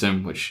combat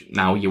system, which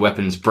now your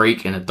weapons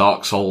break in a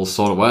Dark Souls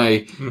sort of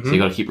way. Mm-hmm. So you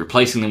got to keep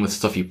replacing them with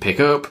stuff you pick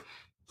up.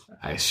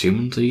 I assume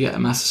until you get a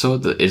Master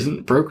Sword that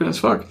isn't broken as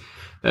fuck.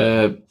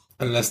 And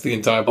Unless the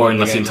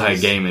entire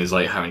game is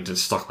like having to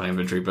stock my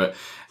inventory. But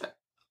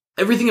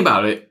everything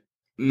about it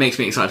makes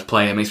me excited to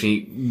play. It makes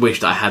me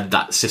wish that I had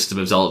that system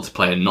of Zelda to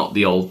play and not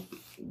the old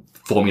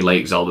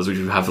formulaic Zeldas, which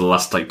we've had for the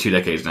last 2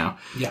 decades now.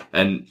 Yeah.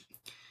 And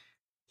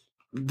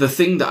the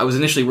thing that I was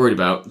initially worried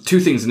about, 2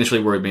 things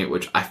initially worried me,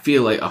 which I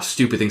feel like are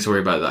stupid things to worry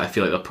about that I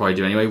feel like they'll probably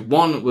do anyway.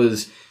 One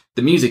was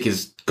the music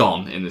is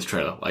gone in this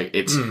trailer. Like,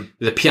 it's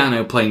the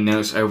piano playing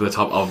notes over the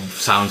top of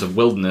sounds of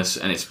wilderness,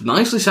 and it's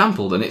nicely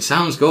sampled, and it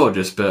sounds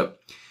gorgeous, but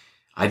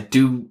I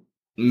do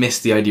miss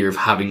the idea of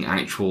having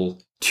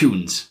actual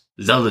tunes,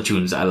 Zelda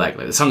tunes that I like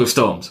the Song of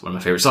Storms, one of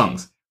my favourite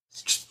songs.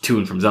 It's just a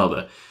tune from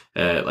Zelda.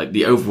 Like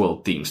the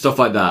overworld theme, stuff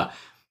like that.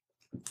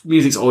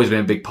 Music's always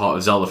been a big part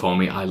of Zelda for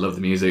me. I love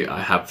the music.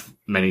 I have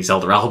many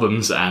Zelda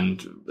albums,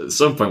 and at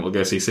some point we'll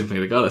go see Symphony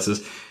of the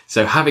Goddesses.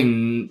 So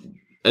having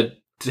a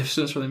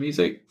distance from the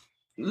music,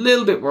 a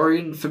little bit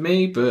worrying for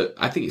me, but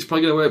I think it's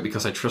probably going to work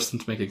because I trust them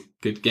to make a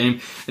good game.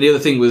 And the other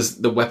thing was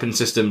the weapon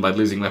system, by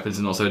losing weapons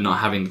and also not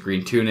having the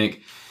green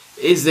tunic.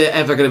 Is there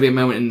ever going to be a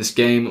moment in this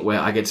game where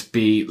I get to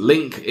be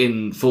Link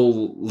in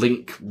full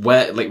Link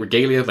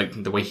regalia,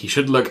 like the way he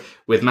should look,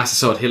 with Master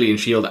Sword, Hylian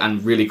Shield,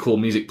 and really cool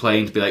music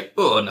playing to be like,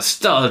 oh,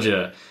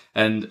 nostalgia.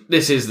 And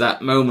this is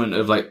that moment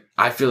of like,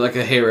 I feel like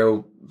a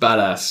hero,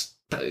 badass,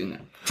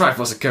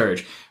 Triforce of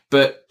Courage.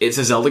 But it's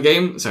a Zelda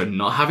game, so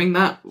not having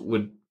that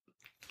would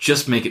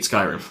just make it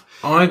Skyrim.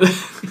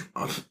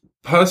 I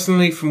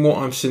personally, from what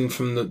I've seen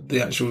from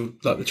the actual,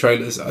 like the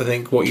trailers, I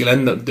think what you'll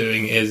end up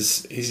doing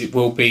is it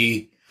will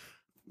be,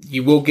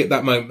 you will get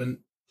that moment,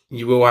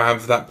 you will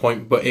have that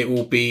point, but it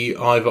will be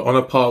either on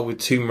a par with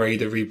Tomb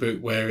Raider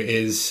reboot, where it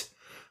is,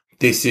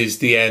 this is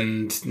the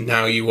end,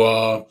 now you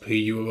are who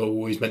you were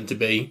always meant to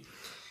be,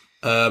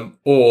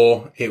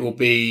 or it will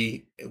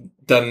be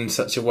done in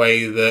such a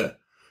way that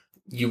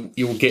you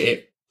will get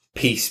it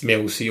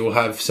piecemeal, so you'll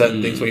have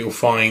certain things where you'll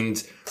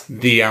find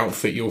the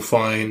outfit, you'll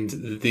find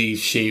the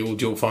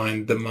shield, you'll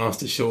find the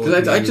Master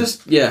Sword. I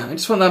just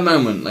want that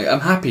moment. Like,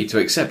 I'm happy to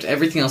accept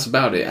everything else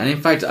about it, and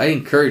in fact, I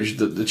encourage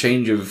the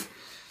change of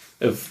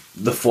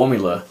the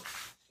formula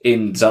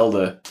in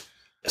Zelda,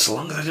 as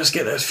long as I just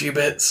get those few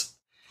bits.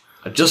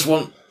 I just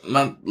want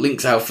my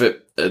Link's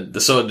outfit,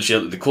 the sword and the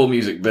shield, the cool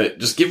music bit.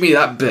 Just give me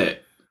that bit.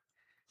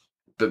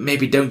 But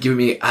maybe don't give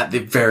me at the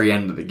very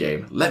end of the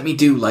game. Let me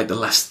do like the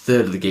last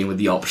third of the game with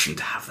the option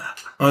to have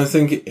that. I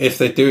think if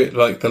they do it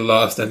like the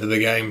last end of the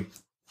game,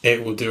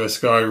 it will do a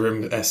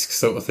Skyrim-esque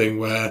sort of thing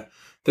where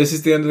this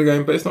is the end of the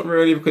game, but it's not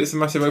really because it's a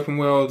massive open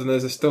world and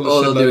there's still a shitload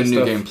of stuff. They'll do a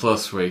New Game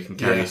Plus where you can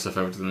carry your stuff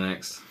over to the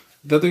next.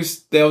 They'll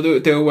do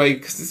it their way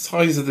because the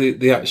size of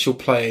the actual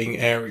playing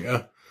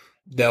area.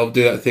 They'll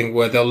do that thing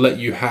where they'll let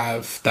you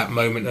have that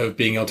moment of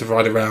being able to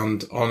ride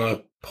around on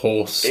a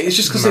horse. It's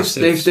just because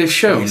they've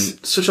shown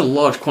such a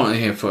large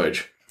quantity of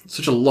footage,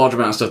 such a large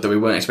amount of stuff that we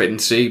weren't expecting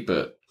to see,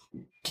 but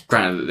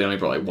granted that they only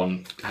brought like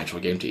one actual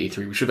game to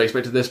E3, we should have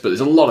expected this, but there's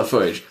a lot of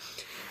footage.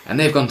 And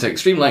they've gone to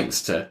extreme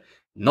lengths to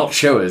not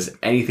show us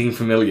anything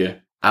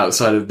familiar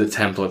outside of the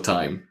Temple of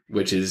Time,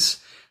 which is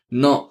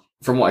not,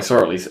 from what I saw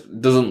at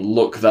least, doesn't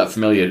look that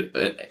familiar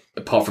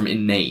apart from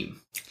in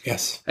name.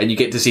 Yes. And you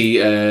get to see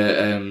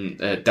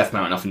Death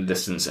Mountain off in the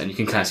distance, and you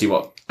can kind of see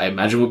what I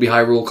imagine would be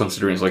Hyrule,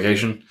 considering its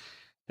location.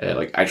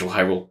 Like actual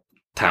Hyrule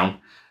town.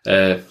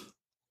 But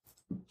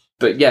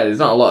yeah, there's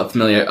not a lot of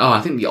familiar... Oh,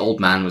 I think the Old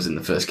Man was in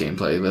the first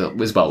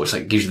gameplay as well, which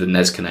like gives you the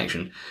NES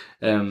connection.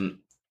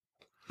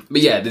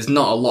 But yeah, there's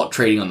not a lot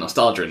trading on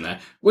nostalgia in there,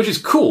 which is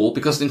cool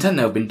because Nintendo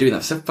have been doing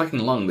that so fucking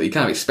long that you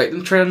kind of expect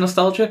them to trade on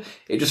nostalgia.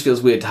 It just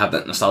feels weird to have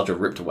that nostalgia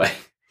ripped away.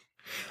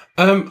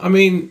 I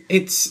mean, I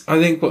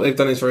think what they've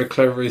done is very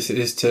clever is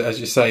to, as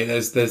you say,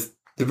 there's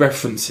the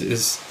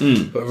references,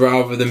 but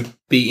rather than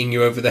beating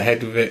you over the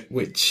head with it,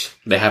 which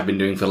they have been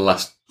doing for the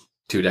last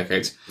 2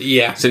 decades.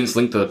 Yeah. Since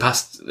Link to the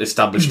Past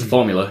established the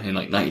formula in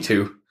like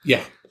 92.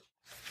 Yeah.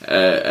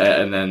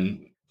 And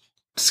then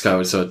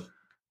Skyward Sword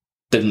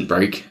didn't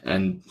break,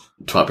 and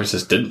Twilight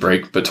Princess didn't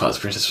break, but Twilight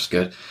Princess was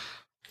good.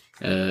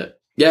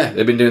 Yeah,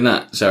 they've been doing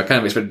that. So I kind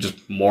of expected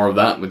just more of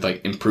that with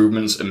like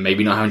improvements and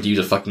maybe not having to use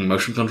a fucking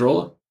motion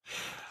controller.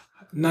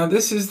 Now,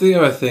 this is the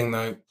other thing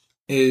though,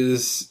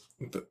 is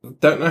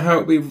don't know how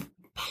it will be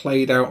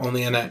played out on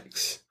the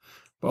NX,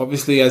 but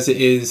obviously as it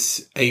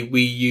is a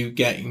Wii U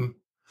game,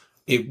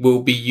 it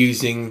will be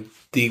using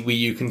the Wii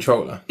U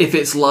controller. If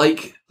it's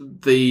like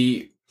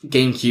the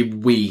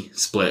GameCube Wii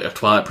split of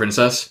Twilight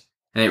Princess,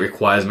 and it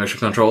requires a motion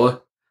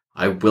controller,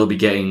 I will be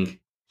getting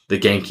the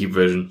GameCube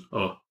version,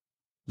 or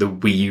the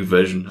Wii U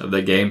version of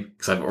that game,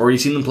 because I've already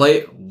seen them play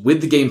it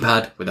with the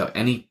gamepad, without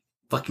any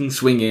fucking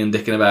swinging and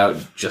dicking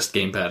about, just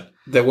gamepad.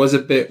 There was a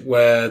bit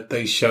where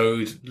they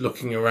showed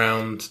looking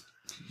around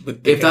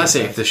with the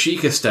if the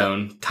Sheikah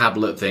Stone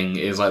tablet thing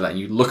is like that, and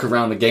you look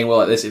around the game world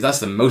like this, if that's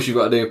the most you've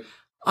got to do,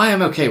 I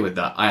am okay with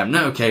that. I am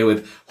not okay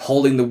with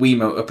holding the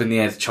Wiimote up in the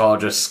air to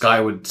charge a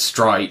Skyward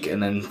Strike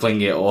and then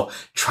fling it, or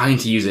trying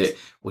to use it,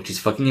 which is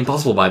fucking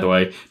impossible, by the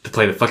way, to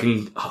play the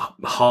fucking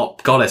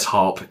goddess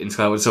harp in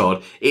Skyward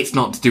Sword. It's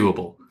not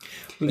doable.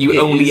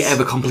 You only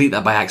ever complete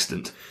that by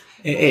accident.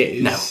 It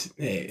is. No.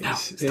 It No,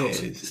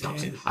 is. it's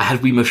not. I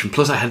had Wii Motion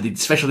Plus, I had the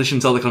special edition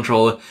Zelda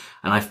controller,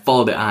 and I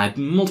followed it, and I had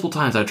multiple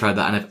times I tried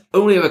that, and I've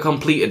only ever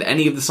completed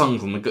any of the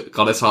songs on the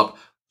Goddess Harp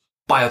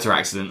by utter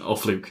accident or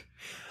fluke.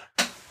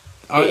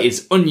 It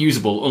is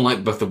unusable,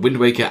 unlike both the Wind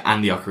Waker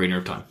and the Ocarina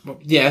of Time.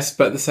 Yes,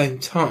 but at the same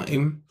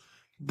time,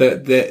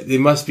 they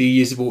must be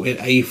usable in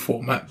a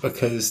format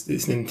because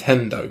it's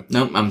Nintendo.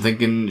 No, I'm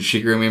thinking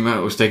Shigeru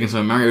Miyamoto was taking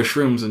some Mario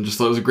shrooms and just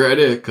thought it was a great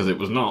idea, because it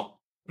was not.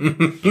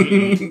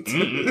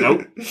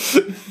 Nope.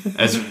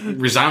 As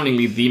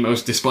resoundingly the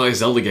most despised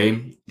Zelda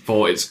game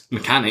for its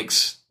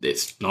mechanics,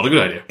 it's not a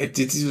good idea.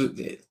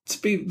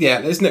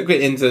 Let's not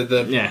get into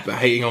the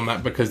hating on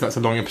that because that's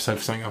a long episode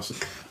for something else.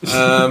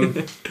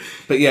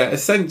 But yeah,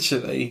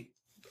 essentially,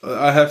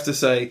 I have to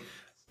say,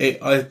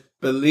 I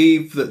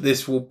believe that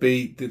this will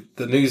be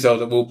the new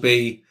Zelda will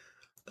be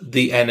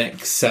the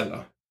NX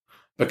seller,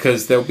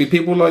 because there'll be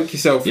people like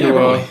yourself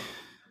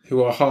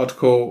who are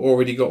hardcore,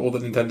 already got all the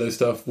Nintendo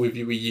stuff with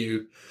your Wii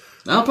U.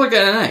 I'll probably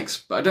get an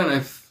NX, but I don't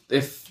know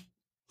if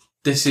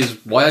this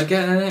is why I'd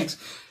get an NX.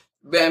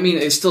 But I mean,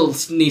 it still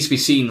needs to be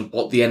seen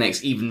what the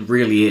NX even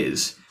really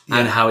is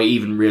and how it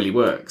even really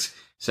works.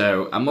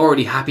 So I'm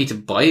already happy to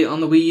buy it on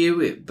the Wii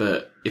U,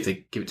 but if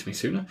they give it to me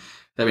sooner,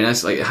 that'd be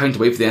nice. Like, having to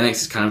wait for the NX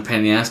is kind of a pain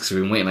in the ass because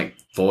we've been waiting like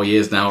 4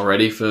 years now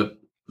already for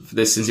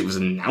this since it was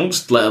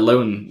announced, let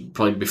alone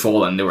probably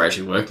before then they were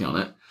actually working on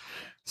it.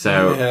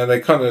 So yeah, they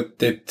kind of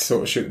did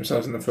sort of shoot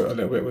themselves in the foot a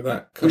little bit with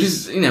that. Which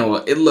is, you know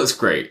what, it looks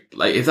great.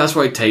 Like, if that's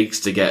what it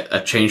takes to get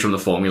a change from the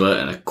formula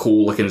and a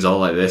cool looking Zelda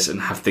like this and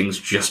have things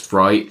just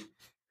right,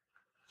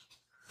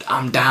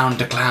 I'm down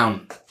to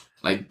clown.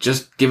 Like,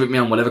 just give it me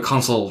on whatever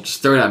console,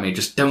 just throw it at me,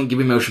 just don't give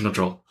me motion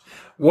control.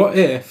 What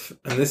if,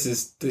 and this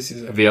is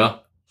a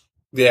VR?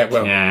 Yeah,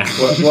 well, yeah.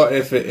 What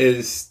if it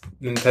is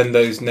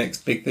Nintendo's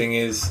next big thing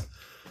is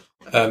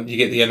you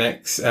get the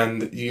NX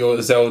and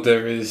your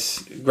Zelda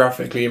is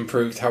graphically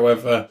improved.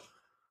 However,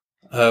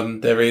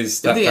 there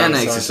is that. If the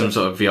NX is some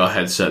sort of VR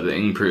headset that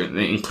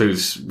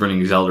includes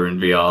running Zelda in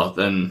VR,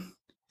 then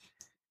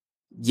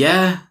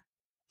yeah,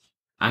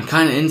 I'm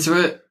kind of into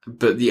it.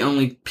 But the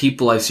only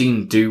people I've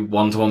seen do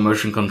one-to-one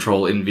motion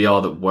control in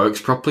VR that works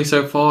properly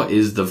so far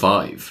is the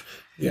Vive.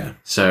 Yeah.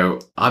 So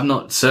I'm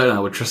not certain I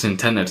would trust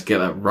Nintendo to get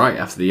that right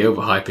after the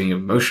overhyping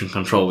of motion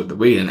control with the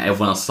Wii and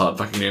everyone else started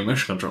fucking doing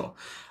motion control.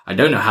 I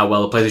don't know how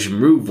well the PlayStation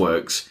Move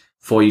works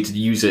for you to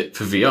use it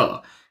for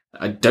VR.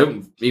 I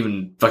don't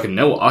even fucking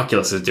know what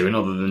Oculus is doing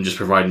other than just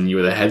providing you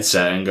with a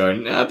headset and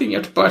going, I think you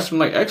have to buy some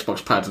like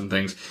Xbox pads and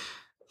things.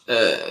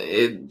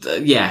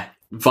 Yeah.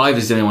 Vive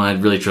is the only one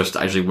I'd really trust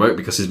to actually work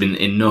because there's been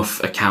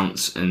enough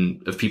accounts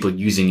and of people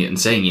using it and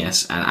saying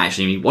yes and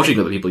actually watching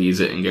other people use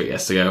it and go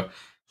yes to go.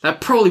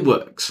 That probably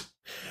works.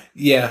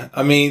 Yeah,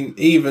 I mean,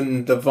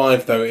 even the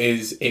Vive, though,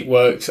 it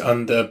works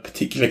under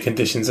particular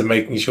conditions and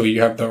making sure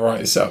you have the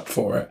right setup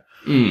for it.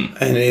 Mm.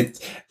 And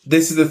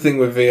this is the thing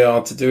with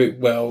VR, to do it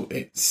well,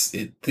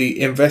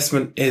 the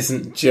investment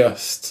isn't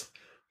just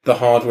the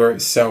hardware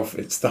itself,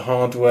 it's the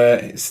hardware,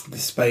 it's the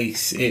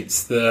space,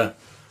 it's the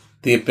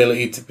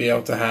ability to be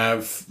able to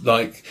have,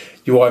 like,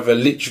 you either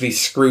literally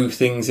screw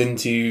things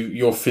into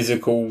your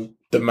physical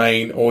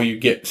domain or you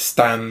get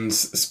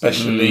stands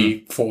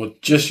especially for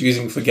just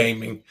using for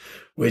gaming,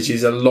 which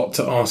is a lot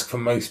to ask for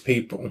most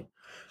people.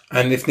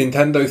 And if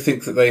Nintendo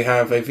think that they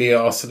have a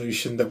VR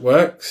solution that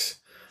works,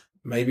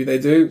 maybe they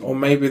do, or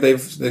maybe they've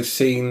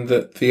seen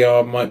that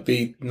VR might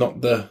be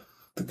not the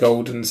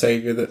golden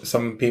savior that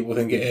some people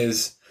think it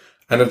is,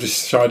 and have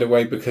just shied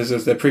away because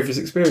of their previous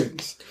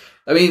experience.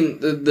 I mean,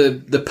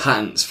 the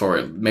patents for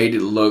it made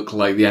it look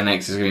like the NX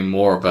is going to be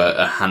more of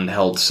a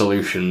handheld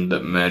solution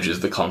that merges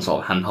the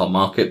console handheld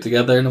market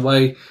together in a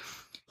way,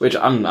 which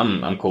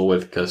I'm cool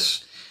with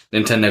because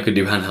Nintendo could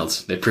do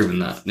handhelds. They've proven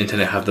that.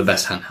 Nintendo have the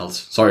best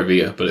handhelds. Sorry,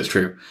 Vita, but it's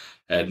true.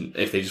 And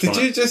if they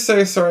just you just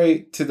say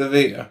sorry to the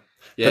Vita?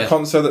 Yeah. The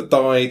console that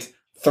died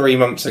 3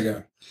 months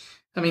ago.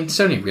 I mean,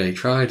 Sony really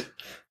tried.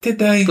 Did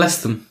they?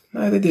 Bless them.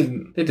 No, they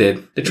didn't. They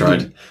did. They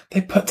tried.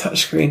 They put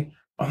touchscreen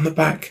on the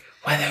back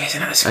where there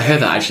isn't a screen. I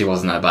heard that actually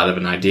wasn't that bad of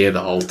an idea, the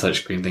whole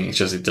touchscreen thing. It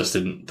just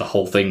didn't, the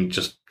whole thing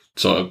just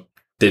sort of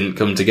didn't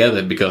come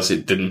together because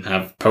it didn't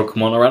have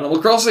Pokemon or Animal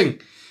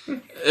Crossing.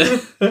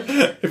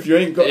 If you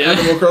ain't got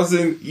Animal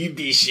Crossing, you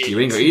be shit. You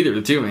ain't got either of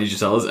the two major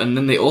sellers, and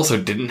then they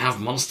also didn't have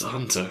Monster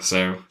Hunter,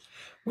 so...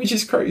 Which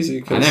is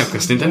crazy. I know,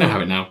 because Nintendo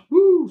have it now.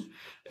 Woo!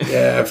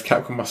 Yeah,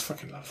 Capcom must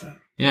fucking love that.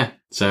 Yeah,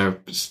 so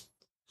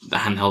the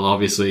handheld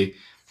obviously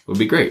would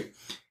be great.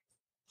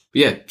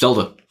 But yeah,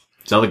 Zelda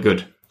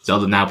good.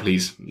 Zelda now,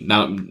 please.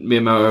 Now,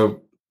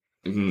 Miyamoto,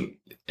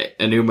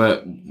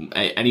 Anuma,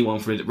 anyone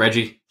from it,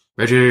 Reggie,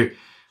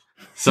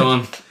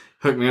 someone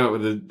hook me up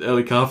with an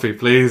early coffee,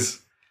 please.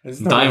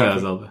 Dying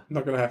Zelda.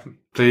 Not gonna happen.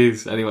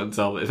 Please, anyone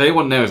Zelda. If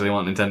anyone knows they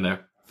want Nintendo,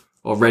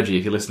 or Reggie,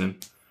 if you're listening,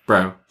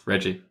 bro,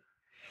 Reggie,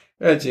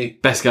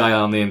 best guy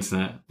on the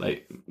internet.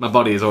 Like, my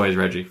body is always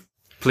Reggie.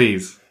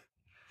 Please.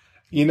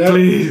 You know,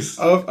 please.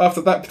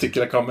 After that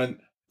particular comment,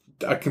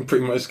 I can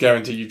pretty much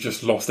guarantee you've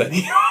just lost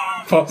any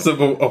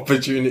possible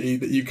opportunity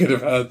that you could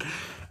have had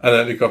an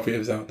early copy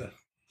of Zelda.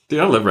 Dude,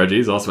 I love Reggie.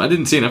 He's awesome. I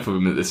didn't see enough of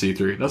him at this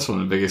E3. That's one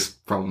of the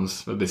biggest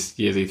problems with this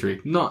year's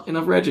E3. Not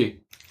enough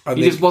Reggie.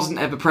 He just wasn't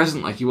ever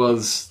present like he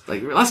was.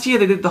 Like last year,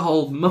 they did the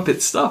whole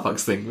Muppet Star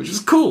Fox thing, which was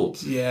cool.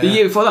 Yeah. The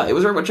year before that, it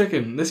was Robot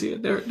Chicken. This year,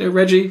 no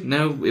Reggie,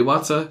 no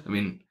Iwata. I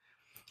mean,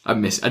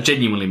 I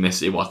genuinely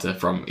miss Iwata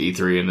from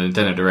E3 and the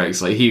Nintendo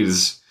Directs. Like he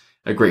was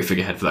a great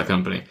figurehead for that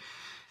company.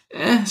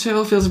 So it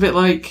all feels a bit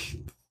like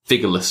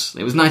figureless.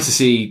 It was nice to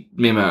see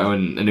Miyamoto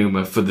and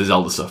Aonuma for the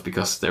Zelda stuff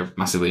because they're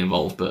massively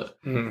involved, but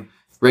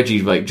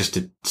Reggie just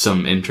did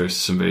some intros,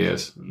 some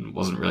videos, and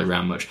wasn't really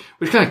around much,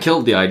 which kind of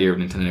killed the idea of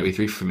Nintendo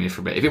E3 for me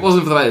for a bit. If it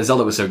wasn't for the fact that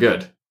Zelda was so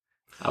good,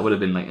 I would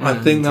have been like, I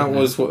think that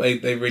was what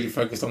they really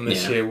focused on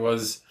this year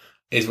is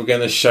we're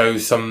going to show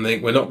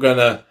something. We're not going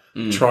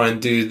to try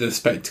and do the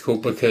spectacle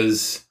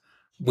because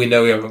we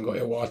know we haven't got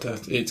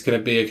Iwata. It's going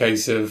to be a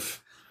case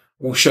of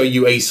we'll show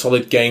you a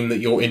solid game that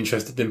you're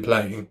interested in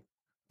playing.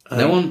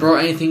 No one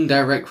brought anything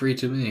directly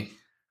to me.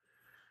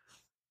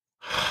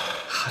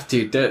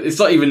 Dude, it's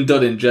not even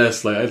done in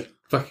jest. Like, I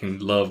fucking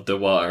loved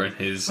Iwata and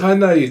his... I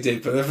know you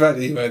did, but the fact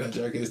that you made that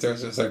joke is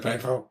just so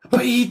painful.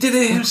 But he did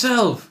it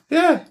himself.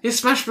 Yeah. His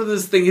Smash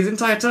Brothers thing, his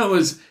entire tone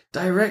was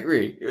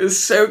directly. It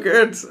was so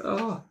good.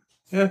 Oh.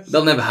 Yeah.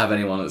 They'll never have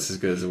anyone that's as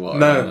good as Iwata on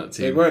that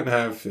team. They won't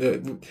have.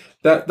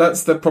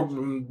 That's the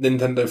problem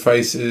Nintendo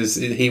faces.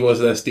 He was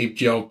their Steve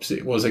Jobs.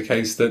 It was a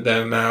case that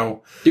they're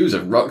now... He was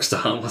a rock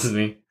star, wasn't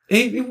he?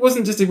 He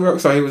wasn't just a rock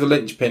star, he was a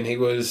linchpin. He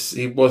was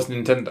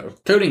Nintendo.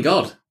 Coding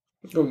God.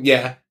 Oh,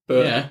 yeah.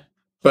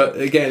 But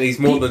again, he's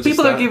more than just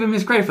People that. don't give him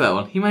his credit for that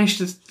one. He managed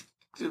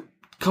to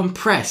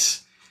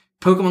compress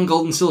Pokemon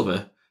Gold and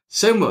Silver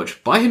so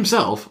much by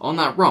himself on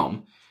that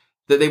ROM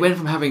that they went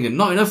from having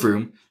not enough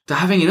room to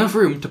having enough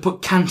room to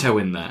put Kanto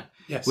in there.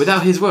 Yes.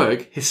 Without his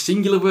work, his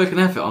singular work and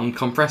effort on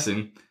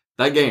compressing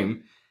that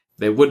game,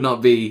 there would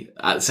not be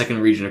at the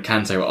second region of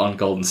Kanto on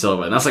Gold and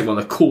Silver. And that's like one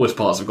of the coolest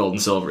parts of Gold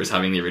and Silver is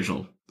having the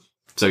original.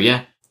 So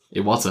yeah,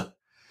 Iwata.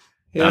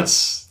 Yeah.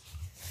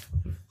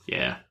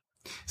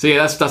 So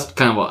yeah, that's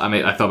kind of what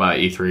I thought about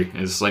E3.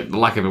 Is like the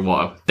lack of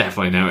Iwata.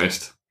 Definitely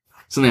noticed.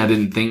 Something I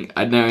didn't think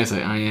I'd notice.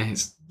 Like, oh yeah,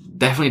 it's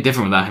definitely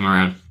different without him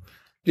around.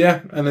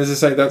 Yeah, and as I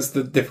say, that's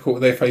the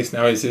difficulty they face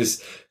now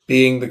is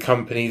being the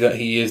company that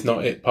he is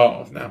not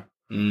part of now.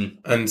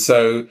 And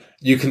so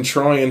you can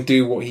try and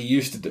do what he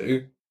used to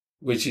do,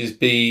 which is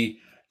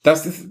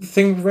that's the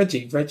thing with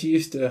Reggie. Reggie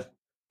used to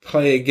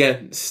play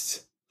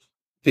against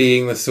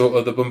being the sort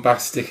of the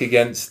bombastic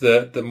against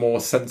the more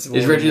sensible.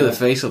 Is Reggie the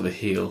face or the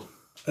heel?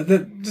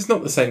 It's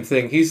not the same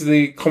thing. He's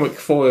the comic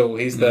foil.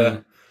 He's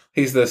the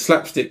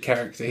slapstick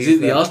character. Is he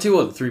the R2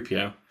 or the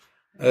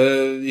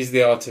 3PO? He's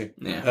the R2.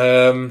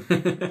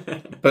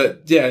 Yeah.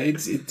 But yeah,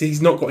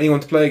 he's not got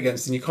anyone to play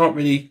against, and you can't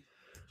really.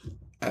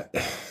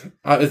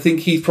 I think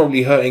he's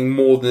probably hurting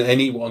more than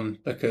anyone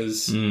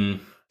because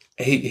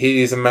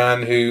he is a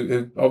man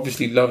who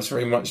obviously loves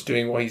very much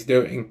doing what he's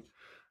doing,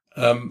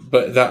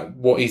 but that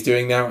what he's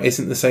doing now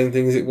isn't the same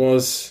thing as it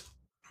was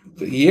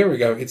a year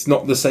ago. It's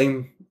not the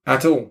same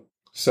at all.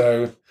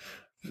 So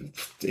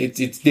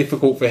it's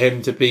difficult for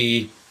him to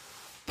be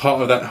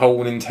part of that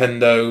whole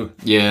Nintendo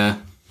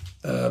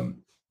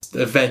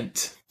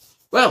event.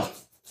 Well,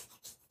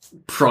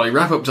 probably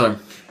wrap up time.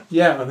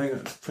 Yeah, I think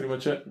that's pretty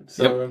much it.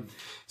 So,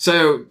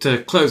 so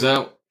to close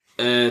out,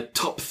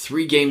 top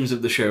 3 games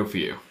of the show for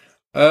you.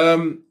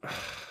 I'm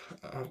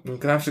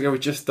gonna have to go with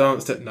Just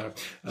Dance. No.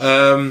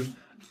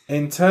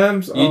 In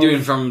terms of you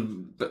doing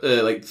from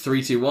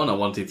 3, 2, 1 or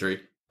 1, 2, 3?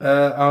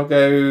 I'll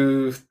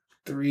go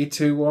 3,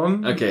 2,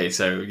 1. Okay,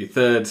 so your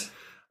third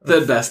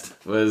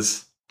best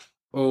was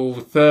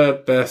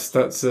third best.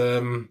 That's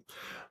I'm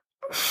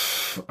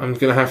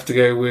gonna have to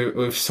go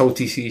with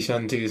Salty Sea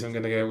Shanties. I'm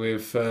gonna go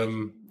with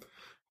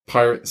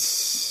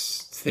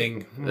Pirates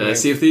thing.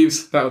 Sea of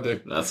Thieves. That'll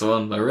do. That's the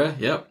one by Rare.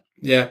 Yep.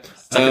 Yeah.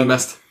 Second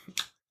best.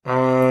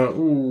 I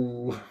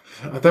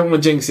don't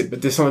want to jinx it,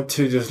 but Dishonored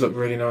 2 does look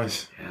really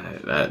nice.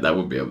 Yeah, that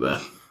would be up there.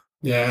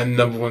 Yeah, and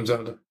number 1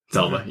 Zelda.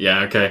 Zelda.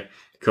 Yeah. Okay.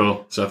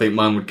 Cool. So I think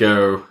mine would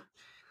go.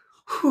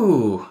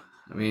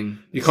 I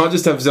mean, you can't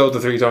just have Zelda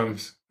 3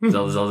 times.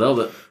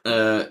 Zelda.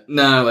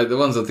 No, like the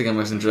ones I think I'm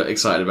most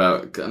excited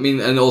about. I mean,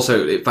 and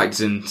also it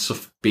factors in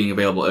stuff being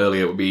available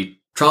earlier would be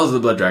Trials of the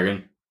Blood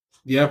Dragon.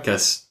 Yeah.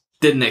 Because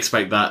didn't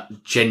expect that.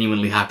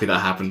 Genuinely happy that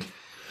happened.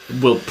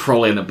 We'll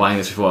probably end up buying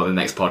this before the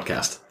next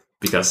podcast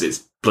because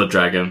it's Blood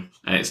Dragon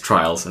and it's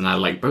Trials, and I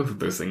like both of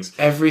those things.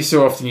 Every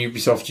so often,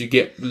 Ubisoft, you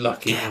get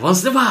lucky. Yeah,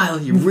 once in a while,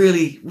 you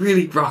really,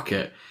 really rock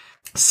it.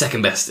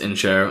 Second best in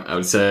show, I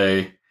would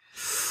say.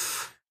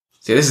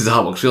 See, this is a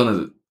hard one because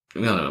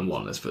we all know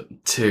what 1 is,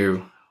 but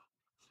 2.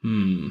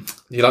 You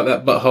like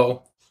that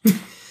butthole?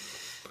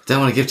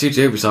 Don't want to give 2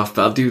 to Ubisoft,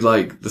 but I do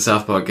like the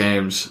South Park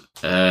games.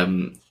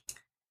 Can't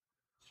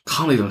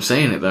believe I'm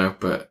saying it though,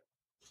 but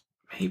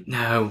maybe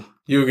no.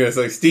 You were going to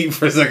say Steam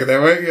for a second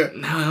there, weren't you?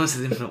 No, I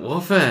wanted Infinite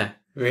Warfare.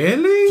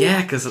 Really?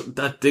 Yeah, because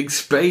that dig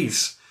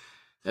space.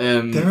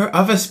 There are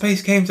other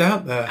space games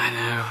out there.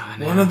 I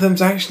know. One of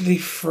them's actually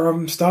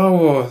from Star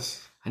Wars.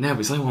 I know,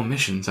 but it's only 1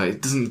 mission, so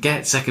it doesn't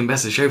get second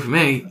best of show for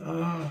me.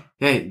 Oh.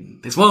 Yeah,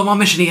 it's more than 1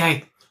 mission,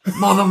 EA.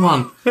 More than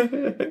one.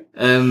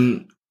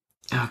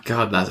 Oh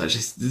god, that's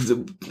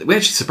actually... We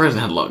actually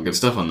surprisingly had a lot of good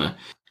stuff on there.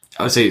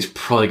 I would say it's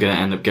probably going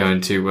to end up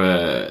going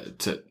to...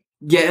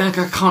 Yeah, I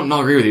can't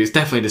not agree with you. It's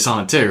definitely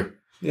Dishonored 2.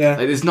 Yeah.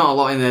 Like, there's not a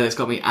lot in there that's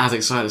got me as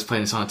excited as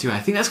playing Dishonored 2. And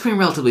I think that's coming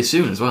relatively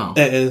soon as well.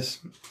 It is.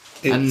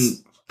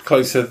 It's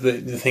closer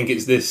I think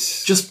it's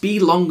this... Just be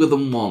longer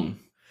than one.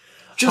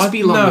 Just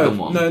be longer than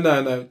one.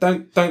 No.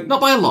 Don't...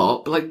 Not by a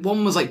lot, but like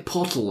one was like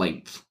Portal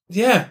length.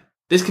 Yeah.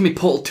 This can be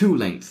Portal 2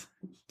 length.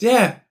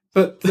 Yeah.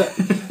 But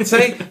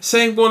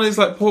saying one is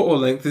like Portal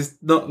length is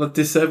not a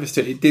disservice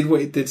to it. It did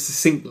what it did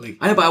succinctly.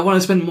 I know, but I want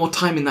to spend more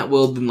time in that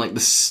world than like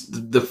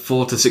the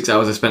 4 to 6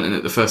 hours I spent in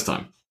it the first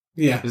time.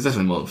 Yeah. It's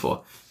definitely more than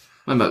 4.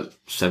 I'm about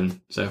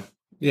 7, so...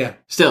 Yeah.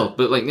 Still,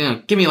 but like,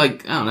 give me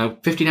like, I don't know,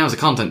 15 hours of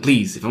content,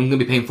 please, if I'm going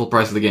to be paying full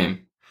price for the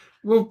game.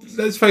 Well,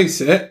 let's face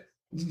it,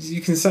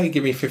 you can say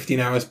give me 15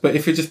 hours, but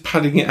if you're just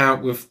padding it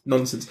out with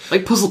nonsense...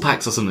 Like puzzle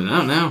packs or something, I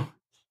don't know.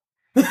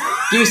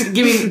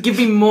 give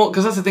me more,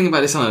 because that's the thing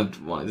about Dishonored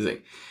 1, is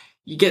it?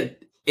 You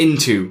get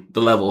into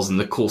the levels and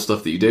the cool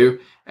stuff that you do,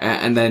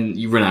 and then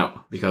you run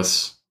out,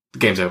 because the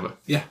game's over.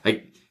 Yeah.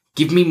 Like,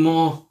 give me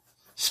more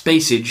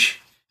spacage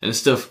and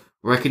stuff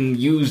where I can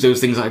use those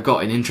things that I've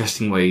got in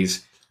interesting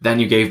ways than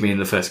you gave me in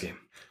the first game.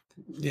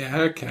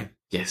 Yeah, okay.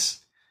 Yes.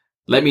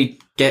 Let me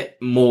get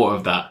more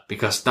of that,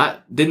 because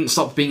that didn't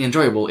stop being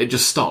enjoyable, it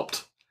just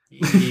stopped.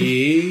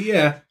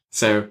 Yeah.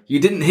 So, you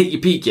didn't hit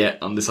your peak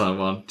yet on Dishonored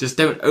 1. Just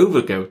don't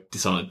overgo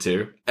Dishonored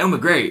 2. Oh my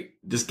great.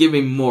 Just give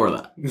me more of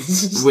that.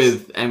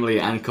 With Emily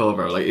and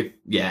Corvo. Like,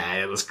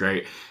 yeah, that's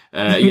great.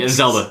 And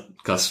Zelda,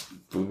 because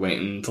we're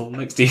waiting until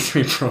next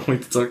E3 probably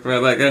to talk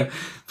about that game.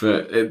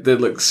 But it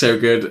did look so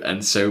good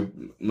and so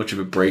much of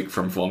a break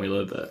from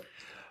Formula that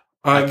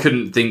I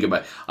couldn't think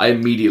about. I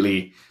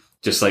immediately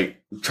just like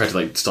tried to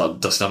like start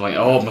dusting. I'm like,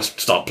 oh, must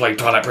start playing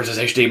Twilight Princess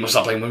HD, must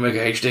start playing Wind Waker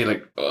HD.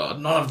 Like, oh,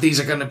 none of these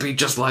are going to be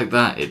just like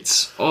that.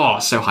 It's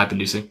so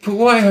hype-inducing. But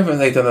why haven't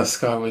they done a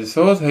Skyward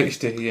Sword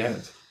HD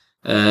yet?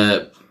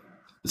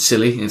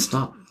 Silly, it's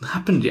not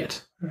happened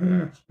yet.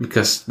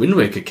 Because Wind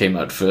Waker came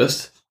out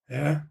first.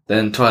 Yeah.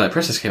 Then Twilight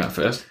Princess came out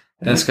first.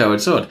 Then Skyward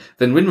Sword.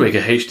 Then Wind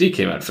Waker HD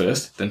came out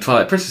first. Then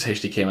Twilight Princess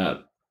HD came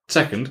out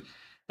second.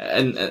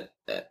 And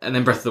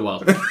then Breath of the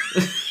Wild.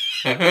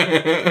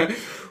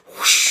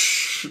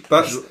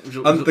 That's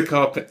under the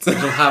carpet. We'll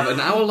have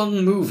an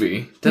hour-long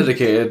movie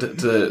dedicated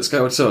to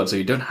Skyward Sword, so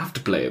you don't have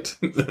to play it,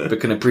 but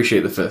can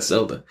appreciate the first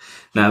Zelda.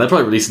 Now, they'll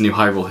probably release a new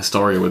Hyrule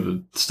Historia with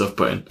the stuff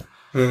put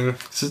in.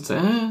 So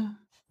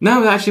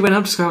no, it actually went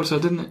up to Skyward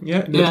Sword, didn't it?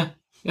 Yeah.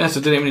 Yeah, so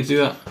didn't even need to do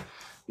that.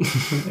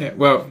 Yeah,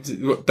 well,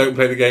 don't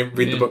play the game,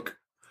 read the book.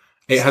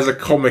 It has a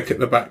comic at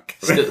the back.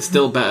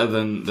 Still better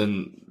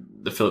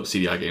than the Philips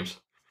CDI games.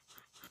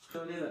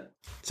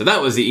 So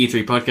that was the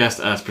E3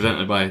 podcast as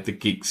presented by the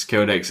Geeks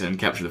Codex and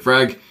Capture the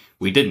Frag.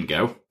 We didn't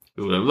go.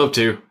 We would have loved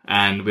to,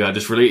 and we are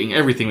just relating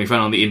everything we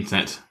found on the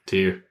internet to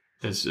you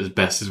as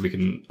best as we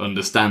can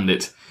understand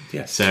it.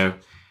 Yes. So,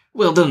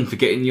 well done for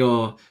getting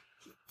your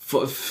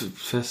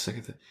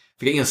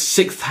getting your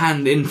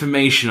sixth-hand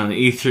information on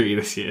E3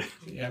 this year.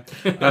 Yeah.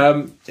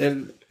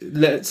 And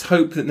let's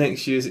hope that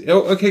next year's...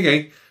 Oh,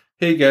 okay.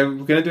 Here you go.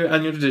 We're going to do an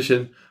annual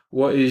tradition.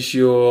 What is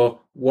your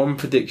one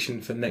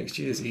prediction for next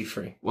year's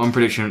E3? One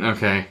prediction,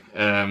 okay.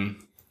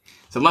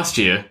 So last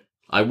year,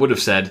 I would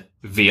have said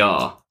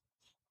VR,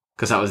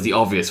 because that was the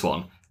obvious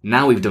one.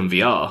 Now we've done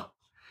VR.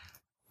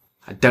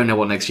 I don't know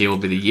what next year will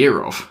be the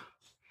year of.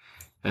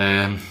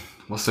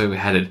 What's the way we're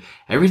headed?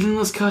 Everything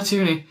looks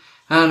cartoony.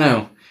 I don't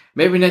know.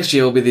 Maybe next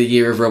year will be the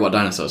year of robot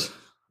dinosaurs.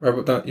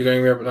 You're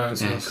going robot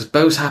dinosaurs? Yeah, because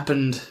Bose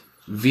happened,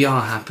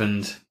 VR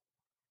happened.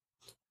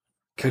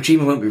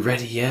 Kojima won't be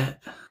ready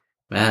yet.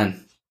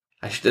 Man,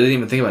 I didn't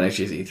even think about next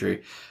year's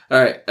E3.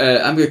 Alright,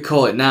 I'm going to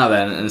call it now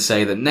then and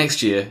say that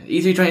next year,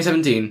 E3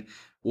 2017,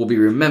 will be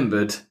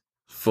remembered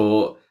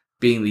for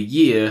being the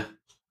year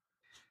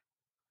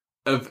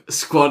of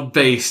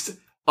squad-based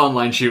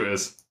online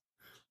shooters.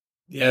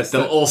 Yes.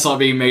 They'll all start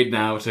being made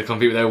now to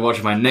compete with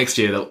Overwatch. By next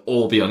year, they'll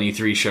all be on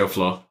E3 show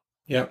floor.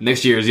 Yeah.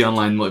 Next year is the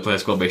online multiplayer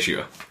squad-based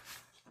shooter.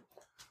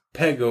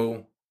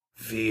 Peggle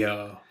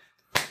VR.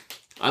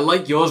 I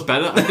like yours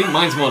better. I think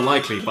mine's more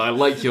likely, but I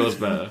like yours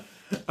better.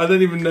 I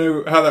don't even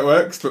know how that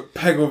works, but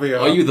Peggle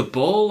VR. Are you the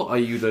ball? Are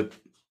you the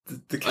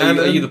cannon?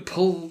 Are you the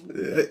pull?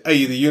 Are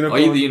you the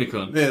unicorn? Are you the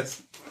unicorn?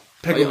 Yes.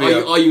 Peggle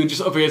VR. Are you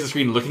just up against the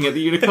screen looking at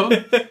the unicorn?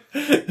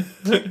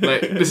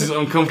 Like, this is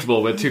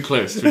uncomfortable. We're too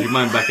close. Would you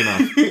mind backing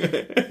off?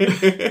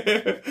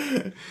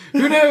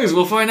 Who knows?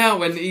 We'll find out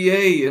when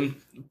EA and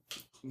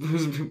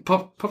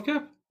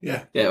PopCap.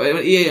 Yeah. Yeah.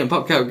 When EA and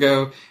PopCap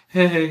go,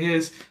 hey,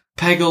 here's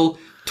Peggle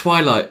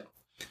Twilight,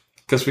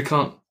 because we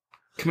can't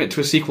commit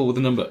to a sequel with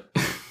a number.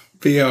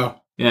 VR.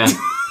 Yeah.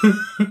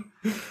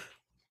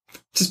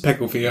 Just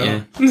Peggle VR.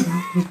 Yeah.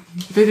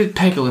 If they did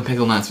Peggle and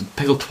Peggle Knights, would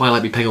Peggle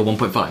Twilight be Peggle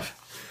 1.5?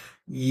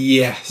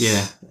 Yes.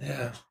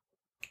 Yeah.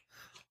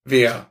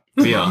 VR.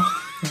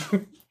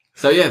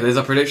 So yeah, there's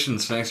our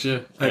predictions for next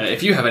year. Okay.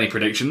 If you have any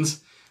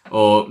predictions,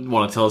 or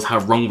want to tell us how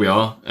wrong we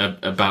are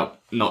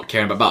about not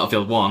caring about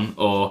Battlefield 1,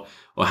 or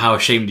or how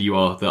ashamed you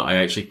are that I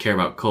actually care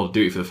about Call of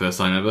Duty for the first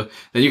time ever,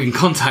 then you can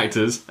contact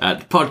us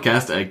at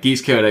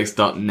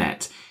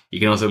podcast@geekscodex.net. You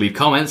can also leave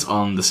comments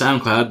on the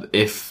SoundCloud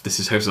if this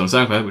is hosted on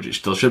SoundCloud, which it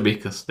still should be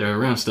because they're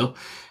around still.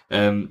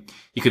 You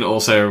can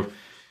also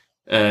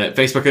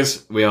Facebook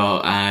us. We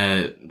are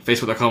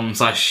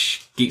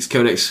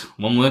facebook.com/geekscodex,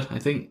 one word, I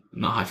think,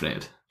 not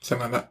hyphenated.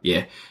 Something like that.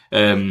 Yeah.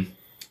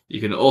 You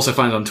can also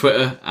find us on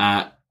Twitter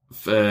at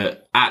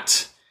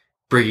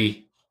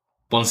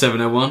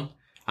Briggy1701.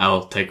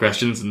 I'll take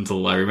questions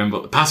until I remember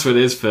what the password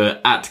is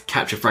for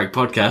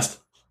 @CaptureFragPodcast.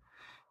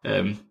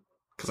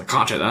 Because I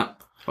can't check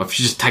that. Or if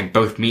you just tag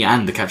both me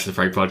and the Capture the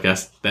Frag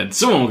podcast, then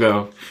someone will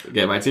go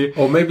get back to you.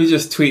 Or maybe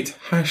just tweet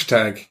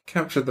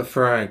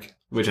 #CaptureTheFrag.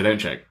 Which I don't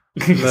check.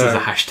 Because it's a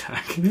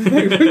hashtag.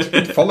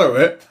 Could follow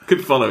it.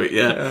 Could follow it,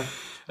 yeah.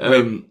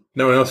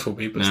 No one else will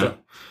be, but still.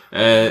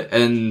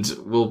 And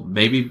we'll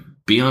maybe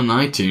be on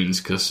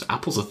iTunes, because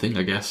Apple's a thing,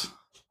 I guess.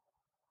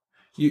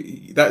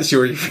 That's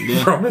your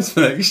promise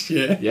for next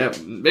year. Yeah,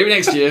 maybe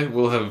next year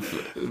we'll have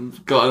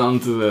gotten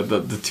onto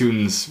the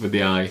tunes with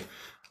the I.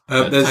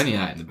 Tiny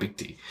I and the big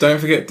T. Don't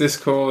forget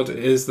Discord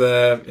is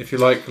there. If you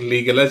like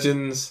League of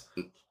Legends,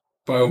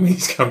 by all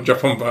means come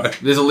drop on by.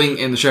 There's a link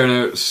in the show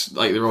notes,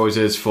 like there always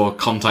is, for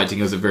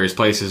contacting us at various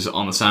places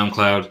on the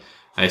SoundCloud.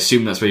 I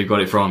assume that's where you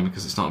got it from,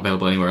 because it's not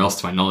available anywhere else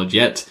to my knowledge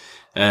yet.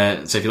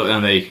 So if you look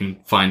down there, you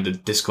can find the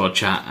Discord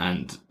chat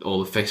and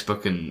all the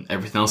Facebook and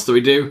everything else that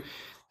we do.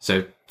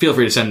 So feel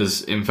free to send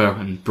us info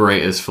and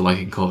berate us for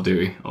liking Call of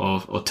Duty,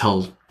 or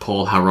tell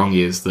Paul how wrong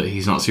he is that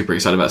he's not super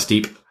excited about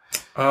Steep.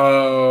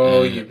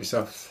 Oh,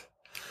 Ubisoft.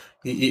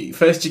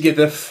 First you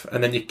give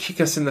and then you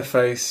kick us in the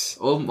face.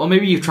 Or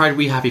maybe you've tried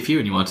We Happy Few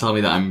and you want to tell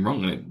me that I'm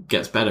wrong and it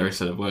gets better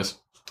instead of worse.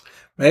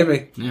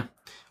 Maybe. Yeah.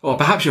 Or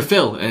perhaps you're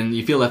Phil and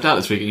you feel left out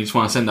this week and you just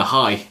want to send a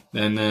hi.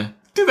 Then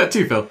do that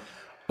too, Phil.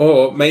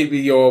 Or maybe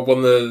you're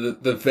one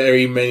of the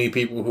very many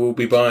people who will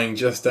be buying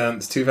Just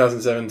Dance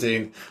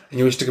 2017 and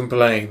you wish to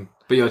complain.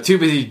 But you're too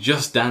busy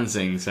just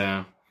dancing,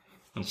 so...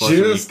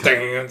 Just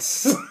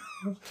dance!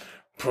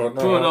 Put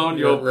on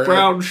your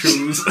brown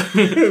shoes.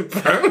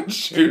 Brown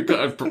shoes?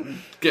 Gotta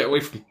get away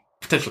from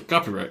potential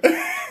copyright.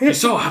 You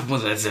saw what happened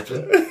with Led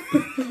Zeppelin.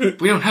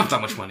 We don't have that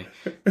much money.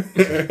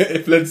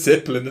 If Led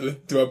Zeppelin are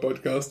listening to our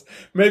podcast,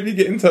 maybe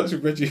get in touch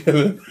with Reggie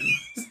Hiller.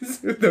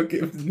 They'll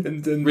give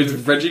Nintendo.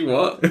 With Reggie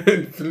what?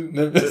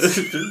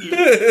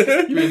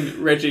 You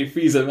mean Reggie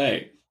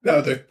Fils-Aimé?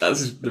 That'll do.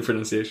 That's the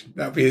pronunciation.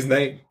 That'll be his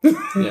name.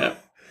 Yeah.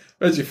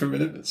 Reggie for a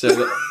minute. So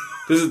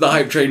this is the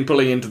hype train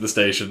pulling into the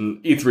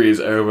station. E3 is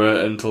over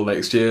until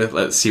next year.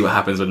 Let's see what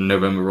happens when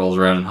November rolls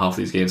around and half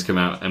these games come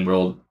out and we're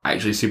all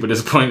actually super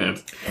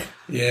disappointed.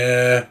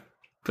 Yeah.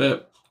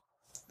 But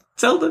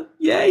Zelda,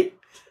 yay!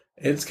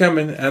 It's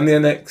coming. And the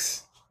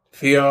NX.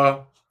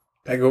 VR.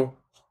 Peggle.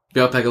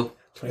 VR Peggle.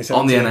 2017.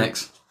 On the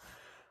NX.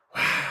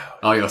 Wow.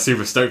 Oh, you're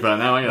super stoked about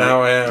it now, aren't you?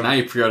 Now I am. Now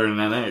you're pre-ordering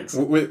an NX.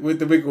 With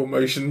the wiggle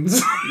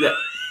motions. Yeah.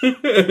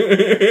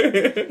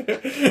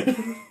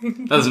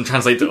 That doesn't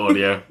translate to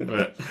audio,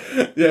 but...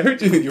 Yeah, who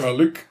do you think you are,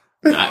 Luke?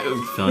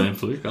 I'm filling in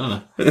for Luke,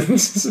 aren't I?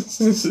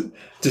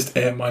 Just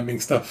air miming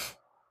stuff.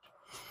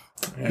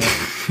 Yeah.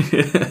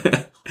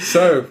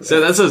 So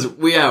that's us.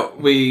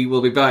 We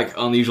will be back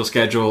on the usual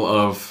schedule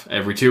of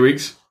every 2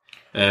 weeks.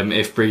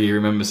 If Briggy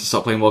remembers to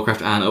stop playing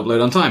Warcraft and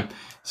upload on time.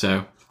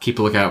 So keep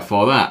a lookout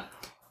for that.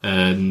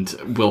 And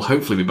we'll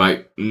hopefully be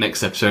back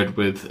next episode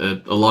with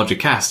a larger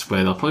cast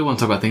where they'll probably want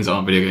to talk about things that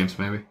aren't video games,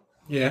 maybe.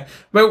 Yeah.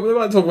 Well, we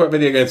might talk about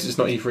video games, just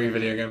not E3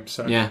 video games.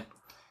 So. Yeah.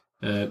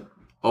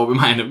 Or we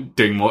might end up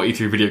doing more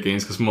E3 video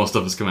games because more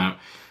stuff has come out.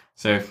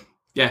 So,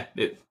 yeah.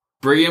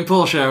 Briggy and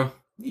Paul show.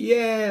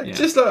 Yeah.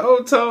 Just like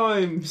old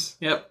times.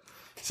 Yep.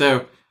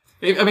 So,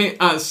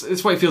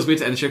 it's why it feels weird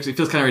to end the show because it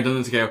feels kind of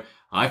redundant to go,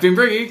 I've been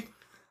Briggy.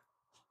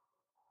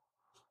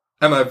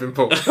 And I've been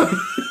Paul.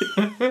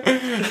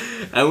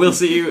 And we'll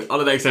see you on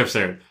the next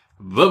episode.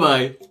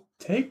 Bye-bye.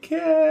 Take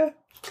care.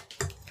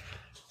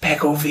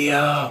 Peggle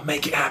VR.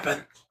 Make it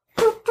happen.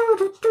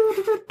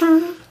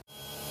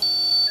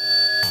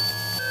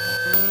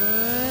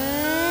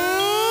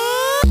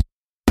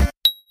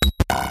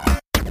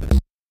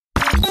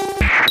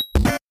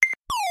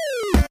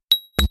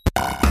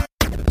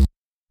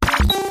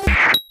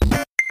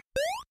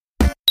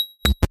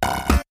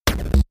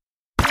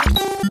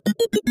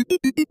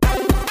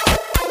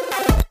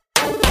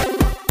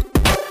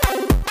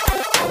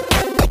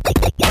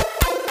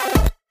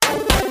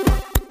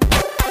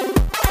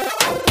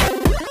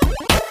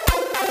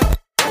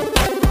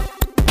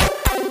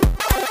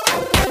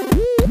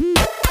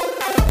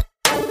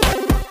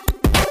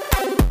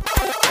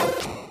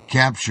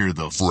 Capture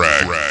the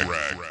frag.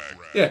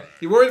 Yeah,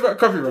 you're worried about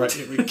copyright.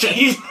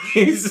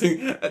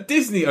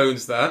 Disney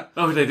owns that.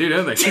 Oh, they do,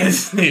 don't they?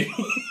 Disney.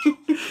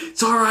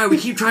 It's alright, we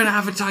keep trying to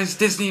advertise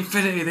Disney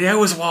Infinity. They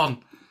owe us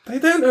one. They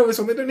don't owe us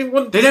one. They don't even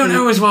want They Disney. don't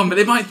owe us one, but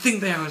they might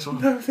think they owe us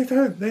one. No, they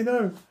don't. They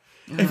know.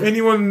 Yeah. If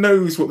anyone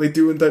knows what they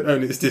do and don't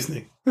own, it's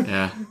Disney.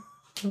 Yeah.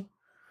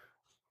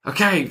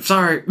 Okay,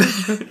 sorry.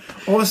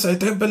 Also,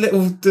 don't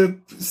belittle the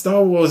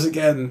Star Wars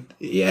again.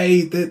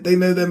 Yay, they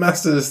know their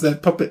masters. They're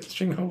puppet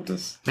string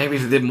holders. Maybe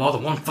if they did more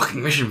than one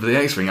fucking mission for the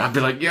X-Wing, I'd be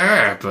like,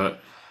 yeah,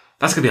 but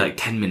that's going to be like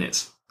 10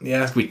 minutes.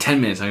 Yeah. It's going to be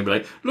 10 minutes, and I'd be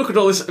like, look at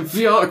all this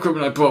VR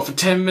equipment I bought for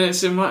 10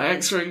 minutes in my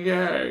X-Wing,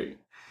 yay.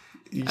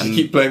 You just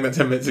keep playing that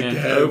 10 minutes again.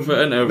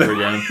 Over and over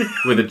again,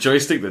 with a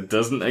joystick that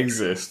doesn't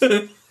exist.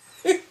 You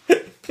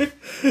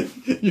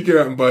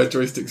go out and buy a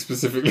joystick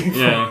specifically for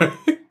it.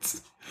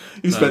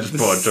 I just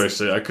bought a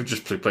joystick. I could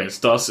just play playing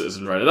Star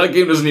Citizen right now. That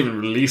game isn't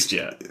even released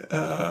yet.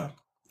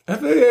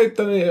 Have they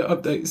done any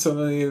updates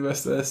on any of the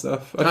rest of their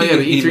stuff? The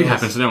E3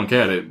 happened, so no one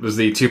cared. It was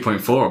the 2.4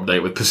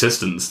 update with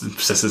Persistence. The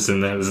Persistence in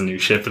there, there's a new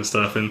ship and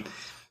stuff, and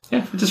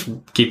yeah, just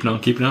keeping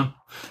on.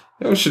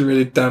 Yeah, we should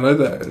really download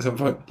that at some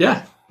point.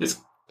 Yeah, it's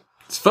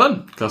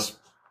fun. Because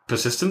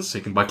Persistence, so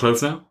you can buy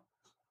clothes now.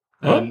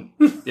 And,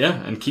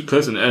 and keep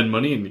clothes and earn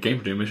money in the game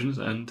for doing missions,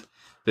 and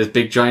there's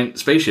big giant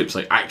spaceships,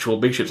 like actual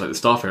big ships like the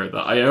Starfarer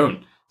that I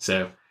own.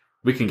 So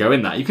we can go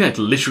in that. You can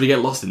literally get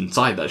lost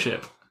inside that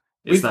ship.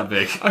 It's that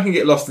big. I can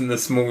get lost in the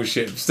small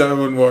ships, so I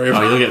wouldn't worry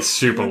about it. You'll get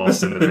super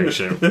lost in the big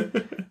ship.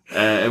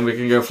 And we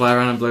can go fly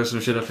around and blow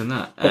some shit up in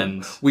that.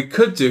 And we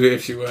could do it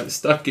if you weren't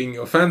stuck in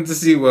your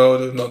fantasy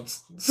world of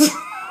nonsense.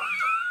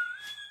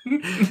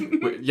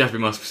 You have to be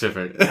more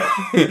specific.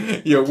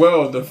 Your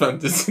world of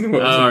fantasy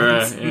world. Oh,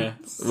 right, yeah.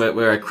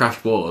 Where I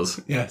craft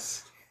wars.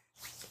 Yes.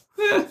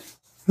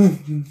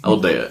 I'll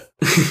update it.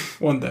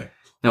 One day.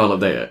 No, I'll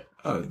update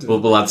it.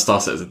 We'll add Star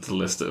Citizen to the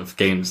list of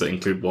games that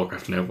include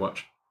Warcraft and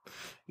Overwatch.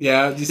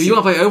 Yeah. If you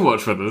want to play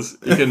Overwatch with us,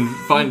 you can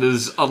find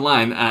us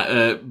online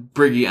at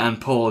Briggy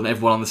and Paul, and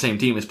everyone on the same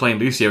team is playing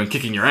Lucio and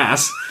kicking your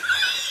ass.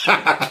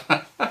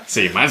 So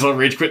you might as well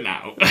rage quit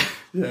now.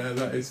 Yeah,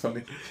 that is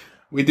funny.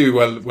 We do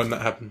well when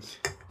that happens.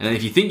 And then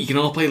if you think you can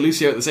all play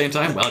Lucio at the same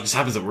time, well, it just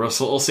happens that we're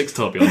all 6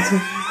 Tourbillons.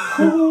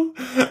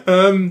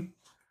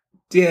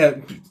 Yeah,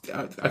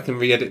 I can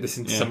re-edit this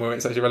into somewhere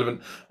it's actually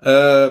relevant.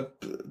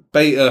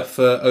 Beta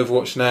for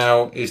Overwatch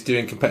now is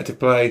doing competitive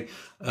play.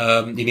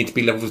 You need to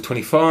be level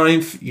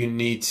 25. You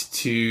need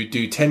to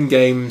do 10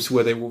 games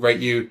where they will rate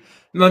you.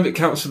 None of it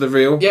counts for the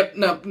real. Yep,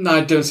 no, I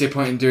don't see a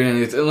point in doing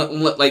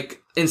anything. Like,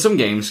 in some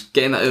games,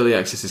 getting that early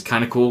access is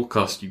kind of cool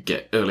because you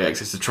get early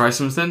access to try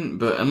something,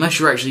 but unless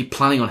you're actually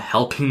planning on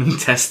helping them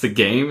test the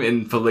game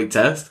in public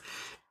test,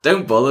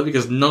 don't bother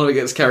because none of it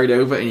gets carried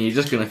over and you're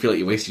just going to feel like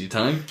you wasted your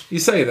time. You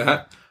say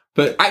that,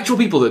 but actual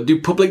people that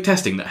do public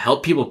testing, that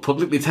help people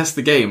publicly test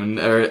the game and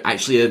are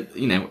actually,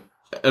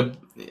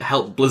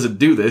 help Blizzard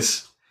do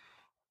this,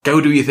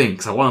 go do your thing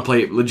because I want to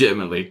play it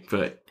legitimately,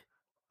 but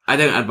I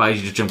don't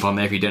advise you to jump on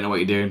there if you don't know what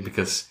you're doing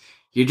because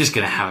you're just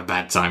going to have a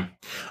bad time.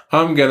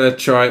 I'm going to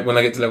try it when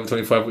I get to level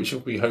 25, which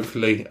will be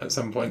hopefully at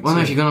some point. Well,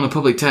 if you're going on a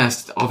public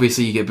test,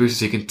 obviously you get boosted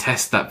so you can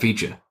test that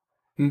feature.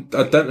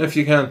 I don't know if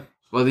you can.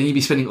 Well, then you'd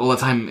be spending all that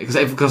time...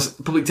 Because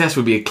public test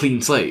would be a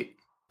clean slate.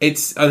 I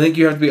think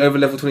you have to be over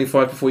level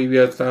 25 before you be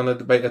able to download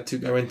the beta to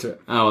go into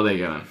it. Oh, well, there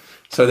you go then.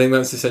 So I think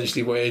that's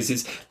essentially what it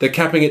is. They're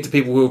capping it to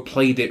people who have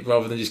played it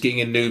rather than just getting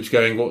in noobs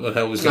going, what the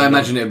hell was going on? I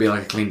imagine it would be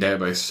like a clean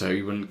database, so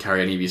you wouldn't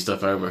carry any of your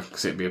stuff over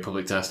because it would be a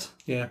public test.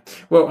 Yeah.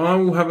 Well, I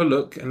will have a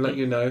look and let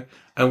you know.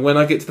 And when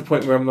I get to the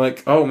point where I'm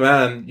like, oh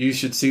man, you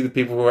should see the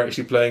people who are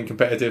actually playing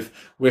competitive,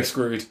 we're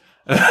screwed.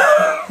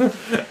 Well,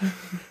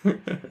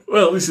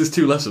 at least there's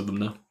 2 less of them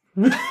now.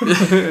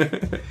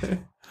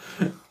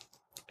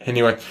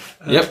 Anyway.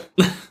 Yep.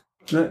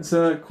 Let's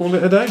call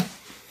it a day.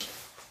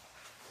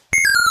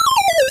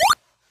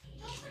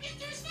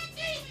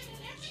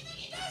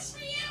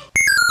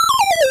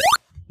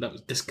 That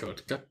was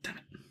Discord. God damn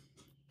it.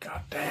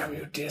 God damn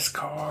you,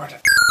 Discord.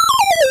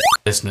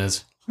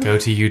 Listeners, go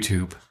to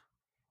YouTube.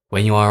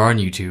 When you are on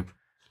YouTube,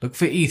 look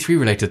for E3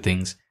 related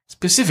things.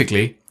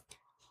 Specifically,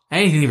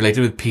 anything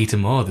related with Peter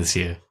Moore this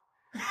year.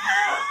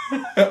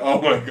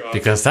 Oh my god.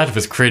 Because that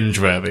was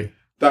cringeworthy.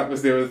 That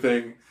was the other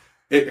thing.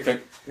 Okay,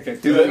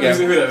 do that again.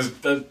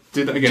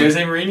 Do that again.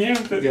 Jose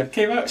Mourinho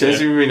came out?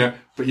 Jose Mourinho,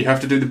 but you have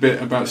to do the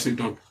bit about Snoop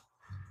Dogg.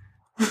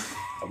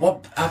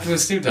 What happened with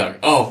Snoop Dogg?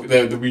 Oh,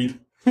 the weed.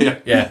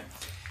 Yeah.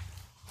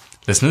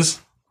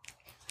 Listeners,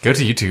 go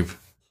to YouTube.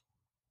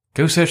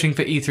 Go searching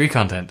for E3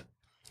 content.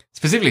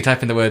 Specifically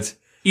type in the words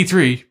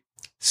E3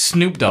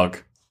 Snoop Dogg.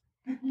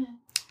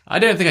 I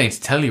don't think I need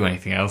to tell you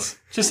anything else.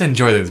 Just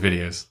enjoy those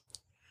videos.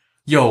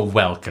 You're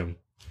welcome.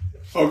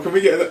 Oh, can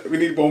we get that? We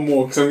need one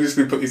more, because I'm just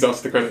going to put these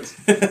after the credits.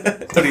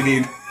 What do you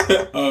need?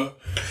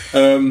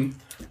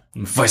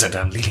 Voice out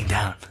down, leaning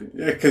down.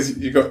 Yeah, because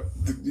you got...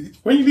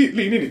 When you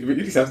lean in, it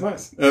really sounds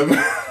nice.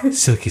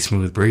 Silky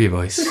smooth Briggy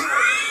voice.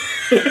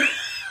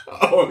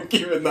 Oh, I'm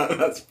keeping that.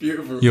 That's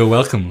beautiful. You're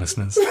welcome,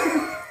 listeners.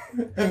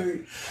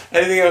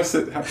 Anything else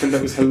that happened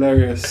that was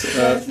hilarious?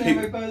 Let's name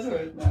a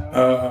buzzword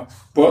now.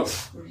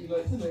 What? Would you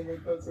like to name a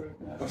buzzword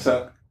now? What's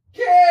that?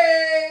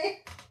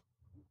 Gay!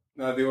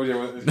 No, the audio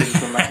was going to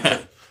come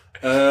back.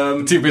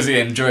 Too busy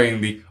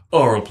enjoying the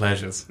oral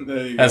pleasures.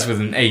 There you go. As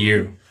with an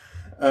AU.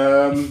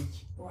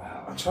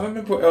 Wow. I'm trying to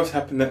remember what else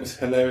happened that was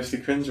hilariously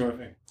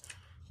cringeworthy.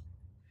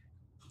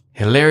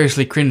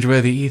 hilariously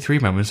cringeworthy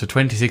E3 moments of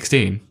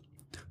 2016.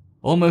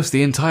 Almost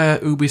the entire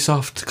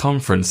Ubisoft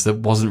conference that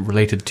wasn't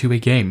related to a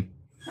game.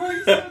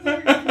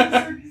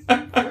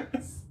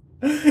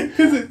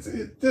 Because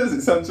it does.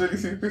 It sounds really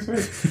super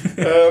sweet.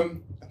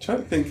 I'm trying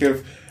to think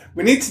of.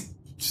 We need to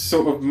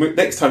sort of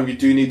next time you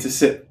do need to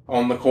sit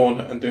on the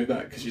corner and do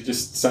that because you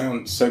just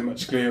sound so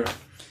much clearer.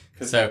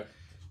 So,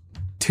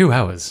 2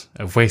 hours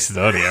of wasted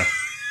audio.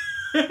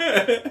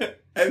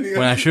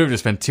 When I should have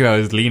just spent 2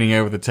 hours leaning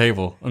over the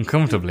table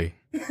uncomfortably,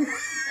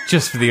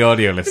 just for the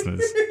audio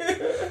listeners.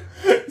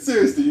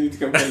 Seriously, you need to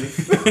come home.